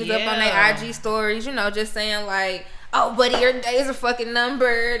putting things up on their IG stories. You know, just saying like, "Oh, buddy, your days are fucking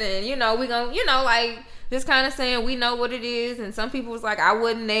numbered," and we gonna, like. Just kind of saying we know what it is, and some people was like, I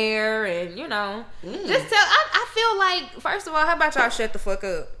wasn't there, and just tell. I feel like, first of all, how about y'all shut the fuck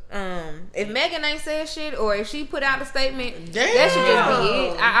up? If Megan ain't said shit, or if she put out a statement, that should just be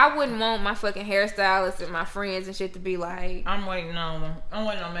it. I wouldn't want my fucking hairstylist and my friends and shit to be like. I'm waiting on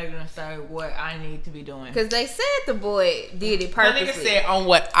Megan to say what I need to be doing. Because they said the boy did it purposely. My nigga said on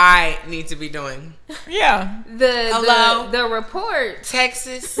what I need to be doing. Yeah. The report.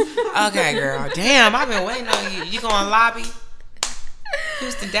 Texas. Okay, girl. Damn, I've been waiting on you. You going lobby?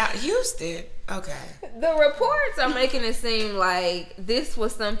 Houston. Okay. The reports are making it seem like this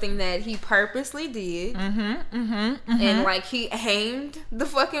was something that he purposely did. And like he aimed the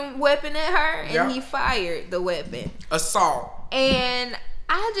fucking weapon at her and he fired the weapon. Assault. And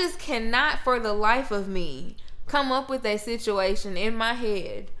I just cannot for the life of me come up with a situation in my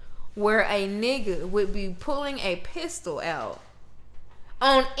head where a nigga would be pulling a pistol out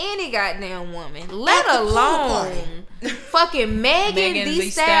on any goddamn woman, let alone fucking Megan Thee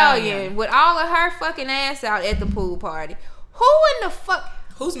Stallion with all of her fucking ass out at the pool party. Who in the fuck?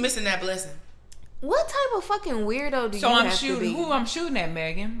 Who's missing that blessing? What type of fucking weirdo do you have to be? Who I'm shooting at,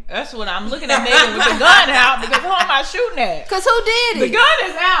 Megan? That's what I'm looking at, Megan with the gun out, because who am I shooting at? Because who did it? The gun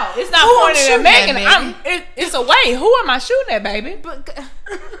is out. It's not pointed at Megan. It's away. Who am I shooting at, baby?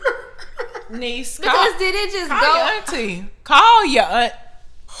 Niece. Because did it just call go? Your auntie. Call your aunt.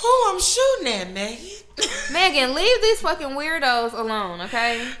 Who I'm shooting at, Megan? Megan, leave these fucking weirdos alone,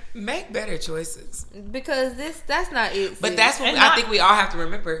 okay? Make better choices. Because that's not it. But that's what I think we all have to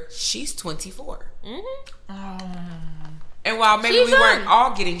remember. She's 24. And while maybe we weren't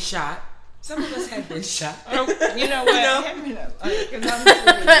all getting shot, some of us have been shot. You know what? I'm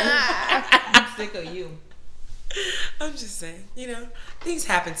sick of you. I'm just saying, things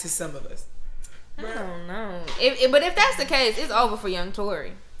happen to some of us. I don't know. But if that's the case, it's over for young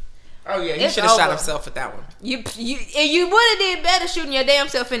Tory. Oh yeah, he should have shot himself with that one. You would have did better shooting your damn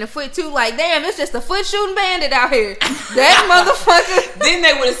self in the foot too. Like, damn, it's just a foot shooting bandit out here. That motherfucker. Then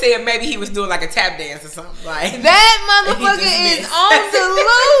they would have said maybe he was doing like a tap dance or something. Like that motherfucker is on the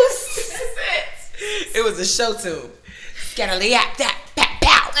loose. It was a show tune. Scatterly-yap, tap, pow,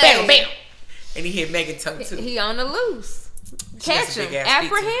 pow, bam, bam. And he hit Megan toe too. He on the loose. Catch him,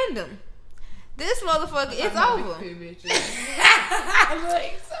 apprehend him. This motherfucker, it's over.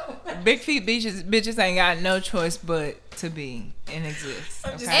 Big feet bitches ain't got no choice but to be and exist.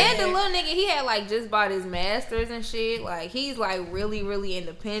 Okay? And the little nigga, he had like just bought his masters and shit. Like he's like really, really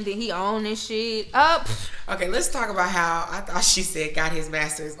independent. He own his shit up. Okay, let's talk about how I thought she said got his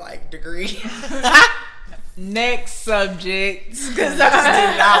master's like degree. Next subject. Because I just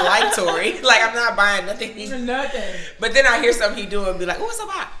did not like Tory. Like I'm not buying nothing. Nothing. But then I hear something he do and be like, oh, what's up?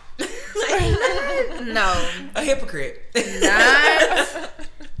 No. A hypocrite.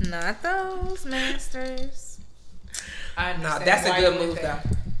 Not those masters. No, that's a good move though.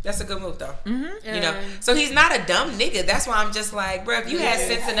 That's a good move though. So he's not a dumb nigga. That's why I'm just like, bro, if you had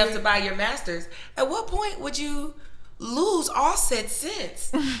sense enough to buy your masters, at what point would you lose all said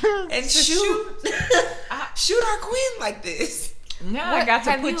sense and shoot our queen like this? Now I got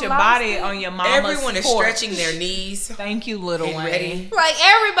to put your body on your mama's Everyone is porch. stretching their knees. Thank you, Little Wayne. Ready. Like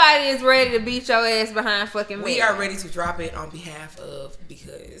everybody is ready to beat your ass behind fucking me. We are ready to drop it on behalf of,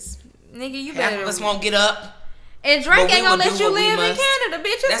 because nigga, you half better. of us won't get up. And Drake ain't gonna let you live in Canada,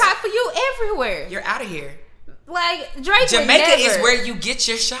 bitch. It's hot for you everywhere. You're out of here. Like Drake. Jamaica is where you get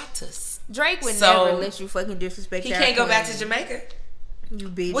your shotas. Drake would never let you fucking disrespect. He can't go back to Jamaica. You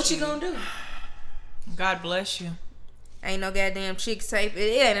bitch. What you gonna do? God bless you. Ain't no goddamn chicks tape.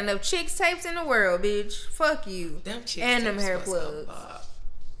 It ain't enough chicks tapes in the world, bitch. Fuck you. Them chicks and them hair plugs.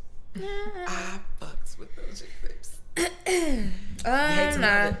 I fucks with those chick tapes.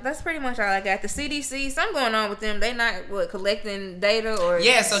 Nah, that's pretty much all I got. The CDC, something going on with them. They not collecting data or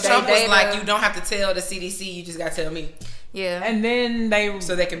so Trump was like, you don't have to tell the CDC, you just gotta tell me. Yeah, and then they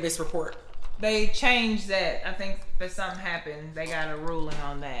can misreport. They changed that. I think that something happened. They got a ruling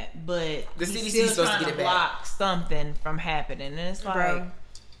on that, but the CDC is supposed to get it back. Block something from happening, and it's like,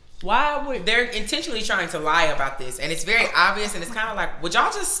 why would they're intentionally trying to lie about this, and it's very obvious, and it's kind of like, would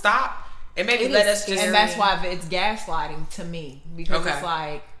y'all just stop and maybe let us just? And that's why it's gaslighting to me, because it's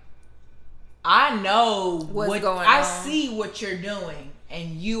like, I know what's going on. I see what you're doing,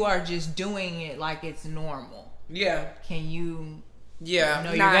 and you are just doing it like it's normal. Yeah. Can you? Yeah.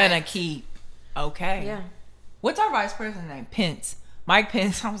 No, you're gonna keep. Okay. Yeah. What's our vice president name? Pence. Mike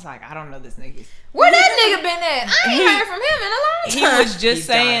Pence. I was like, I don't know this nigga. Where that nigga been at? I ain't heard from him in a long time. He was just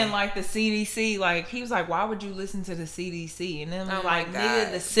saying like the CDC. Like he was like, why would you listen to the CDC? And then like,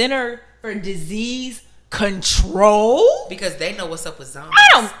 nigga, the Center for Disease Control. Because they know what's up with zombies.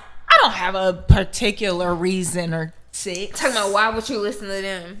 I don't have a particular reason or six. Talking about why would you listen to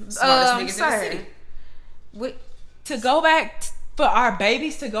them? Smartest niggas in the city. To go back. For our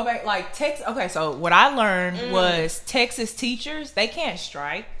babies to go back, like Texas. Okay, so what I learned was Texas teachers, they can't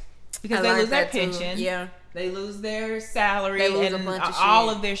strike because they lose their pension. Too. Yeah, they lose their salary, they lose and a bunch of all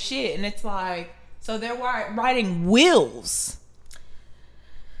shit. Of their shit. And it's like, so they're writing wills.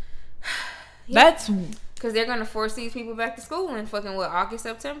 Yeah. That's because they're gonna force these people back to school in fucking August,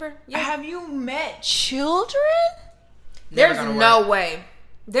 September. Yeah. Have you met children? There's no way.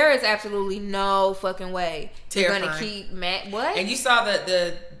 There is absolutely no fucking way Terrifying. You're gonna keep what? And you saw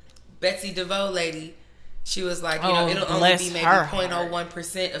the Betsy DeVoe lady. She was like, it'll only be maybe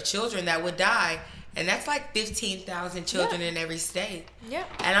 0.01% of children that would die, and that's like 15,000 children in every state. Yeah.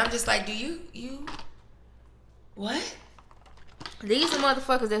 And I'm just like, do you what? These are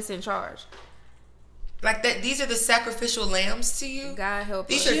motherfuckers that's in charge. Like that. These are the sacrificial lambs to you. God help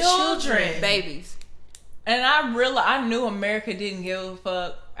these us. These are children, babies. And I knew America didn't give a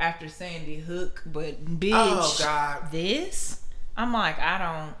fuck after Sandy Hook, but bitch, oh God, this I'm like,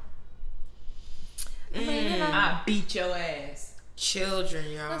 I beat your ass.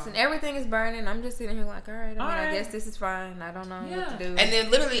 Children, y'all. Listen, everything is burning. I'm just sitting here like, all right. I guess this is fine. I don't know what to do. And then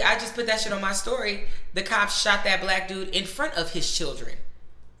literally, I just put that shit on my story. The cops shot that black dude in front of his children,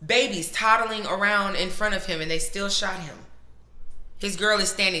 babies toddling around in front of him, and they still shot him. His girl is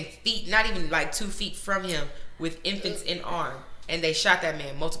standing not even like 2 feet from him with infants in arm, and they shot that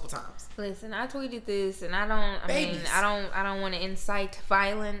man multiple times. Listen, I tweeted this, and I don't want to incite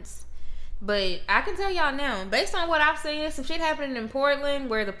violence, but I can tell y'all now, based on what I've seen, some shit happening in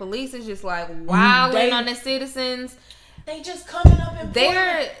Portland where the police is just like wilding on the citizens. They just coming up in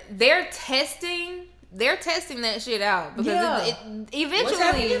Portland. They're testing that shit out because it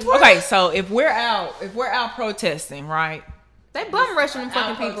eventually. Okay, so if we're out protesting, right? They bum rushing them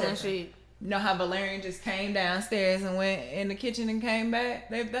fucking people and shit. You know how Valerian just came downstairs and went in the kitchen and came back?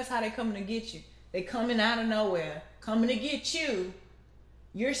 That's how they coming to get you. They coming out of nowhere, coming to get you.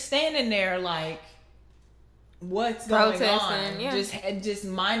 You're standing there like, what's going on? Yeah. Just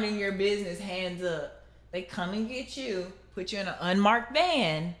minding your business, hands up. They come and get you, put you in an unmarked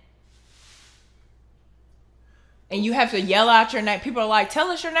van, and you have to yell out your name. People are like,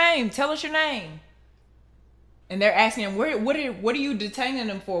 tell us your name. And they're asking them, what are you detaining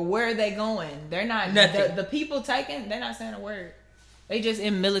them for? Where are they going? They're not nothing. The people taken, they're not saying a word. They just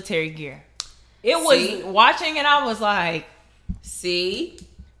in military gear. It was watching, and I was like, see,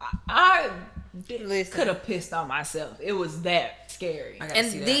 I could have pissed on myself. It was that scary.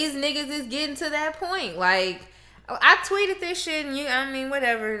 And these niggas is getting to that point. Like, I tweeted this shit, and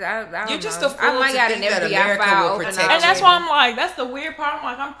whatever. I You're just know. a fool I might got an FBI file open. And that's why I'm like, that's the weird part. I'm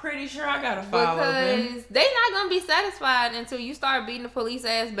like, I'm pretty sure I got a file open. Because they not gonna be satisfied until you start beating the police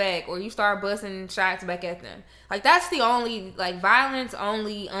ass back or you start busting shots back at them. Like, that's the only, violence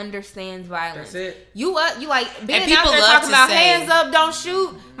only understands violence. That's it. You like being out there talking about hands up, don't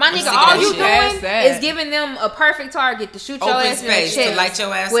shoot. My nigga, all you doing is giving them a perfect target to shoot your ass in the chest to light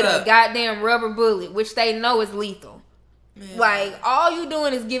your ass with up. A goddamn rubber bullet, which they know is lethal. Man. Like, all you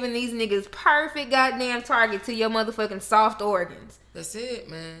doing is giving these niggas perfect goddamn target to your motherfucking soft organs. That's it,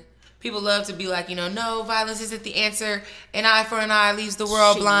 man. People love to be like, no, violence isn't the answer. An eye for an eye leaves the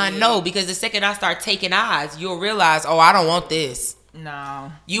world blind. No, because the second I start taking eyes, you'll realize, I don't want this.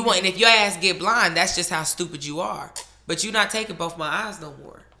 No. You want, and if your ass get blind, that's just how stupid you are. But you're not taking both my eyes no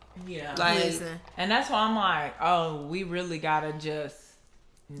more. Yeah. Listen. And that's why I'm like, we really gotta just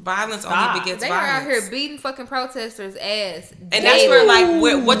Violence only begets they violence. are out here beating fucking protesters' ass. And that's where, like,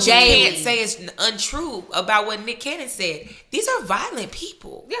 what you can't say is untrue about what Nick Cannon said. These are violent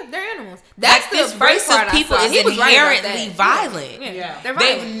people. Yeah, they're animals. That's like, this race of people is inherently violent. Yeah. They're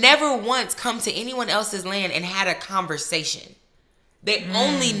violent. They've never once come to anyone else's land and had a conversation. They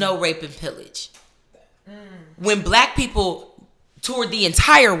only know rape and pillage. When black people toured the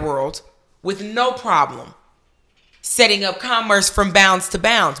entire world with no problem setting up commerce from bounds to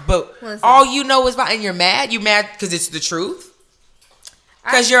bounds, but all you know is violence, and you're mad. You're mad because it's the truth.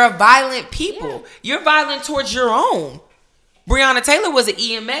 Because you're a violent people. Yeah. You're violent towards your own. Breonna Taylor was an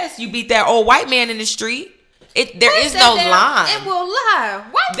EMS. You beat that old white man in the street. There is no line. It will lie.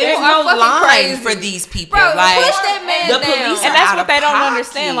 There's no line for these people. Bro, like push that man the down. police, and that's what they don't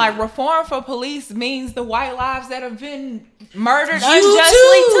understand. Like, reform for police means the white lives that have been murdered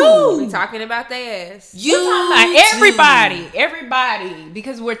unjustly too. We talking about their ass. Everybody,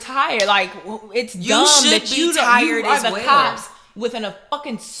 because we're tired. Like, it's dumb that you are the cops with a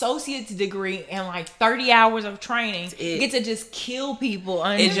fucking associate's degree and like 30 hours of training get to just kill people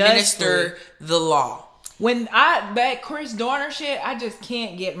unjustly. Administer the law. When that Chris Dorner shit, I just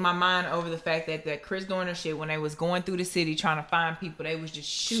can't get my mind over the fact that Chris Dorner shit, when they was going through the city trying to find people, they was just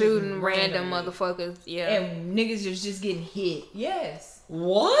shooting random motherfuckers. Yeah, and niggas just getting hit. Yes.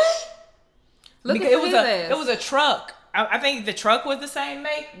 What? Look at it was a truck. I think the truck was the same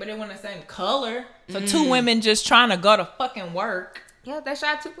make, but it wasn't the same color. So two women just trying to go to fucking work. Yeah, they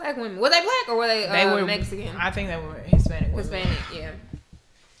shot 2 black women. Were they black or were they were Mexican? I think they were Hispanic. Yeah.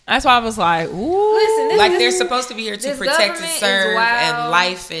 That's why I was like, ooh. Listen, they're supposed to be here to protect and serve and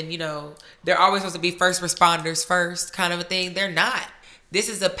life, and they're always supposed to be first responders first, kind of a thing. They're not. This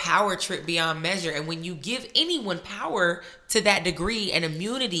is a power trip beyond measure, and when you give anyone power to that degree and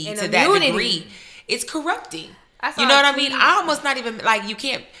immunity to that degree, it's corrupting. You know what I mean? I almost not even like you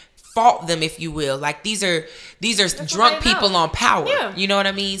can't fault them, if you will. Like these are drunk people on power. Yeah. You know what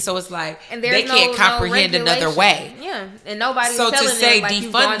I mean? So it's like they can't comprehend another way. Yeah, and nobody's so telling to say them, like,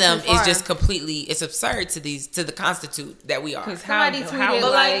 defund them is just completely absurd to the constitute that we are. Somebody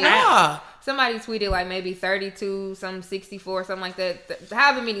tweeted like maybe 32, some 64, something like that.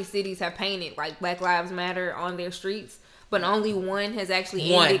 However many cities have painted like Black Lives Matter on their streets, but only one has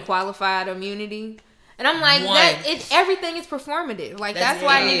actually ended qualified immunity. And I'm like, everything is performative. Like, that's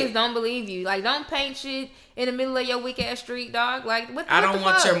why niggas don't believe you. Like, don't paint shit in the middle of your weak ass street, dog. Like, I don't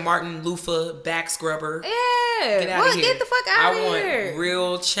want your Martin Luther back scrubber. Yeah. Get out of here. Get the fuck out of here. I want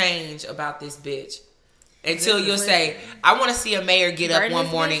real change about this bitch. Until you'll say, I want to see a mayor get up one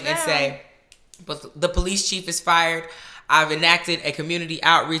morning and say, but the police chief is fired. I've enacted a community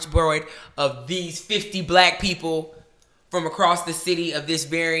outreach board of these 50 black people from across the city of this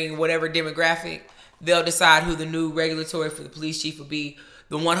varying whatever demographic. They'll decide who the new regulatory for the police chief will be.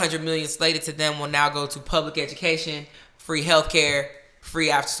 The $100 million slated to them will now go to public education, free healthcare, free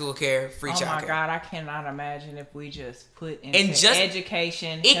after school care, free childcare. Oh my God, I cannot imagine if we just put into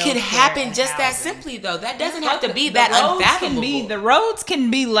education. It could happen just that simply, though. That doesn't have to be that unfathomable. The roads can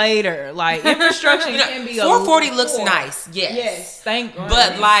be later. Like, infrastructure can be 440 looks nice. Yes. Thank God.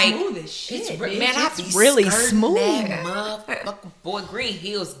 But like, smooth as shit, it's really smooth. That motherfucker, boy, Green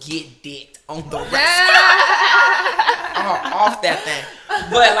Hills get dicked on the rest. Off that thing.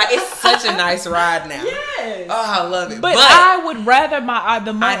 But like, it's such a nice ride now. Yes. Oh, I love it. But I would rather I'd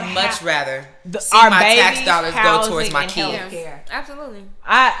much rather see our my tax dollars go towards my kids. Absolutely.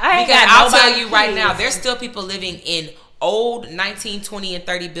 I'll tell you right now, there's still people living in old 19, 20, and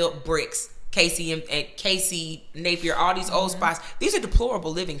 30 built bricks. Casey, Napier, all these old spots. These are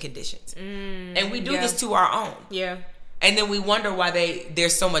deplorable living conditions, and we do this to our own. Yeah. And then we wonder why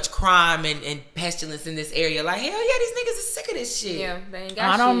there's so much crime and pestilence in this area. Like, hell yeah, these niggas are sick of this shit. Yeah, they ain't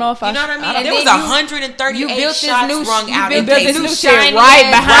got I don't know if you know what I mean? There was 138 shots rung out in this new shit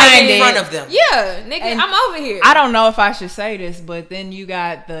right behind in front of them. Yeah, nigga, and I'm over here. I don't know if I should say this, but then you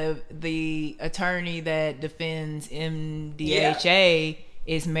got the attorney that defends MDHA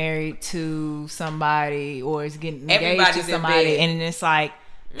is married to somebody or is getting engaged to somebody, and it's like,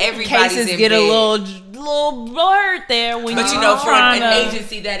 everybody's cases in get bed. a little blurred there when but for an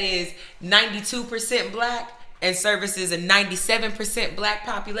agency that is 92% black and services a 97% black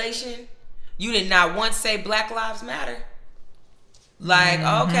population, you did not once say Black Lives Matter. Like,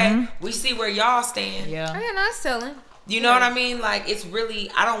 okay, we see where y'all stand. Yeah, that's telling. You know what I mean? Like, it's really,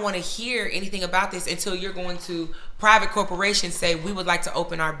 I don't want to hear anything about this until you're going to private corporations say, we would like to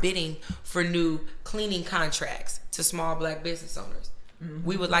open our bidding for new cleaning contracts to small black business owners.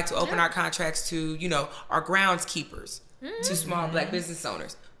 We would like to open our contracts to, our groundskeepers, to small black business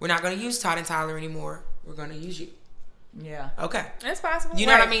owners. We're not going to use Todd and Tyler anymore. We're going to use you. Yeah. Okay. That's possible. You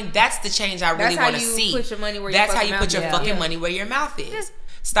know what I mean? That's the change I really want to see. Put your money where That's your how you put your fucking money where your mouth is. Yeah.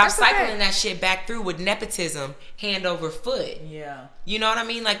 Stop That's cycling that shit back through with nepotism, hand over foot. Yeah. You know what I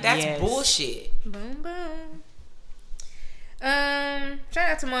mean? Like, that's bullshit. Boom, boom. Shout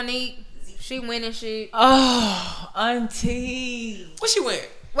out to Monique. She winning shit. Oh, auntie. What she win?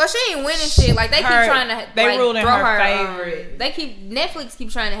 Well, she ain't winning shit. Like, they keep trying to ruling throw her favorite. Netflix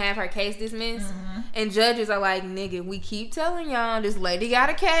keep trying to have her case dismissed. Mm-hmm. And judges are like, nigga, we keep telling y'all this lady got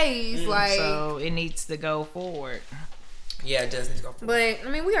a case. Like, so it needs to go forward. Yeah, it does need to go forward. But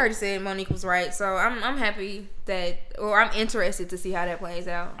I mean, we already said Monique was right, so I'm happy I'm interested to see how that plays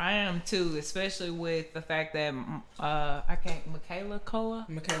out. I am too, especially with the fact that Michaela Coa.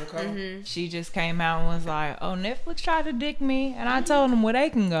 Mm-hmm. She just came out and was like, "Oh, Netflix tried to dick me," and I told them where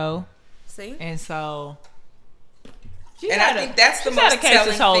they can go. See, and so. I think that's the most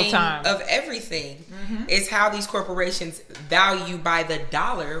telling thing of everything is how these corporations value by the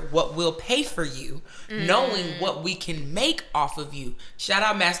dollar what we'll pay for you, knowing what we can make off of you. Shout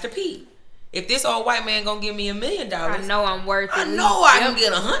out Master P. If this old white man gonna give me $1 million, I know I'm worth it. I know I can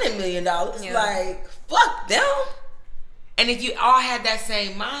get $100 million. Yeah. Like, fuck them. And if you all had that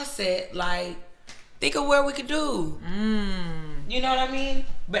same mindset, like, think of where we could do. You know what I mean?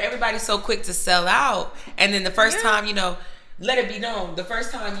 But everybody's so quick to sell out. And then the first time, let it be known, the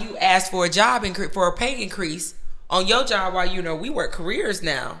first time you asked for a job for a pay increase on your job while, we work careers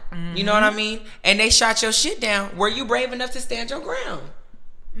now. You know what I mean? And they shot your shit down. Were you brave enough to stand your ground?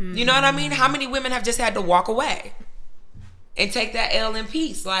 You know what I mean? How many women have just had to walk away and take that L in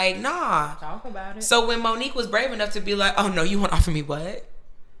peace? Like, nah. Talk about it. So when Monique was brave enough to be like, oh, no, you want to offer me what?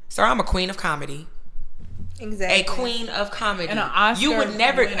 Sir, I'm a queen of comedy. Exactly. A queen of comedy. And an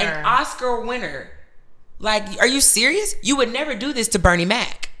Oscar winner. Like, are you serious? You would never do this to Bernie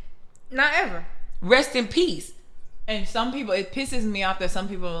Mac. Not ever. Rest in peace. And some people, it pisses me off that some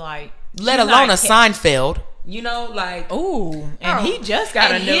people are like, let alone a Seinfeld. Like, ooh, and he just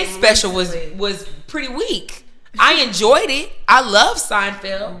got and his special was pretty weak. I enjoyed it. I love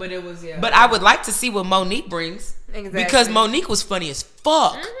Seinfeld, but it was But I would like to see what Monique brings. Exactly. Because Monique was funny as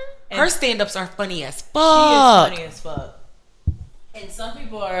fuck. Her stand-ups are funny as fuck. She is funny as fuck. And some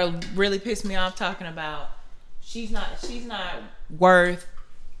people are really pissed me off talking about she's not worth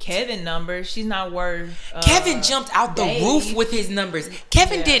Kevin numbers. She's not worth Kevin jumped out the roof with his numbers.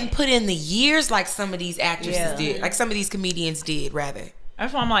 Kevin didn't put in the years like some of these actresses did. Like some of these comedians did, rather.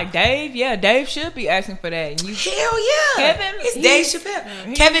 That's why I'm like, Dave, Dave should be asking for that. And hell yeah. Kevin, it's Dave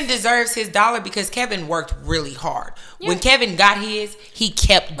Chappelle. Kevin deserves his dollar because Kevin worked really hard. Yeah. When Kevin got his, he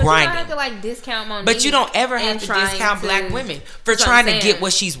kept grinding. You don't have to discount Monique. But you don't ever have to discount black women for trying to get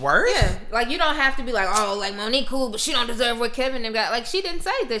what she's worth. Yeah, like you don't have to be like, oh, like Monique cool, but she don't deserve what Kevin got. Like she didn't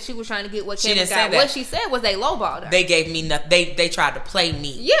say that she was trying to get what Kevin got. What she said was they lowballed her. They gave me nothing. They tried to play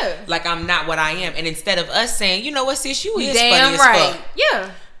me. Yeah, like I'm not what I am. And instead of us saying, you know what, sis, you is damn funny as fuck. Yeah.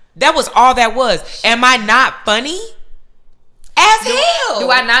 That was all that was. Am I not funny? As hell.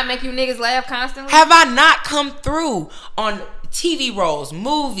 Do I not make you niggas laugh constantly? Have I not come through on TV roles,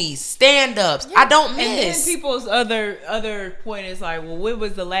 movies, stand-ups? Yeah. I don't miss. And then people's other point is like, well, when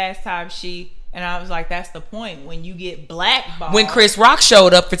was the last time she... And I was like, that's the point. When you get blackballed. When Chris Rock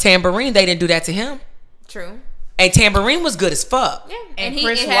showed up for Tambourine, they didn't do that to him. True. And Tambourine was good as fuck. Yeah. And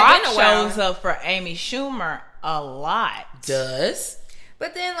Chris Rock shows up for Amy Schumer a lot. Does.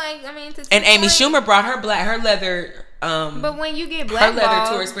 But then, and Amy Schumer brought her leather. But when you get blackballed, her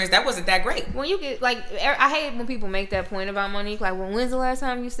leather tour experience, that wasn't that great. When you get I hate when people make that point about Monique. Like, when's the last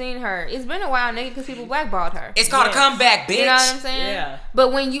time you seen her? It's been a while, nigga, because people blackballed her. It's called a comeback, bitch. You know what I'm saying? Yeah.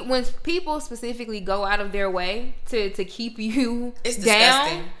 But when people specifically go out of their way to keep you it's down,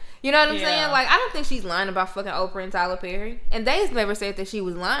 disgusting. You know what I'm saying? Like, I don't think she's lying about fucking Oprah and Tyler Perry, and they've never said that she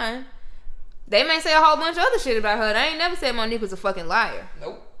was lying. They may say a whole bunch of other shit about her. They ain't never said Monique was a fucking liar.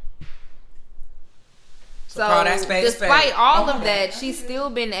 Nope. So despite all of that, she's still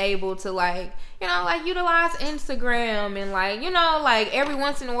been able to utilize Instagram and every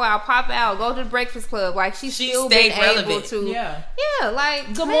once in a while pop out, go to the Breakfast Club. Like she's still been able to. Yeah.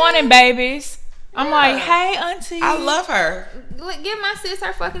 Good morning, babies. I'm like, hey, auntie. I love her. Give my sis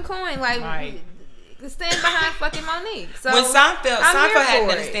her fucking coin. Stand behind fucking Monique. So when Seinfeld hadn't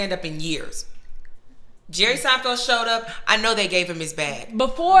done a stand up in years. Jerry Seinfeld showed up. I know they gave him his bag.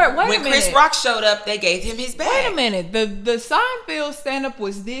 When Chris Rock showed up, they gave him his bag. Wait a minute. The Seinfeld stand up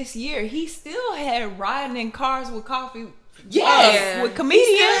was this year. He still had riding in cars with coffee. Yes, with comedians.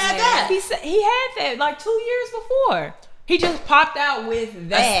 He still had that. He had that 2 years before. He just popped out with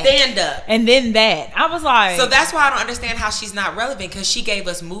that. A stand up. And then that. I was like. So that's why I don't understand how she's not relevant, because she gave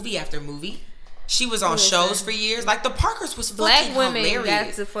us movie after movie. She was on shows for years. Like, the Parkers was fucking hilarious. Black women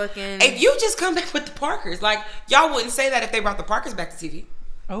got to fucking... If you just come back with the Parkers, like, y'all wouldn't say that if they brought the Parkers back to TV.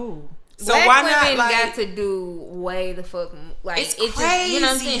 Oh. So Black why women not, like, got to do way the fuck, like, it's crazy. Just, you know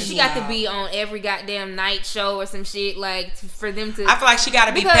what I'm saying? She got to be on every goddamn night show or some shit, like, for them to... I feel like she got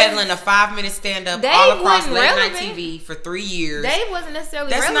to be peddling a 5-minute stand-up all across late night TV for 3 years. Dave wasn't necessarily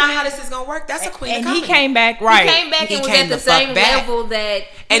That's relevant. not how this is going to work. That's a queen of comedy. And he came back, right. He came back and was at the same level that...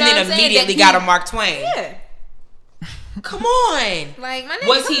 And then immediately got a Mark Twain. Yeah. Come on. Like, my nigga,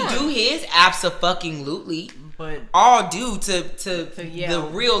 was he do his? Abso-fucking-lutely. But all due to the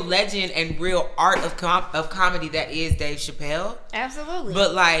real legend and real art of comedy that is Dave Chappelle. Absolutely.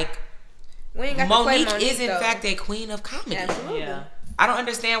 But like, Monique is in though. Fact a queen of comedy. Absolutely. Yeah. I don't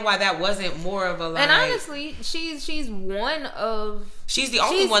understand why that wasn't more of a like. And honestly, she's one of. She's the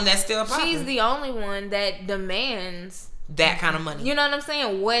only one that's still popping. She's the only one that demands that kind of money. You know what I'm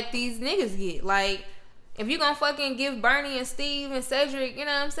saying? What these niggas get, like. If you gonna fucking give Bernie and Steve and Cedric, you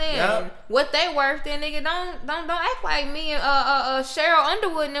know what I'm saying? Yep. What they worth, then nigga don't act like me and Cheryl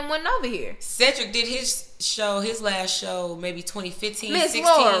Underwood and them went over here. Cedric did his last show, maybe 2015, Miss 16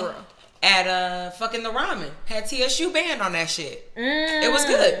 Laura. At fucking the Ramen. Had TSU band on that shit. It was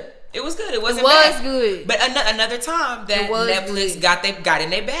good. It was good. It wasn't bad. Good. But another time that Netflix good. got in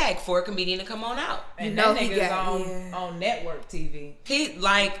their bag for a comedian to come on out. And that nigga's on network TV. He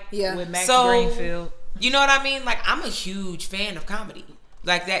like with Max Greenfield. You know what I mean? Like, I'm a huge fan of comedy.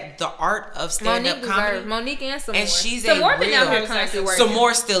 Like, that, the art of stand-up comedy. Monique and Samore. And she's Samore been out here constantly working.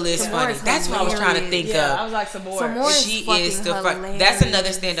 Samore still is funny. That's what I was trying to think of. I was like, Samore. She is still funny. That's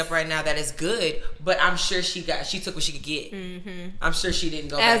another stand-up right now that is good, but I'm sure she took what she could get. Mm-hmm. I'm sure she didn't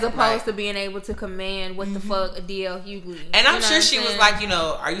go as back opposed to being able to command what the fuck D.L. Hughley. And I'm sure she was like,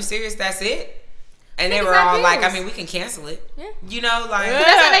 are you serious? That's it? And they were all like, I mean, we can cancel it. Yeah. You know, like. But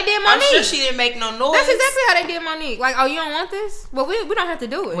that's how they did Monique. I'm sure she didn't make no noise. That's exactly how they did Monique. Like, oh, you don't want this? Well, we don't have to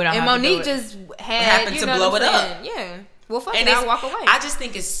do it. And Monique just happened to blow it up. Yeah. Well, fuck it, I'll walk away. I just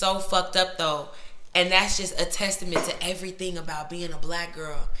think it's so fucked up, though. And that's just a testament to everything about being a black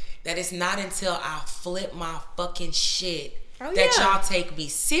girl. That it's not until I flip my fucking shit that y'all take me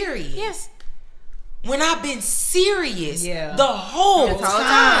serious. Yes. When I've been serious the whole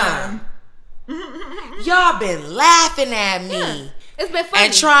time. Y'all been laughing at me. Yeah, it's been funny.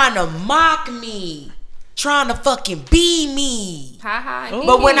 And trying to mock me. Trying to fucking be me. Hi.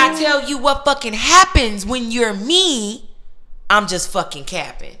 But when I tell you what fucking happens when you're me, I'm just fucking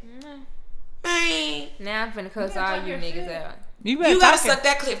capping. Man. Now I'm finna cuss all you niggas out. You gotta suck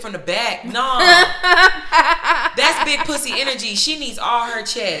that clip from the back. No. That's big pussy energy. She needs all her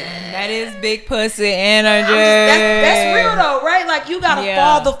chest. That is big pussy energy. That's real though, right? Like, you gotta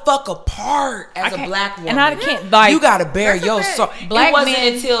fall the fuck apart as a black woman. And I can't, like. You gotta bear your soul. Black it wasn't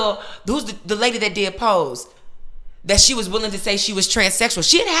men, until, who's the lady that did Pose, that she was willing to say she was transsexual.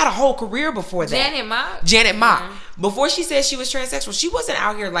 She had a whole career before that. Janet Mock. Mm-hmm. Before she said she was transsexual, she wasn't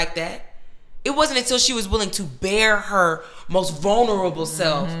out here like that. It wasn't until she was willing to bear her most vulnerable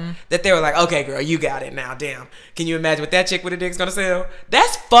self that they were like, okay, girl, you got it now. Damn. Can you imagine what that chick with a dick's gonna sell?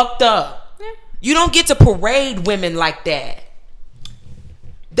 That's fucked up. Yeah. You don't get to parade women like that.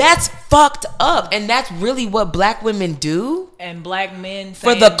 That's fucked up. And that's really what black women do. And black men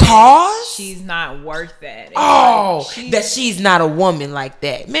for the cause? She's not worth that. That she's not a woman like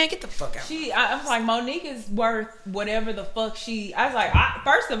that. Man, get the fuck out. I was like, Monique is worth whatever the fuck I was like,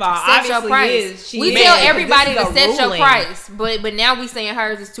 first of all, set your price. We tell everybody to set your price. But now we saying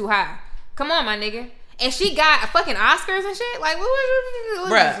hers is too high. Come on, my nigga. And she got fucking Oscars and shit. Like,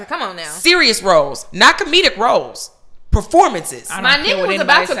 bruh, come on now. Serious roles, not comedic roles. Performances. My nigga was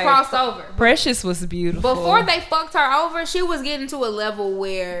about to cross over. Precious was beautiful. Before they fucked her over, she was getting to a level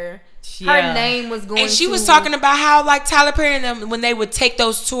where her name was going. And she was talking about how, like, Tyler Perry and them, when they would take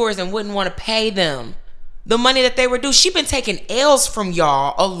those tours and wouldn't want to pay them the money that they were due. She been taking L's from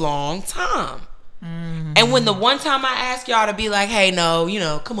y'all a long time. Mm-hmm. And when the one time I asked y'all to be like, hey,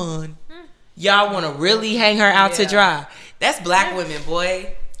 no, come on, y'all want to really hang her out to dry. That's black women,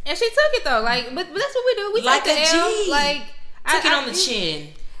 boy. And she took it though, like, but that's what we do. We like take the L, like, took it on the chin.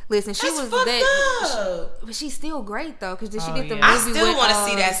 Listen, she was that, but she's still great though, because did she get the movie? I still want to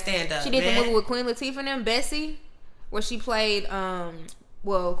see that stand up. She did the movie with Queen Latifah and them, Bessie, where she played. Queen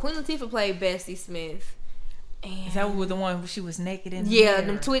Latifah played Bessie Smith. And is that the one where she was naked in?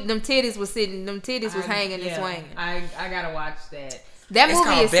 Them titties was sitting, them titties was hanging and swinging. I gotta watch that. That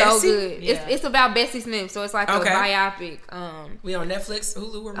movie is Bessie? So good. Yeah. It's about Bessie Smith, so it's like a biopic. We on Netflix,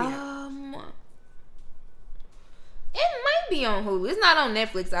 Hulu, where we at? It might be on Hulu. It's not on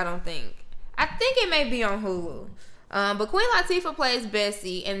Netflix, I don't think. I think it may be on Hulu. But Queen Latifah plays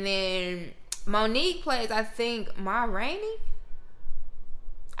Bessie, and then Monique plays, I think, Ma Rainey.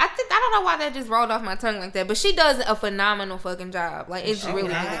 I don't know why that just rolled off my tongue like that, but she does a phenomenal fucking job. Like, it's really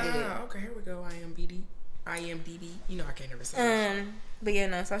good. Okay, here we go. IMDb. You know I can't never say that. But yeah,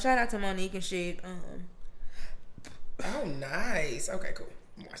 no. So shout out to Monique and shit. Oh, nice. Okay, cool.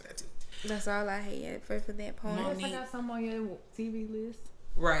 I'm watch that too. That's all I had for that point. I got some on your TV list.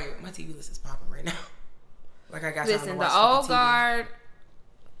 Right, my TV list is popping right now. Like I got. Listen, the Old Guard.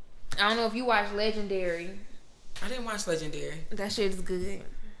 I don't know if you watch Legendary. I didn't watch Legendary. That shit is good.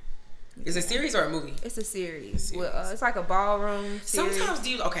 Is it a series or a movie? It's a series. It's like a ballroom series. Sometimes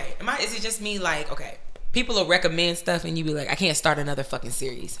is it just me like, okay, people will recommend stuff and you be like, I can't start another fucking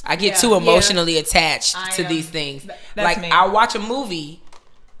series. I get too emotionally attached to these things. Like me. I'll watch a movie,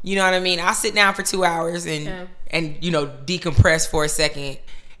 you know what I mean? I'll sit down for 2 hours and decompress for a second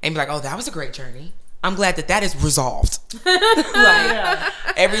and be like, oh, that was a great journey. I'm glad that is resolved.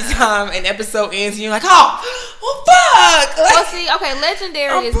 Every time an episode ends, and you're like, oh, well, fuck. Like, well, see, okay,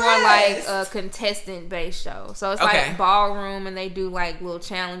 Legendary is more like a contestant-based show. So it's like ballroom, and they do like little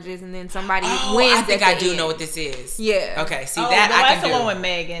challenges, and then somebody wins. I think I do know what this is. Yeah. Okay, see that I can do. That's the one with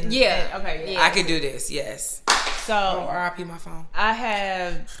Megan. Yeah. Okay. Yeah. I can do this. Yes. So RIP my phone.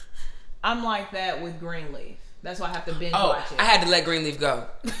 I'm like that with Greenleaf. That's why I have to binge watch it. I had to let Greenleaf go.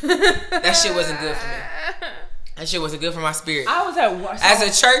 That shit wasn't good for me. That shit wasn't good for my spirit. I was at work. As a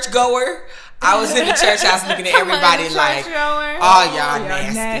church goer, I was in the church house looking at everybody like, oh, y'all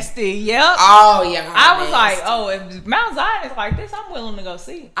nasty. Yep. Oh, y'all I was like, oh, if Mount Zion is like this, I'm willing to go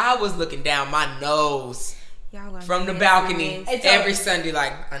see. I was looking down my nose from the balcony every Sunday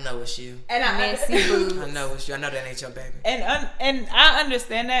like, I know it's you. And I know it's you. I know that ain't your baby. And I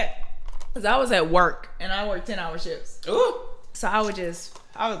understand that. Cause I was at work and I worked 10-hour shifts. Ooh. So I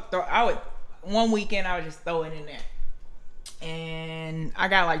would one weekend I would just throw it in there. And I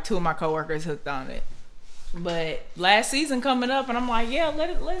got like 2 of my coworkers hooked on it. But last season coming up and I'm like, yeah,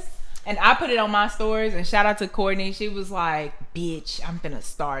 let's. And I put it on my stories and shout out to Courtney. She was like, bitch, I'm finna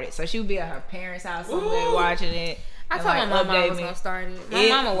start it. So she would be at her parents' house someday watching it. I told my mama I was gonna start it. My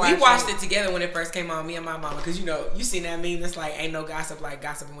mama watched it. We watched it together when it first came on, me and my mama. Because, you seen that meme that's like, ain't no gossip like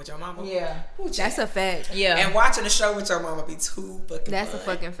gossiping with your mama. Yeah. That's a fact. Yeah. And watching the show with your mama be too fucking That's fun. a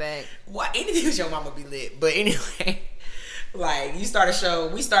fucking fact. Anything with your mama be lit. But anyway, like, you start a show.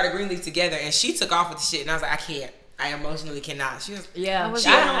 We started Greenleaf together, and she took off with the shit. And I was like, I can't. I emotionally cannot. She was,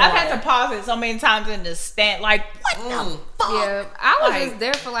 I've had to pause it so many times in the stand. Like, what the fuck? Yeah, I was just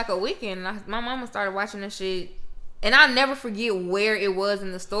there for like a weekend. My mama started watching this shit. And I'll never forget where it was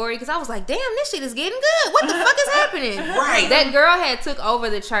in the story because I was like, damn, this shit is getting good. What the fuck is happening? Right. That girl had took over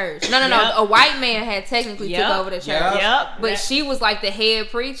the church. No. A white man had technically took over the church. But she was like the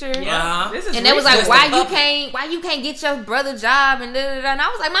head preacher. And they was like, why you can't get your brother job and da. And I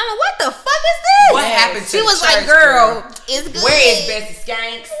was like, mama, what the fuck is this? What happened to She the was church, like, girl, it's good. Where is Bessie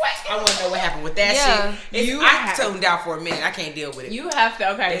Skanks? I want to know what happened with that shit. I tuned out for a minute. I can't deal with it. You have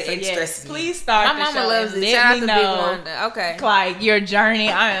to. Okay. It stresses me. Please start My the mama show loves and it. let Shout out me to know. Big Wanda. Okay. Like your journey.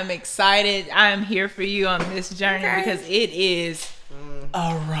 I am excited. I am here for you on this journey because it is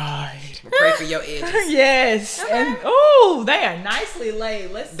a ride. Pray for your edges. Yes. Okay. And they are nicely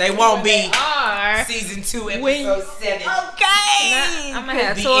laid. They won't be season 2 episode 7. Okay. I'm gonna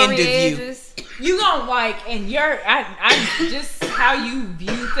have Tory edges. You gonna like, and I just how you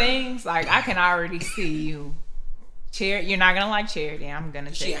view things. Like I can already see you. You're not gonna like Charity. I'm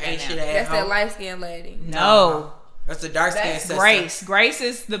gonna say that. That's that light skinned lady. No. That's the dark skinned sister. Grace. Grace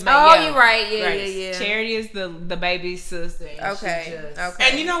is the baby. Oh, you're right. Yeah. Charity is the baby's sister. Okay.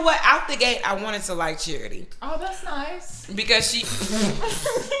 And you know what? Out the gate, I wanted to like Charity. Oh, that's nice. Because she...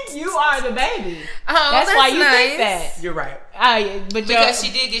 You are the baby. Oh, that's why you think that. You're right. But because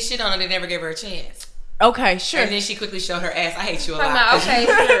she did get shit on her, they never gave her a chance. Okay, sure. And then she quickly showed her ass. I hate you a lot. Okay,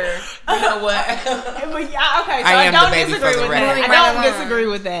 sure. You know what? Okay, so I don't disagree with that. I don't disagree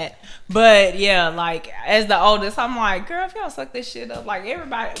with that. But yeah, like as the oldest, I'm like, girl, if y'all suck this shit up, like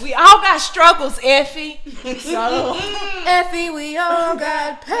everybody, we all got struggles, Effie. So Effie, we all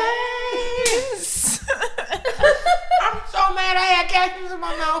got pains. I'm so mad I had cactus in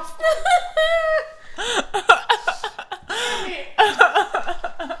my mouth.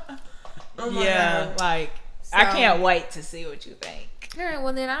 Yeah, like so, I can't wait to see what you think. All right,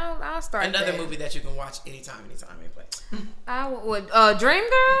 well then I'll start. Another movie that you can watch anytime, any place. I would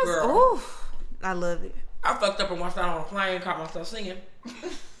Dreamgirls. Ooh, I love it. I fucked up and watched that on a plane, caught myself singing.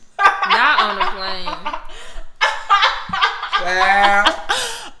 Not on a plane. Well,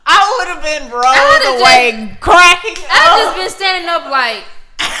 I would have been rolled away, cracking. I've just been standing up like,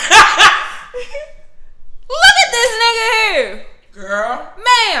 look at this nigga here, girl,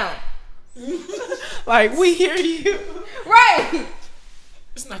 ma'am. Like, we hear you. Right.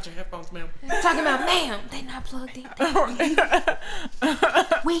 It's not your headphones, ma'am. Talking about, ma'am, they not plugged in.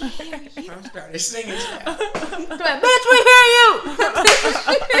 We hear you. I started singing. Like, bitch, we hear you.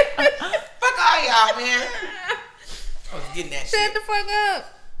 Fuck all y'all, man. I was getting that shit. Shut the fuck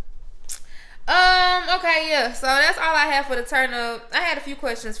up. Okay, yeah. So that's all I have for the turn up. I had a few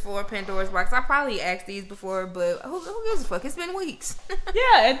questions for Pandora's Box. I probably asked these before, but who gives a fuck? It's been weeks.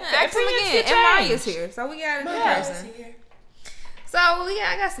 Yeah, ask them again. And Maya's here, so we got a new person. So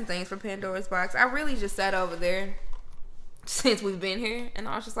I got some things for Pandora's Box. I really just sat over there since we've been here, and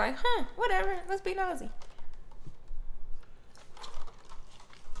I was just like, whatever. Let's be nosy.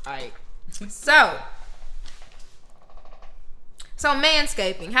 Alright. So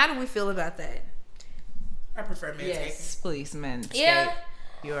manscaping. How do we feel about that? I prefer manscaping. Yes, please, manscape. Yeah.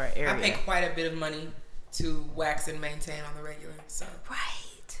 Your area. I pay quite a bit of money to wax and maintain on the regular, so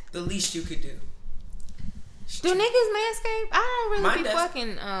Right. the least you could do. Do niggas manscape? I don't really Mine be does.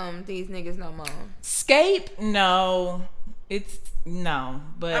 fucking these niggas no more. Scape? No. It's no.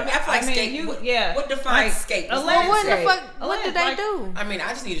 But I mean, I feel like scape. What defines scape? A Well, what the landscape. fuck? What did they do? I mean, I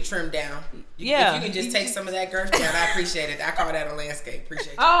just need to trim down. Yeah. If you can just take some of that girth down, I appreciate it. I call that a landscape.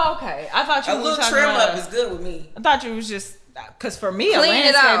 Appreciate you. Oh, okay. I thought you A were little talking trim about up is good with me. I thought you was just because for me Clean a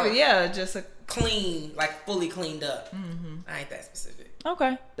it landscape, out. yeah, just a Clean, like fully cleaned up. I ain't that specific.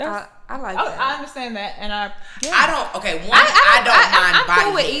 okay. That's, I like I that. understand that, and I I don't. Okay, one. I don't mind I'm body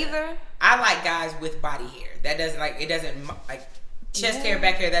cool with hair. either. I like guys with body hair. That doesn't like chest hair,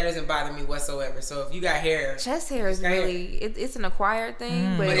 back hair. That doesn't bother me whatsoever. So if you got hair, Chest hair is really it's an acquired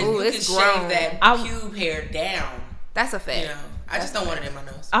thing, but but if ooh, you it's can grown. shave that pube hair down, That's a fact. you know, I just don't want it in my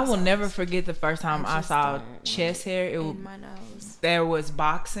nose. I will never forget the first time I just saw don't chest hair. in my nose. There was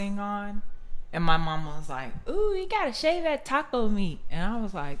boxing on, and my mom was like, "Ooh, you gotta shave that taco meat," and I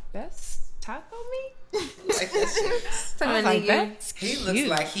was like, "That's taco meat." Like that shit. I was like, "That's He cute. looks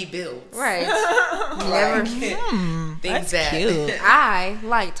like he builds. Right. Never That's things that cute. I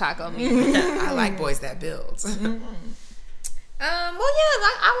like taco meat. I like boys that builds. Well, yeah,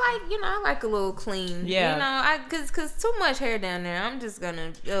 like I like a little clean. Yeah. You know, cause too much hair down there. I'm just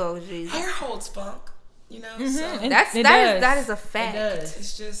gonna Jesus. Hair holds funk, you know. So And That is a fact. It does.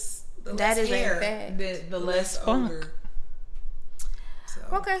 it's just the That less is hair, a fact. The less funk. odor. So,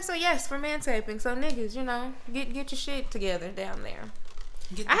 Okay, so yes, for manscaping. So niggas, you know, get your shit together down there.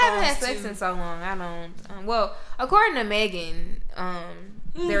 get the I haven't had balls, sex too. in so long. I don't. Well, according to Megan,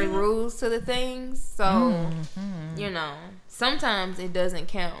 there are rules to the things. So you know, sometimes it doesn't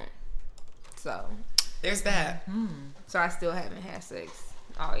count. So There's that. so I still haven't had sex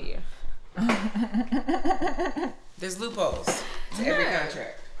all year. There's loopholes to every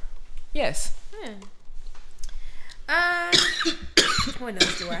contract. Yes. Yeah. What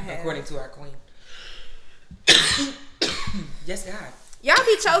else do I have? According to our queen. Yes, God. Y'all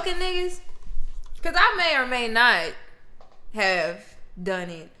be choking niggas? Cause I may or may not have done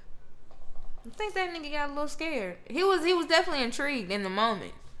it. I think that nigga got a little scared. He was definitely intrigued in the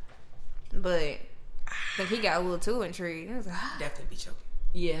moment. But I think he got a little too intrigued. He was like, Definitely be choking.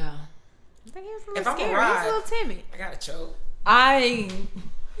 Yeah. I think he was a If little I'm a scared. He was ride- a little timid. I gotta choke.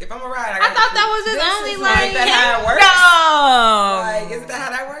 If I'm a ride, I thought that was his only like. Ain't that how it works? No. Like, isn't that how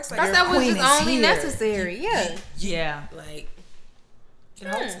that works? Like, I thought that was queen his is only here. necessary. Yeah. Yeah. like,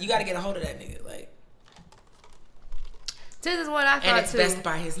 you gotta get a hold of that nigga. Like, This is what I and thought it's too. best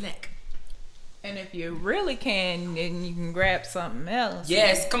by his neck. And if you really can, then you can grab something else.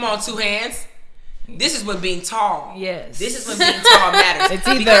 Yes, come on, two hands. This is when being tall. Yes. This is when being tall matters. It's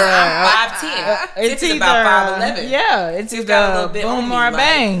either because I'm 5'10". It's Tiffany's either about 5'11". Yeah, it's She's got a little either bit on boom me, or like,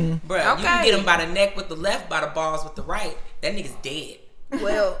 bang. Bruh, you can Okay. get him by the neck with the left, by the balls with the right. That nigga's dead.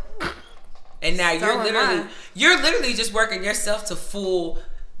 Well, And now So am you're literally just working yourself to full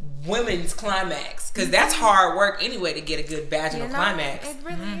women's climax, because that's hard work anyway to get a good vaginal you know, climax. it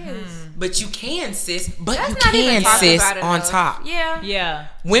really is. But you can, sis. But That's you not even can, talked sis, about on enough. top. Yeah. Yeah.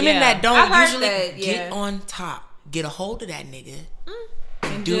 Women Yeah. that don't I've heard usually that, yeah. get on top, get a hold of that nigga,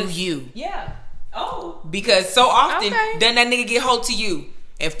 And do just- you? Yeah. Oh. Because so often, Okay. doesn't that nigga get hold to you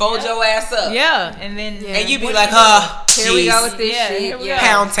and fold your ass up? Yeah. And then Yeah. And you be What like, do you Here we go with jeez, this Yeah, shit. here we Yeah. go.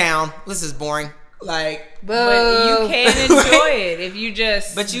 Pound Town. This is boring. Like, but you can enjoy it if you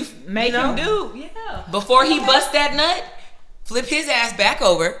just But you make you know, him do. Yeah. before he busts that nut, flip his ass back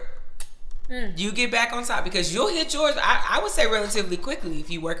over. Hmm. You get back on top, because you'll hit yours. I would say relatively quickly if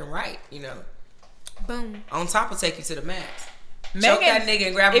you working right. You know, Boom. on top will take you to the max. Choke that nigga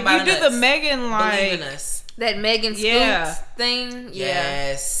and grab him If by you the do nuts. the Megan Believe in like us. That Megan Scoots Yeah. thing. Yeah.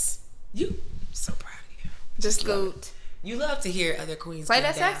 Yes. You so proud of you. The scoot. You love to hear other queens Play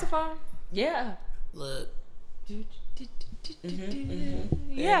get that down. saxophone. yeah. Look.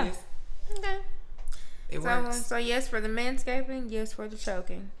 Yeah. Okay. It works. So yes for the manscaping, yes for the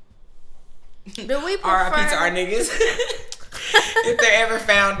choking. Do we prefer... R.I.P. to our niggas. If they're ever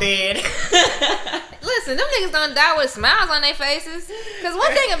found dead. Listen, them niggas don't die with smiles on their faces. Cause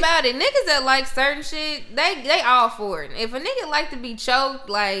one thing about it, niggas that like certain shit, they all for it. If a nigga like to be choked,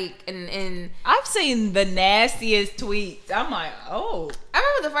 like, and I've seen the nastiest tweets. I'm like, oh. I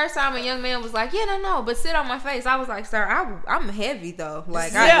remember the first time a young man was like, yeah, no, but sit on my face. I was like, sir, I'm heavy though.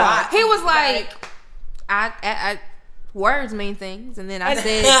 Like, he was like, I words mean things, and then I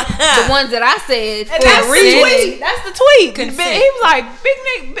said the ones that I said for a reason. That's the tweet. He was like,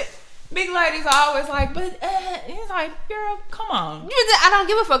 big ladies are always like, but he's like, girl, come on. I don't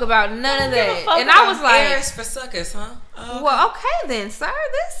give a fuck about none of that. And I was like, Airs for suckers, huh? Okay. Well, okay then, sir.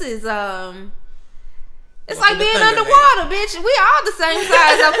 This is it's like being underwater, bitch. We all the same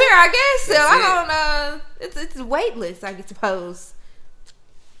size up here, I guess. So I don't it's weightless, I suppose.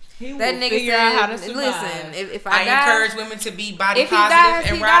 That nigga figure out how to survive. Listen, if I die, encourage women to be body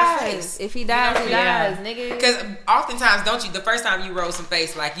positive and ride a face. If he dies, he dies, nigga. Because oftentimes, don't you? The first time you rolled some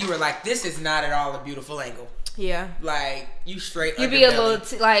face, like you were like, "This is not at all a beautiful angle." Yeah. Like you straight. You be a little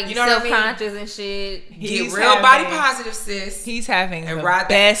you know self-conscious and shit. Get real body positive, sis. He's having and the ride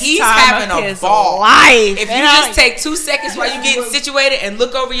best He's time having of a his ball. life. If you just take 2 seconds while you getting situated and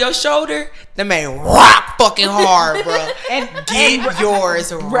look over your shoulder, the man rock fucking hard, bro. And get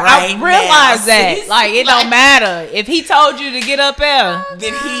yours right now. I realize that. Like it don't matter if he told you to get up there.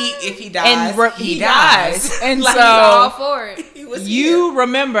 Then if he dies, he dies. And like so he's all for it. You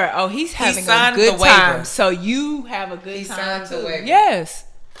remember? Oh, he's having a good time. So you have a good time too. Yes,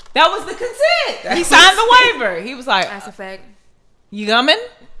 that was the consent. He signed the waiver. He was like, "That's a fact." You coming?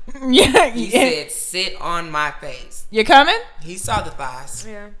 Yeah. He said, "Sit on my face." You coming? He saw the thighs.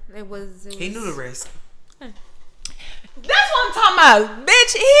 Yeah, it was. He knew the risk. That's what I'm talking about,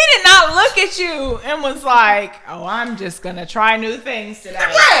 bitch. He did not look at you and was like, "Oh, I'm just gonna try new things today."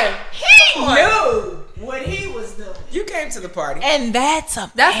 Right. He knew what he was doing. You came to the party, and that's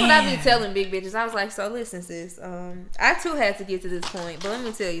what I be telling big bitches. I was like, so listen, sis. I too had to get to this point, but let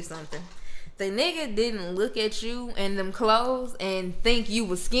me tell you something. The nigga didn't look at you and them clothes and think you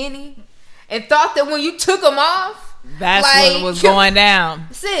was skinny, and thought that when you took them off. That's what was going down.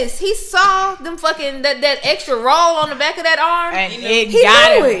 Sis, he saw them fucking that extra roll on the back of that arm. And it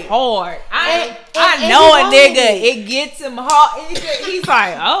got him hard. I know a nigga. It gets him hard. He's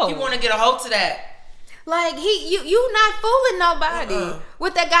like, oh. He want to get a hold to that. Like you not fooling nobody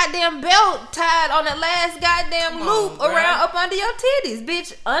with that goddamn belt tied on the last goddamn loop around up under your titties,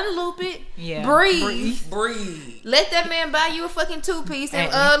 bitch. Unloop it. Yeah. Breathe. Let that man buy you a fucking 2-piece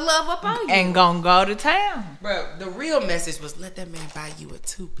and love up on you. And gonna go to town, bro. The real message was let that man buy you a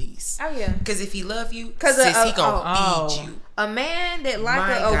 2-piece. Oh yeah. Because if he love you, sis, he gonna feed you. A man that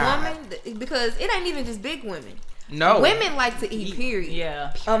like a woman, because it ain't even just big women. No. Women like to eat, period.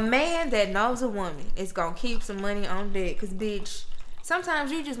 Yeah. A man that knows a woman is going to keep some money on deck. Because, bitch,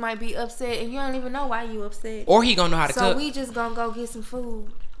 sometimes you just might be upset and you don't even know why you upset. Or he going to know how to cook. So we just going to go get some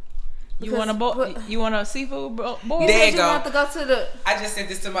food. You want a seafood boil? There you go. Want to go to the... I just sent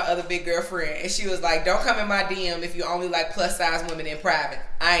this to my other big girlfriend. And she was like, don't come in my DM if you only like plus size women in private.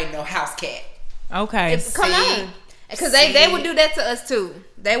 I ain't no house cat. Okay. Come on. Because they would do that to us, too.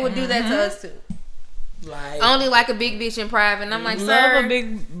 They would do that to us, too. Like, only like a big bitch in private, and I'm like,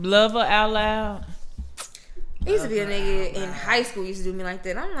 love her out loud. Used to be a nigga in high school used to do me like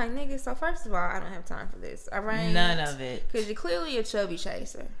that. I'm like, nigga, so first of all, I don't have time for this. All right, none of it, because you're clearly a chubby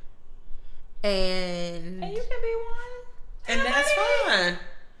chaser, and you can be one, and that's fine.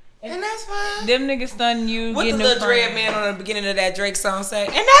 And that's fine. Them niggas stunning you. What the little dread man on the beginning of that Drake song say?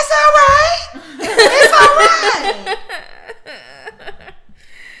 And that's all right. It's all right.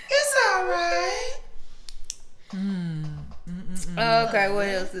 It's all right. Okay, what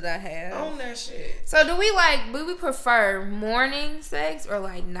else did I have? On that shit. So do we prefer morning sex or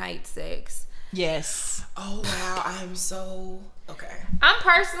like night sex? Yes. Oh wow, I'm so okay. I'm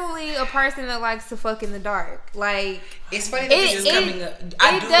personally a person that likes to fuck in the dark. Like it's funny that this is coming up.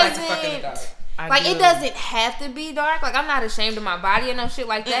 I do like to fuck in the dark. It doesn't have to be dark. Like I'm not ashamed of my body and no shit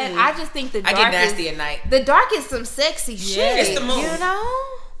like that. I just think the dark I get nasty at night. The dark is some sexy shit. It's the moon. You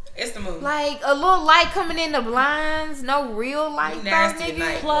know? It's the move. Like a little light coming in the blinds, no real light though,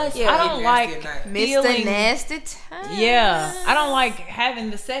 nigga. Plus, I don't like Mr. Nasty Time. Yeah, I don't like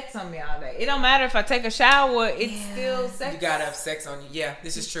having the sex on me all day. It don't matter if I take a shower; it's still sex. You gotta have sex on you. Yeah,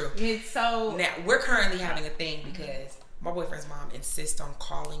 this is true. It's so. Now we're currently having a thing because My boyfriend's mom insists on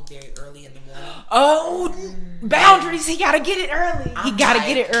calling very early in the morning. Oh, boundaries. He got to get it early. He got to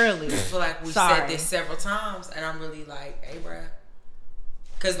get it early. I feel like we said this several times, and I'm really like, hey, bruh.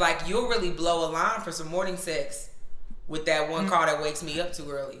 Because, like, you'll really blow a line for some morning sex with that one call that wakes me up too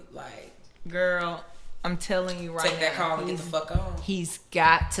early. Like, girl, I'm telling you right now. Take that call and get the fuck on. He's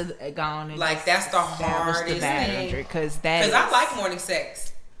got to go on and like, that's the hardest thing. Because I like morning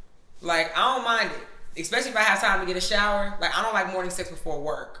sex. Like, I don't mind it. Especially if I have time to get a shower. Like, I don't like morning sex before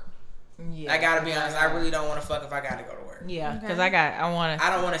work. Yeah, I gotta be honest. I really don't want to fuck if I gotta go to work. Yeah, because I don't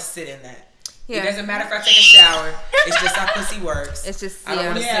want to sit in that. Yeah. It doesn't matter if I take a shower. It's just how pussy works. It's just I don't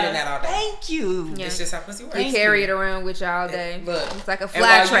want to sit in that all day. Thank you. Yeah. It's just how pussy works. You carry it around with you all day. Look, it's like a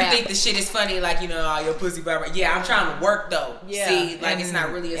fly trap. You think the shit is funny, like, you know, oh, your pussy vibrate. Yeah, I'm trying to work though. Yeah. See, like, it's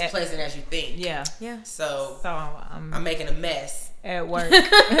not really as pleasant as you think. Yeah. Yeah. So I'm making a mess at work. I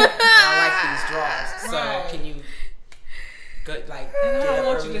like these drawers. So can you? Good, like,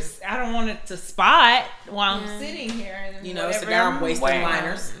 I don't want it to spot while I'm sitting here. And you know, so now I'm wasting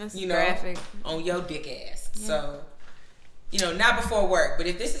liners, you know, graphic. On your dick ass. Yeah. So, you know, not before work, but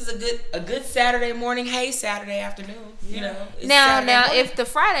if this is a good Saturday morning, hey, Saturday afternoon, you know. Now, if the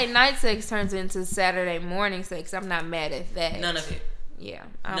Friday night sex turns into Saturday morning sex, I'm not mad at that. None of it. Yeah,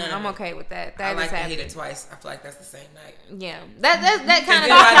 I'm okay with that. I like to hit it twice. I feel like that's the same night. Yeah, that kind of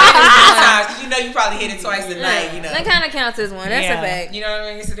counts. You know, you probably hit it twice a night. You know, that kind of counts as one. That's a fact. You know what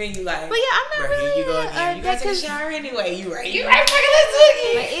I mean? So then you like, but yeah, I'm not really. Here you go again. You gotta take a shower anyway. You right?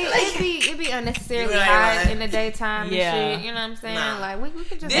 It'd be unnecessarily hot in the daytime and shit. You know what I'm saying? Like we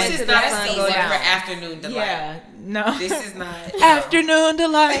can just. This is not a season for afternoon delight. Yeah, no, this is not afternoon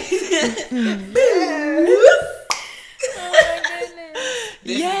delight. Oh my goodness.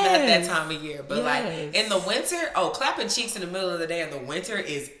 This is not that time of year. But like in the winter, clapping cheeks in the middle of the day in the winter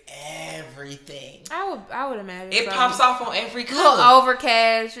is everything. I would imagine. It pops off on every color.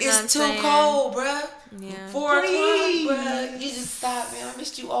 Overcast. You know it's too cold, bruh. Yeah. 4 o'clock, bruh. You just stop, man. I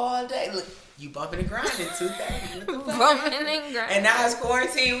missed you all day. Look, you bumping and grinding 2:30. Bumping and grinding. And now it's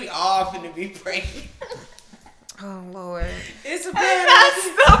quarantine. We all finna be pregnant. Oh Lord, it's a bad. That's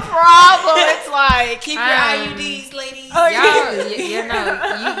the problem. It's like keep your IUDs, ladies. Oh,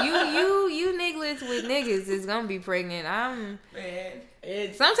 you niggas with niggas is gonna be pregnant.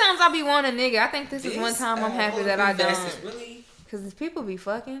 Sometimes I be wanting a nigga. I think this is one time I'm happy that I don't. Really, because people be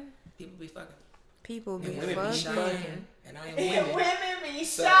fucking. People be fucking. People be women fucking. Be shopping. And I am women. Women be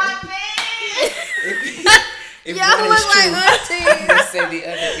shopping. If y'all look like aunties. Let's say the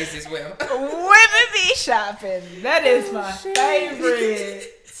other is as well. Women be shopping. That is my favorite.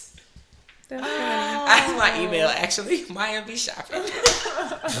 That's my email, actually. Maya be shopping.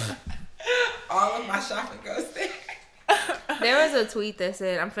 All of my shopping goes there. There was a tweet that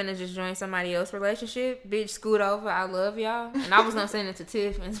said, I'm finna just join somebody else's relationship. Bitch, scoot over. I love y'all. And I was gonna send it to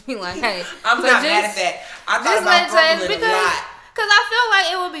Tiff and be like, hey. I'm not mad at that. I thought about Brooklyn a lot. Because I feel like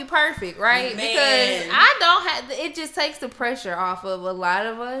it would be perfect, right? Man. Because I don't have... It just takes the pressure off of a lot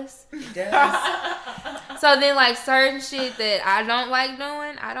of us. It does. So then, like, certain shit that I don't like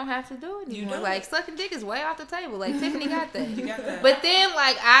doing, I don't have to do it anymore. You don't. Like, sucking dick is way off the table. Like, Tiffany got that. You got that. But then,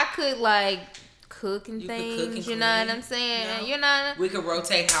 like, I could, like... Cook and things, cook and you know what I'm saying? You know, we could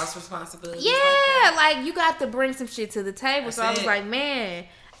rotate house responsibilities. Yeah, like you got to bring some shit to the table. That's so I was like, man,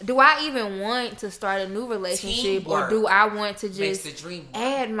 do I even want to start a new relationship, or do I want to just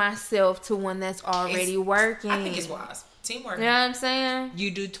add myself to one that's already working? I think it's wise. Teamwork. You know what I'm saying?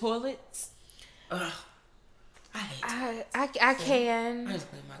 You do toilets? Ugh. I can. I just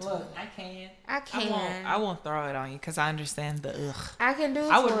clean my toilet. I can. I won't throw it on you because I understand the ugh. I can do.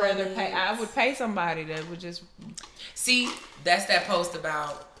 I would rather pay. I would pay somebody that would just. See, that's that post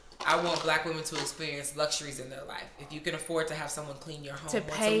about. I want black women to experience luxuries in their life. If you can afford to have someone clean your home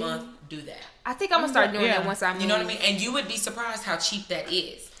once a month, do that. I think I'm gonna start doing that once I move. You know what I mean? And you would be surprised how cheap that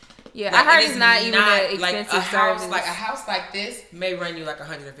is. Yeah, like, I heard it's not even an expensive like service. Like a house like this may run you like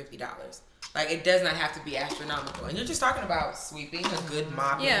 $150. Like, it does not have to be astronomical. And you're just talking about sweeping, a good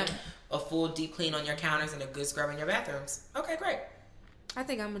mopping, a full deep clean on your counters, and a good scrub in your bathrooms. Okay, great. I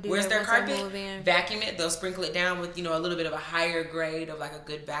think I'm going to do Where's that their carpet? I move in. Vacuum it. They'll sprinkle it down with, a little bit of a higher grade of, like, a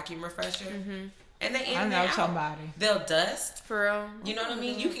good vacuum refresher. Mm-hmm. And they I know somebody. They'll dust. For real. You know what I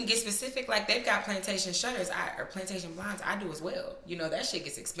mean? You can get specific. Like, they've got plantation shutters or plantation blinds. I do as well. That shit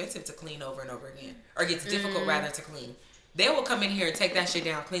gets expensive to clean over and over again. Or gets difficult, rather, to clean. They will come in here and take that shit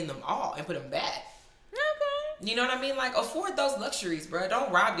down, clean them all, and put them back. Okay. You know what I mean? Like, afford those luxuries, bro.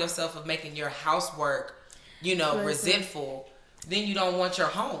 Don't rob yourself of making your housework, resentful. Then you don't want your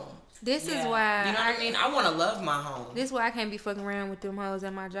home. This is why. You know what I mean? I want to love my home. This is why I can't be fucking around with them hoes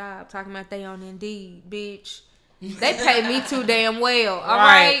at my job talking about they on Indeed, bitch. They pay me too damn well. All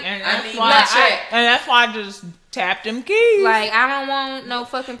right. And that's why I just tap them keys. Like, I don't want no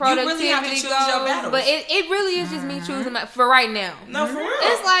fucking productivity you really have to choose your battles. But it really is just me choosing for right now. No, for real.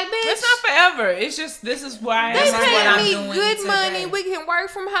 It's like, bitch. It's not forever. It's just, this is why I am. They paying me good today. money. We can work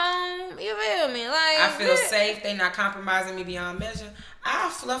from home. You feel me? Like, I feel safe. They not compromising me beyond measure. I'll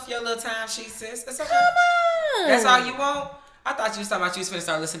fluff your little time sheet, sis. It's okay. Come on. That's all you want? I thought you was talking about you was finna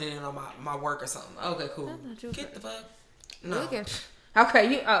start listening in on my work or something. Okay, cool. Get the fuck. No. Okay,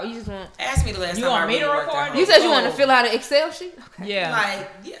 you just want. Ask me the last time I really worked at home. You said you want to fill out an Excel sheet? Okay. Yeah.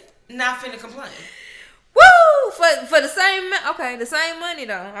 Like, not finna complain. Woo! For the same, the same money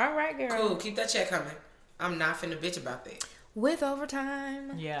though. All right, girl. Cool, keep that check coming. I'm not finna bitch about that. With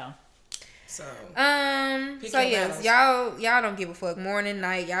overtime. Yeah. So. Yes, y'all don't give a fuck. Morning,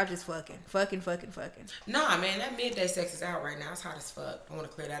 night, y'all just fucking. Nah, man, that midday sex is out right now. It's hot as fuck. I want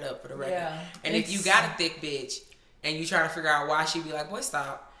to clear that up for the record. Yeah. And if you got a thick bitch and you trying to figure out why she be like, boy,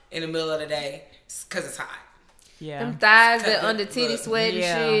 stop in the middle of the day, it's because it's hot. Yeah. Them thighs that under titty sweat and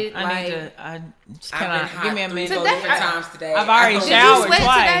shit. Give me a minute. Different times today. I've already showered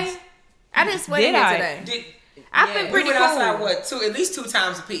twice. Today? I didn't sweat in here today. I've been pretty cool. Outside, at least 2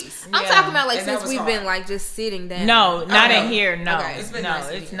 times a piece. I'm talking about like since we've been like just sitting down. No, not in here. No, okay. It's nice.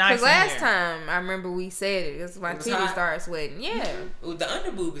 Because last time I remember we said it. It's my titties started sweating. Yeah. Ooh, the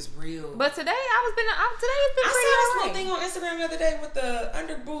underboob is real. But today today it's been pretty. I saw this thing on Instagram the other day with the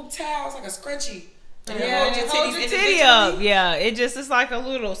underboob towels, like a scrunchie. Yeah, hold your titty up. Yeah, it's like a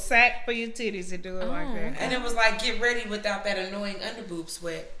little sack for your titties to do it like that. And it was like, get ready without that annoying underboob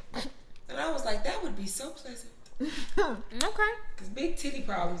sweat. And I was like, that would be so pleasant. Okay. Because big titty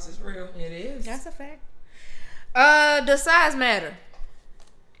problems is real. It is. That's a fact. Does size matter?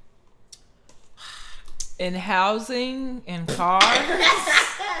 In housing, in cars,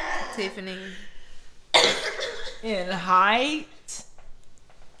 Tiffany. In height.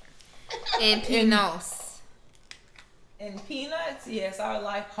 In peanuts. In peanuts, yes, I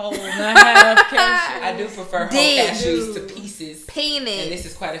like whole and a half cashews. I do prefer whole cashews to pieces. Peanuts. And this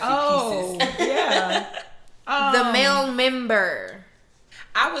is quite a few pieces. Yeah. The male member.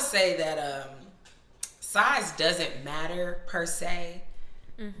 I would say that size doesn't matter per se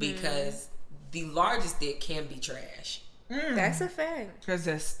because the largest dick can be trash. That's a fact. Because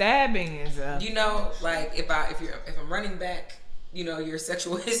the stabbing is a. You know, like if I'm running back, you know, your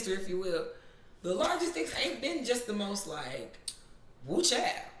sexual history, if you will, the largest dicks ain't been just the most like woo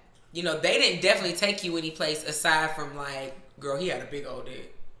child. You know, they didn't definitely take you any place aside from like, girl, he had a big old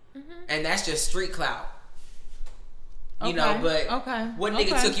dick, and that's just street clout. You know, but what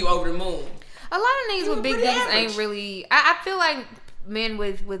nigga took you over the moon? A lot of niggas with big dicks ain't really. I feel like men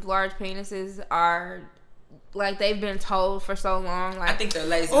with large penises are like they've been told for so long. Like, I think they're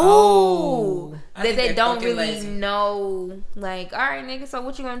lazy. Ooh, that they don't really know. Like, all right, nigga, so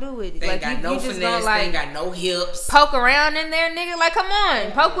what you gonna do with it? They like, ain't got no just finesse. gonna, like, they ain't got no hips. Poke around in there, nigga. Like, come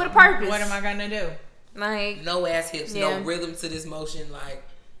on, poke with a purpose. What am I gonna do? Like, no ass hips, no rhythm to this motion. Like,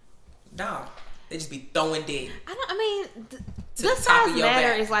 nah. They just be throwing dick. Does size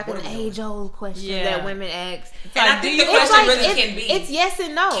matter is like an age-old question that women ask. And I think the question really can be, it's yes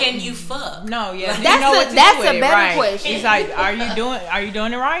and no. Can you fuck? No, yeah. Like, that's a better question. It's like, are you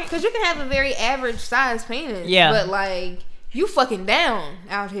doing it right? Because you can have a very average size penis. Yeah. But like, you fucking down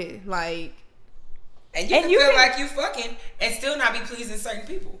out here. Like, and you can feel like you fucking and still not be pleasing certain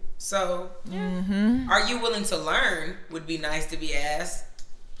people. So, are you willing to learn? Would be nice to be asked.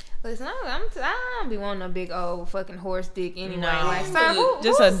 Listen, I don't be wanting a big old fucking horse dick anyway. No. Like, what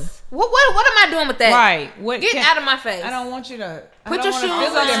am I doing with that? Right. Get out of my face. I don't want you to put your shoes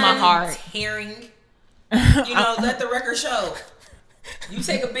on in my heart. Hearing, you know, let the record show. You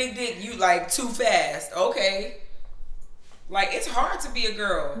take a big dick, you like too fast. Okay. Like, it's hard to be a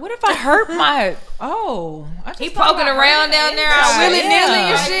girl. What if I hurt my? He poking around down there, really kneeling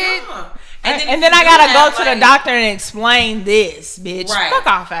your shit. And then I gotta go to the doctor and explain this, bitch. Right. Fuck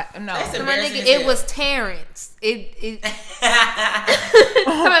off. No. So my nigga, it was Terrence. Come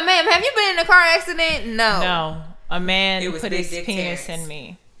on, ma'am, have you been in a car accident? No. A man put his penis in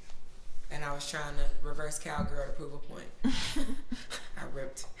me. And I was trying to reverse cowgirl to prove a point. I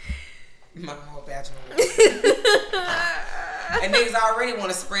ripped my whole vaginal wall. And niggas already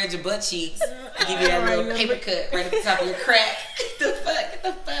want to spread your butt cheeks. Give you that little paper cut right at the top of your crack. Get the fuck.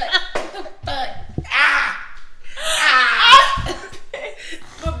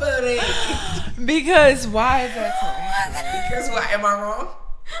 My buddy. Because why is that so? Because why? Am I wrong?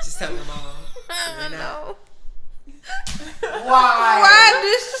 Just tell me I'm wrong. I know. Why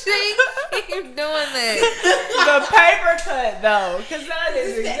does she keep doing that? The paper cut though, because that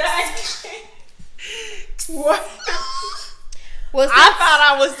is exactly. What? Well, I thought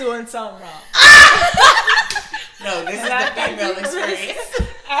I was doing something wrong. No, this is the female experience.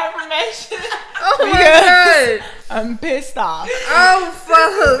 Affirmation. Oh my god. I'm pissed off. Oh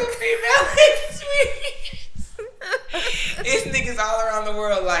fuck. The female experience. It's niggas all around the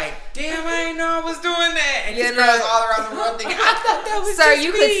world like, damn, I didn't know I was doing that. And these girls all around the world thinking, I thought that was Sir, just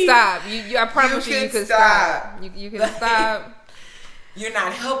you me. could stop. I promise you could stop. You can stop. You're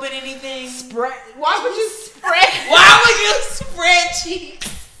not helping anything. Why would you spread? Why would you spread cheeks?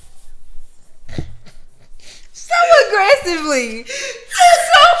 So aggressively.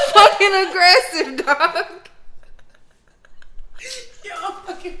 So fucking aggressive, dog. Y'all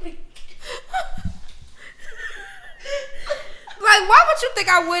fucking weak. Like, why would you think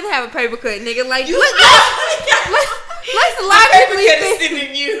I wouldn't have a paper cut, nigga? Like, let's My paper logically cut is think. sitting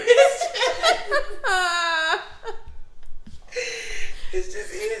in you. It's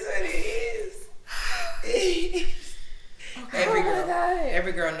just, it is what it is.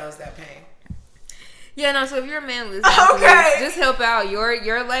 Every girl knows that pain. Yeah, no, so if you're a man listening to this, just help out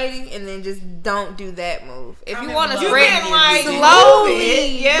your lady and then just don't do that move. If you want to spread can like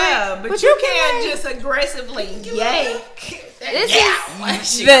slowly, yeah, but you can't just aggressively yank.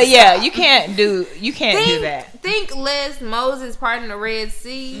 You can't do that. Think less Moses parting the Red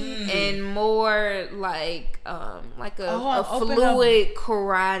Sea and more like a fluid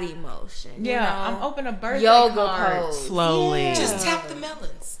karate motion. Yeah, you know? I'm open a birthday yoga card pose slowly. Yeah. Just tap the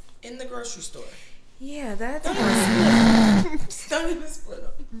melons in the grocery store. Yeah, that's Don't even split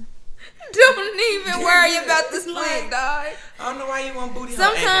them. Don't even worry about the split, dog. I don't know why you want booty hole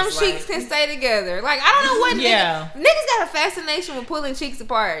Sometimes angles, cheeks can stay together. Like, I don't know what niggas got a fascination with pulling cheeks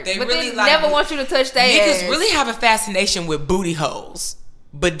apart. They but really they like never want you to touch their Niggas ass. really have a fascination with booty holes,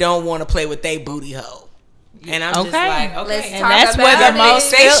 but don't want to play with they booty hole. And I'm just like, okay. Let's And talk that's about where the it.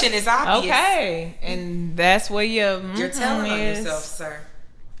 most fixation is obvious. Okay, and that's where you're telling on is. yourself, sir.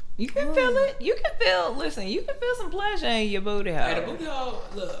 You can feel it. You can feel. Listen, you can feel some pleasure in your booty hole. Hey, the booty hole,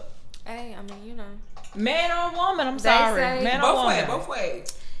 look. Hey, I mean, you know. Man or woman, I'm They sorry. say- Man or woman. Both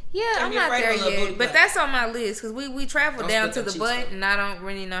ways. Yeah, Don't I'm be not afraid there of a little yet, booty but butt. that's on my list because we traveled Don't down split to them the cheeks butt, up. and I don't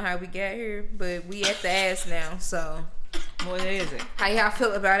really know how we got here, but we at the ass now. So, What is it? how y'all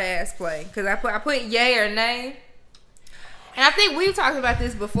feel about ass play? Because I put yay or nay, and I think we've talked about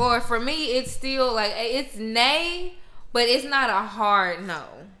this before. For me, it's still like it's nay, but it's not a hard no.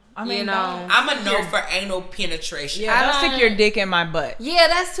 I mean, you know, I'm a no for anal penetration. Yeah, don't stick your dick in my butt. yeah,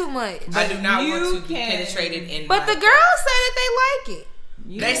 that's too much. I do not you want to be can- penetrated in But my the butt. girls say that they like it.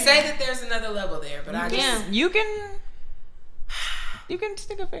 They say that there's another level there, but I just Yeah. You can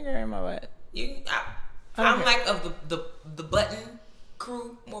stick a finger in my butt. I'm like of the button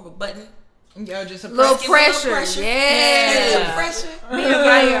crew, more of a button. Yo, just a Little Give me a little pressure, pressure. yeah. Give me a little pressure. Me and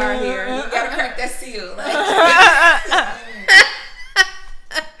Maya are here. You gotta crack that seal. Like,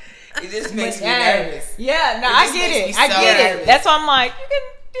 it just makes me nervous. Yeah, no, It I just get makes it. me I so get it. nervous. That's why I'm like,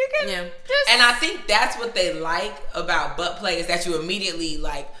 you can Yeah. And I think that's what they like about butt play is that you immediately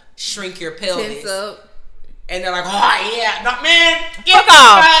like shrink your pelvis. Tense up. And they're like, oh yeah, no, man, get Fuck the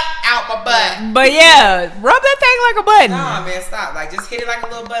off. butt out my butt. But yeah, rub that thing like a button. Nah, man, stop. Like, just hit it like a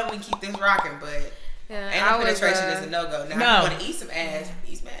little button. We keep this rocking, but anal penetration is a no-go. Now, if you want to eat some ass,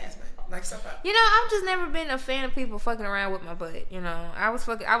 eat some ass, man. Like stuff out. You know, I've just never been a fan of people fucking around with my butt. You know, I was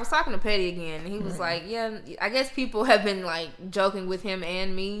talking to Petty again, and he was like, "Yeah, I guess people have been like joking with him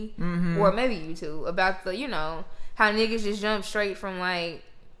and me, or maybe you too, about the how niggas just jump straight from like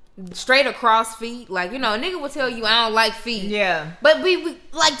straight across feet. Like, a nigga will tell you I don't like feet, Yeah. but we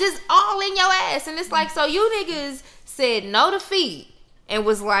like just all in your ass, and it's like so you niggas said no to feet and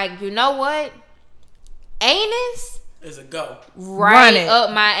was like, you know what, anus." Is a go. Right up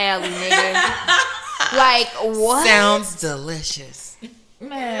my alley, nigga. Like, what? Sounds delicious.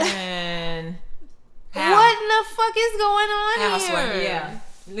 Man. What in the fuck is going on Housewife, here? Yeah.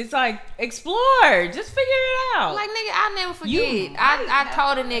 It's like, explore. Just figure it out. Like, nigga, I'll never forget. You I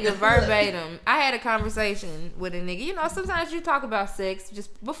told a nigga verbatim. I had a conversation with a nigga. Sometimes you talk about sex just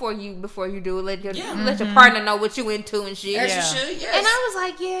before you do it. Let your partner know what you into and shit. As you should, yes. And I was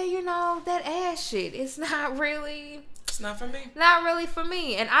like, yeah, that ass shit. It's not really. It's not for me. Not really for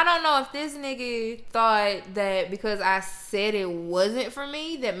me. And I don't know if this nigga thought that because I said it wasn't for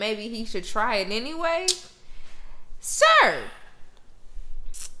me, that maybe he should try it anyway. Sir.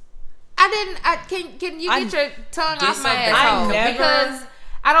 Can you get your tongue off my asshole? Because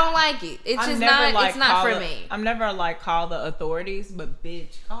I don't like it. It's just not. It's not for me. I'm never like call the authorities, but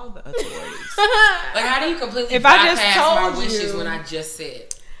bitch, call the authorities. Like, how do you completely If I just bypass told my wishes you- when I just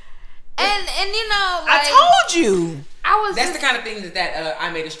said? And like, I told you. I was. That's the kind of thing that I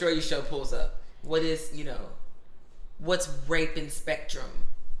May Destroy You show pulls up. what is, what's rape in spectrum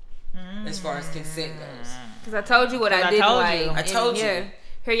as far as consent goes. Because I told you what I didn't like. I told you. Yeah.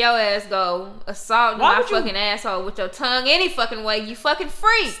 Here your ass go assault my fucking asshole with your tongue any fucking way. You fucking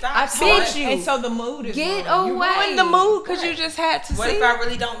freak. Stop. I told you. And so the mood is Get wrong. away. You ruined the mood because you just had to What see. if I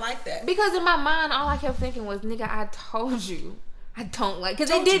really don't like that? Because in my mind, all I kept thinking was, nigga, I told you. I don't like. Because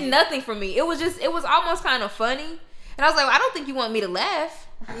it did nothing for me. It was almost kind of funny. And I was like, well, I don't think you want me to laugh.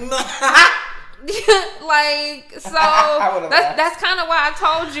 Like, so that's kind of why I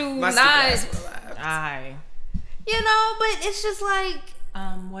told you My not. But it's just like,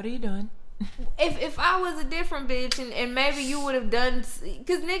 what are you doing? If I was a different bitch and maybe you would have done,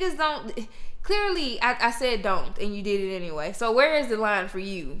 because niggas don't. Clearly, I said don't, and you did it anyway. So where is the line for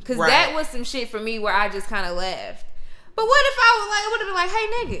you? Because that was some shit for me where I just kind of laughed. But what if I was like, it would have been like, hey,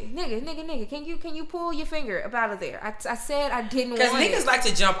 nigga, can you pull your finger up out of there? I said I didn't want it. Because niggas like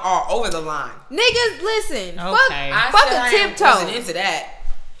to jump all over the line. Niggas, listen. Okay. Fuck a tiptoe. I wasn't into that.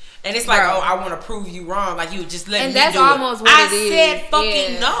 And it's like, I want to prove you wrong. Like, you just let me do it. And that's almost what it is. I said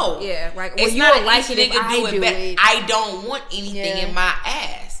fucking no. Yeah, like, it's you not don't like it if I do it. I don't want anything in my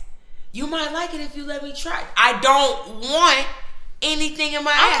ass. You might like it if you let me try. I don't want anything in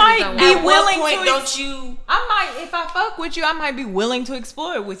my ass. I might be willing if I fuck with you, I might be willing to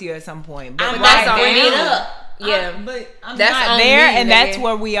explore it with you at some point. But that's on me up. Yeah, but I'm that's not on there, me, and that's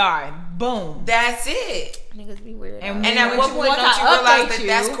where we are. Boom. That's it. Niggas be weird. And at what point don't you realize that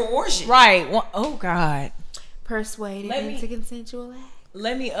that's coercion? Right. Well, oh God. Persuaded into consensual act.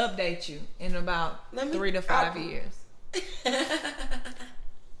 Let me update you in about 3 to 5 years.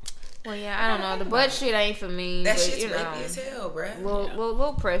 Well, yeah, I don't know. The butt shit ain't for me. That but, shit's rapey as hell, bruh.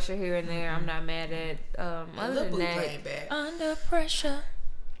 Little pressure here and there. I'm not mad at. Other than that, under pressure.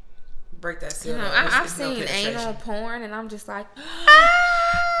 Break that seal. I've seen anal porn, and I'm just like,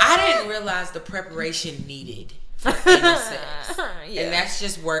 I didn't realize the preparation needed for anal sex. And that's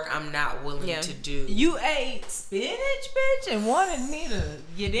just work I'm not willing to do. You ate spinach, bitch, and wanted me to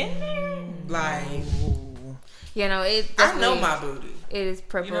get in there? Like, I know my booty. It is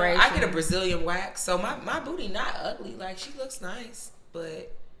preparation. I get a Brazilian wax, so my booty not ugly. Like, she looks nice,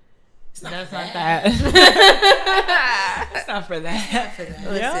 but it's not That's not that. It's not for that.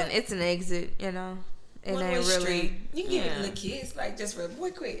 Listen, it's an exit, It One ain't way really. street. You can give it to the kids, like, just for a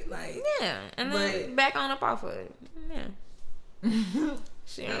boy quick. Like, and then back on up off of it.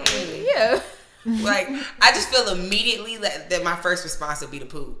 She don't really, Like, I just feel immediately that my first response would be to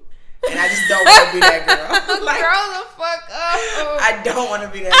poop. And I just don't want to be that girl. Like, grow the fuck up. I don't want to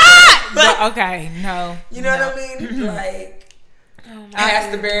be that girl. But, okay, no. You know what I mean? Like, I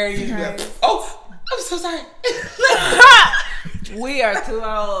have to bury you. Oh, I'm so sorry. We are too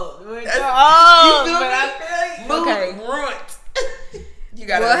old. We're too You old. feel But me? I feel you. Okay. Runt. You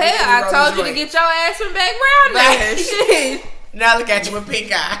gotta. Well, hell, I told you to get your ass from back round there. Shit. Now look at you with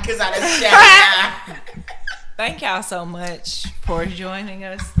pink eye, because I done shattered. Thank y'all so much for joining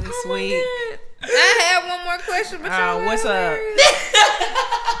us this week. God. I have one more question, but what's up?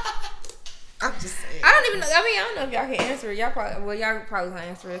 I'm just saying. I don't even know. I don't know if y'all can answer it. Y'all probably can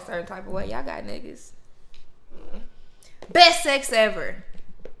answer it a certain type of way. Y'all got niggas. Best sex ever.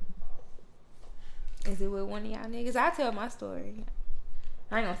 Is it with one of y'all niggas? I tell my story.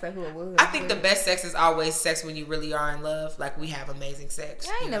 I ain't gonna say who it was. I think the best sex is always sex when you really are in love. Like, we have amazing sex.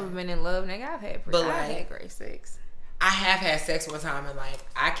 I ain't never been in love, nigga. I've had great sex. I have had sex one time, and like,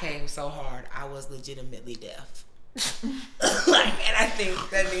 I came so hard, I was legitimately deaf. Like, and I think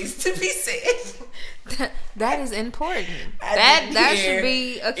that needs to be said. That is important. That should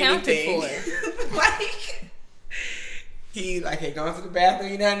be accounted for. Like, he had gone to the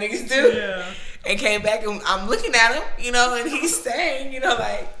bathroom, you know how niggas do? Yeah. And came back, and I'm looking at him, and he's saying,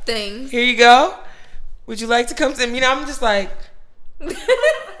 like, things. Here you go. Would you like to come to me? I'm just like, like,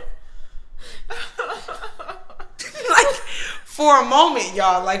 for a moment,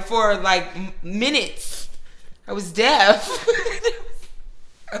 y'all, like, for like minutes, I was deaf.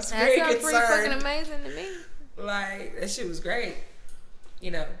 I was very concerned. That sounds pretty fucking amazing to me. Like, that shit was great,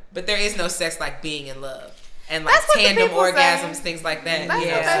 But there is no sex like being in love. And like that's tandem orgasms, things like that. That's what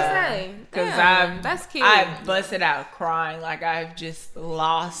they say. Because that's cute. I busted out crying. Like, I've just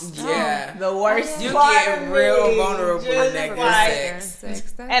lost the worst You part get of real me. vulnerable in that good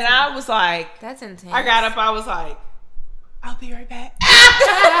sex. And I was like, that's intense. I got up, I was like, I'll be right back.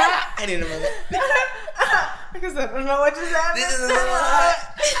 I didn't know that. Because I don't know what just happened. This is a lot.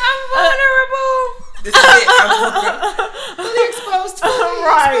 I'm vulnerable. This is it. I'm fully exposed to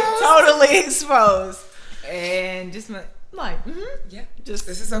totally exposed. And just like, just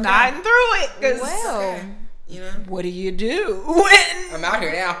this is okay. nodding through it. Well, okay. What do you do when I'm out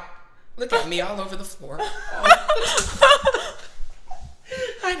here now? Look at me all over the floor.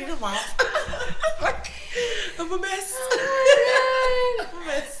 I need a mop. I'm a mess. Oh I'm a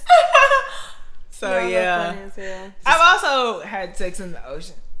mess. So yeah, I've also had sex in the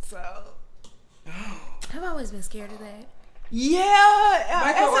ocean. So I've always been scared of that. Yeah,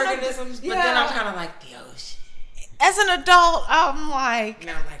 microorganisms. But then I'm kind of like the ocean. As an adult, I'm like,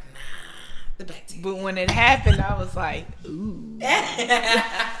 now I'm like, nah, the bacteria. But when it happened, I was like, ooh.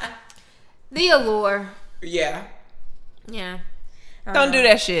 The allure. Yeah. Yeah. Don't do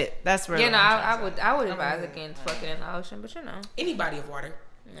that shit. That's really. You know, I would advise against fucking in the ocean, but you know, any body of water.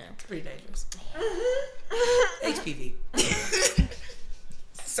 yeah, It's pretty dangerous. HPV.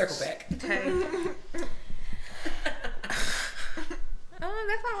 Circle back. Okay. That's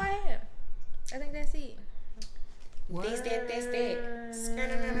all I have. I think that's it. That's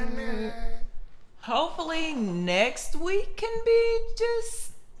that. Hopefully next week can be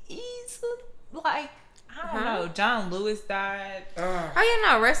just easy. Like, I don't know. John Lewis died. Oh yeah,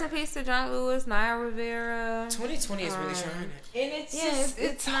 no. Rest in peace to John Lewis, Naya Rivera. 2020 is really trying it. And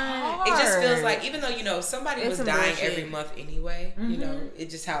it's hard. It just feels like, even though, you know, somebody was dying bullshit. every month anyway, you know,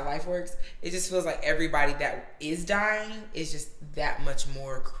 it's just how life works. It just feels like everybody that is dying is just that much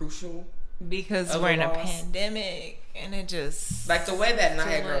more crucial. Because we're in a pandemic, and it just... Like, the way that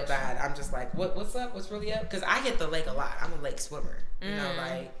Naya girl died, I'm just like, what's up? What's really up? Because I hit the lake a lot. I'm a lake swimmer. You know,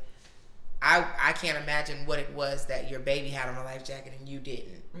 like, I can't imagine what it was that your baby had on a life jacket and you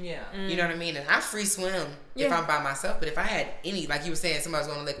didn't. Yeah. You know what I mean? And I free swim if I'm by myself. But if I had any, like you were saying, somebody's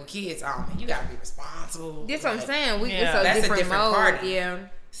going to lake with kids, oh man, you got to be responsible. That's what I'm saying. That's a different mode. party. Yeah.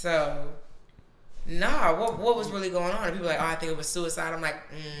 So, nah, what was really going on? And people are like, oh, I think it was suicide. I'm like,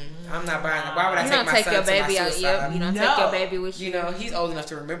 I'm not buying that. Why would I take my son your baby to my out? suicide? Yep. You don't take your baby with you. You know, he's old enough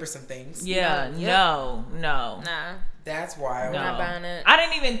to remember some things. Yeah. No. Nah. That's wild. I'm not buying it. I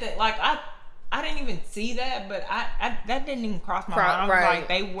didn't even think, like, I didn't even see that, but I that didn't even cross my mind. I was like,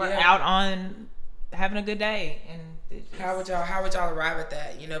 they were out on having a good day, and how would y'all arrive at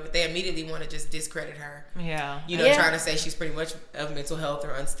that? You know, but they immediately want to just discredit her. Yeah, you know, trying to say she's pretty much of mental health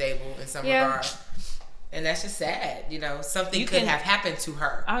or unstable in some regard. And that's just sad. You know, something could have happened to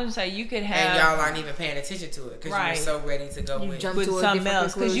her. I would say you could have, and y'all aren't even paying attention to it because you're so ready to go with something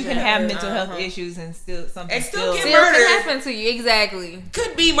else. Because you can have mental health issues and still get murdered. Can happen to you. Exactly.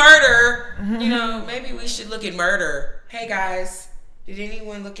 Could be murder. You know, maybe we should look at murder. Hey guys, did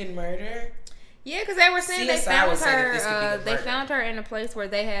anyone look at murder? Yeah, because they were saying they found her. They found her in a place where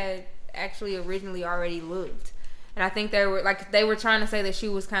they had actually originally already lived. And I think they were trying to say that she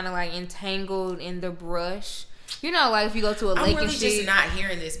was kind of like entangled in the brush. You know, like if you go to a lake I'm really and shit. just not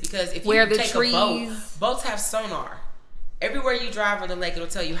hearing this because if where you the take trees, a boat, boats have sonar. Everywhere you drive on the lake, it'll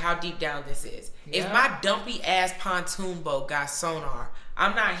tell you how deep down this is. If my dumpy ass pontoon boat got sonar,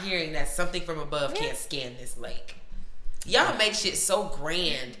 I'm not hearing that something from above can't scan this lake. Y'all make shit so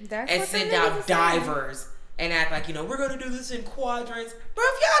grand and send out divers and act like, you know, we're gonna do this in quadrants. Bro,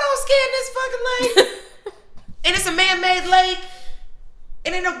 if y'all don't scan this fucking lake. And it's a man-made lake.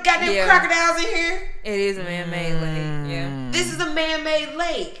 And ain't no goddamn crocodiles in here. It is a man-made lake. Yeah. This is a man-made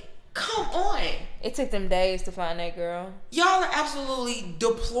lake. Come on. It took them days to find that girl. Y'all are absolutely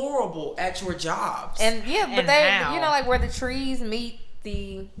deplorable at your jobs. And but they, you know, like where the trees meet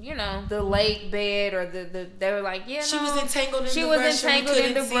the, you know, the lake bed or the they were like, she was entangled in the brush. She was entangled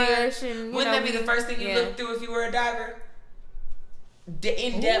in the brush. And, wouldn't that be the first thing you look through if you were a diver?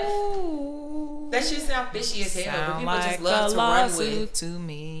 In depth. Ooh. That shit sound fishy as hell. But people just love to run with. To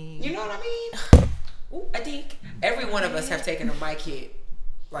me. You know what I mean? Ooh, I think every one of us have taken a mic hit.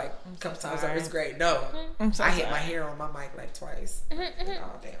 Like, a couple times over. It's great. No. I hit my hair on my mic like twice. Oh,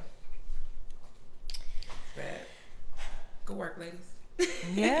 damn. Bad. Good work, ladies.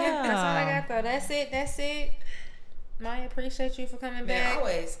 Yeah. That's all I got, though. That's it. Maya, appreciate you for coming back.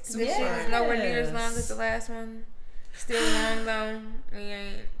 Always. This shit is nowhere near as long as the last one. Still long, though.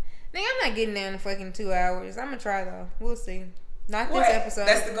 I'm not getting down to fucking 2 hours. I'm gonna try, though. We'll see. Not this episode.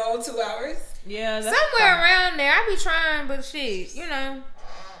 That's the goal, 2 hours? Yeah. Somewhere around there. I be trying, but shit, you know.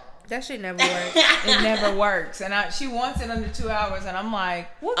 That shit never works. It never works. And she wants it under 2 hours, and I'm like,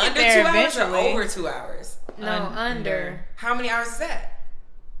 we'll get under there 2 eventually. hours or over 2 hours? No, under. How many hours is that?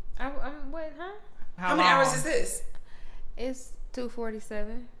 What, huh? How many hours is this? It's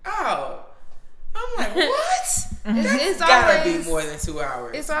 2:47. Oh. I'm like, what? It's gotta be more than 2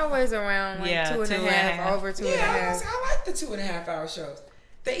 hours. It's always around like 2.5, over 2.5. Yeah, I like the 2.5 hour shows.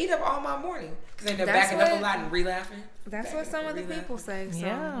 They eat up all my morning because they're backing up a lot and re-laughing. That's what some of the people say. So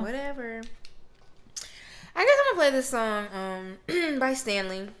whatever. I guess I'm gonna play this song by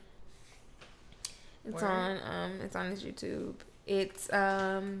Stanley. It's on his YouTube. It's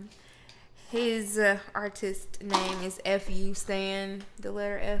His artist name is F.U. Stan. The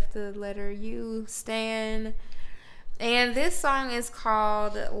letter F, the letter U, Stan. And this song is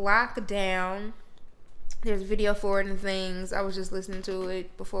called Lockdown. There's a video for it and things. I was just listening to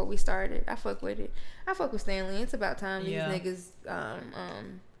it before we started. I fuck with it. I fuck with Stanley. It's about time these niggas,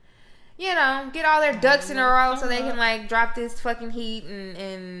 you know, get all their ducks in a row so they can like drop this fucking heat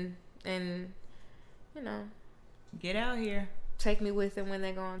and you know, get out here. Take me with them when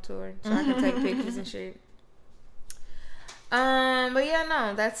they go on tour so I can take pictures and shit. But yeah,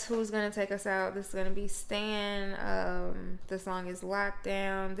 no, that's who's gonna take us out. This is gonna be Stan. The song is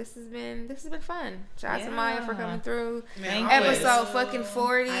Lockdown. This has been fun. Shout out to Maya for coming through. Episode fucking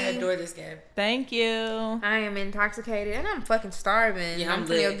 40. I adore this game. Thank you. I am intoxicated and I'm fucking starving. Yeah, I'm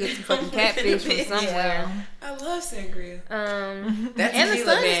gonna go get some fucking catfish from somewhere. I love sangria. That's and the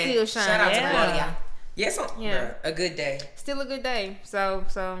sun is still shining. Shout out to all y'all. Yes, bruh, a good day. Still a good day. So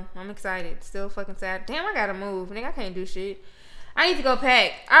I'm excited. Still fucking sad. Damn, I gotta move. Nigga, I can't do shit. I need to go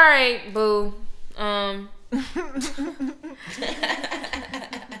pack. All right, boo. I'm about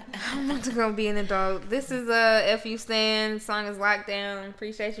to go be an adult. This is F.U. Stan. The song is Lockdown.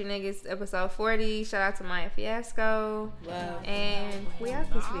 Appreciate you niggas. Episode 40. Shout out to Maya Fiasco. Love. And we out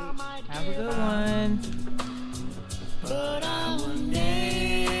this bitch. Have a good one. But I will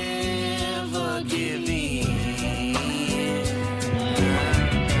never give in.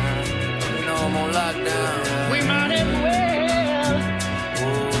 You know I'm on lockdown. We might as well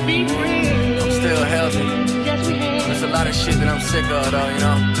be free. I'm still healthy. There's a lot of shit that I'm sick of though, you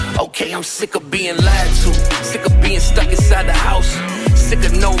know. Okay, I'm sick of being lied to. Sick of being stuck inside the house. Sick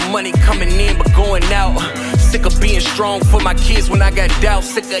of no money coming in but going out. Sick of being strong for my kids when I got doubt.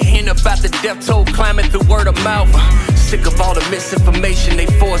 Sick of hearing about the death toll climbing through word of mouth. Sick of all the misinformation they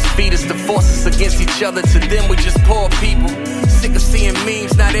force feed us to force us against each other. To them we just poor people. Sick of seeing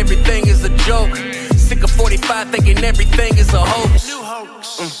memes, not everything is a joke. Sick of 45 thinking everything is a hoax.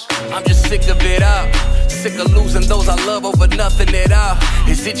 I'm just sick of it all. Sick of losing those I love over nothing at all.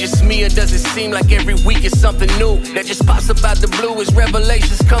 Is it just me or does it seem like every week is something new that just pops up out the blue? Is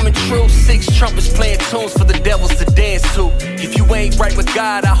revelations coming true? 6 trumpets playing tunes for the devils to dance to. If you ain't right with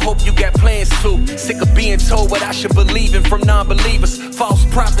God, I hope you got plans too. Sick of being told what I should believe in from non-believers. False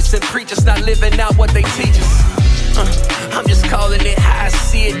prophets and preachers not living out what they teach us. I'm just calling it how I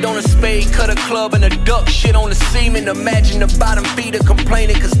see it. On a spade, cut a club and a duck shit on the semen. Imagine the bottom feeder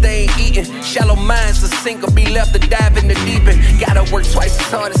complaining cause they ain't eating. Shallow minds to sink or be left to dive in the deep end. Gotta work twice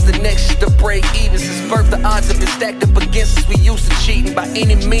as hard as the next to break even. Since birth the odds have been stacked up against us. We used to cheating. By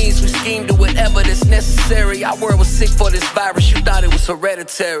any means we scheme to whatever that's necessary. Our world was sick for this virus. You thought it was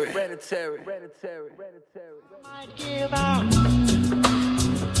hereditary. Might give out,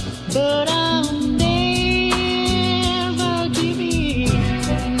 but I'll never give in.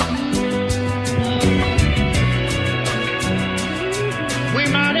 We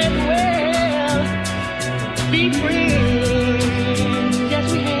might as well be friends.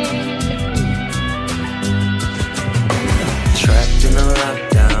 Yes, we have. Trapped in a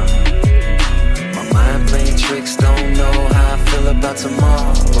lockdown. My mind playing tricks, don't know how I feel about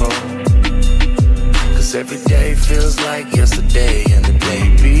tomorrow. Cause every day feels like yesterday and the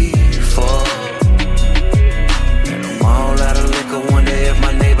day before. And I'm all out of liquor, wonder if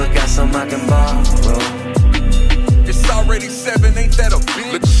my neighbor got some I can borrow. It's already 7, ain't that a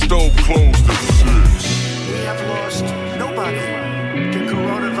bitch? Let the stove closed at 6. We have lost nobody to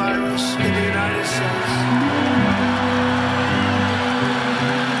coronavirus in the United States.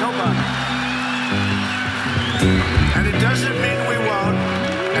 Nobody. And it doesn't mean we won't,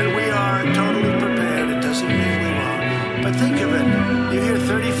 and we are totally prepared. It doesn't mean we won't. But think of it. You hear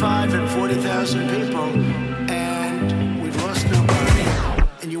 35 and 40,000 people, and we've lost nobody.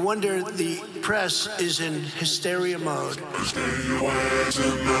 And you wonder, the press is in hysteria mode. Stay your hands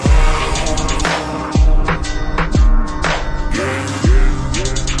in the house.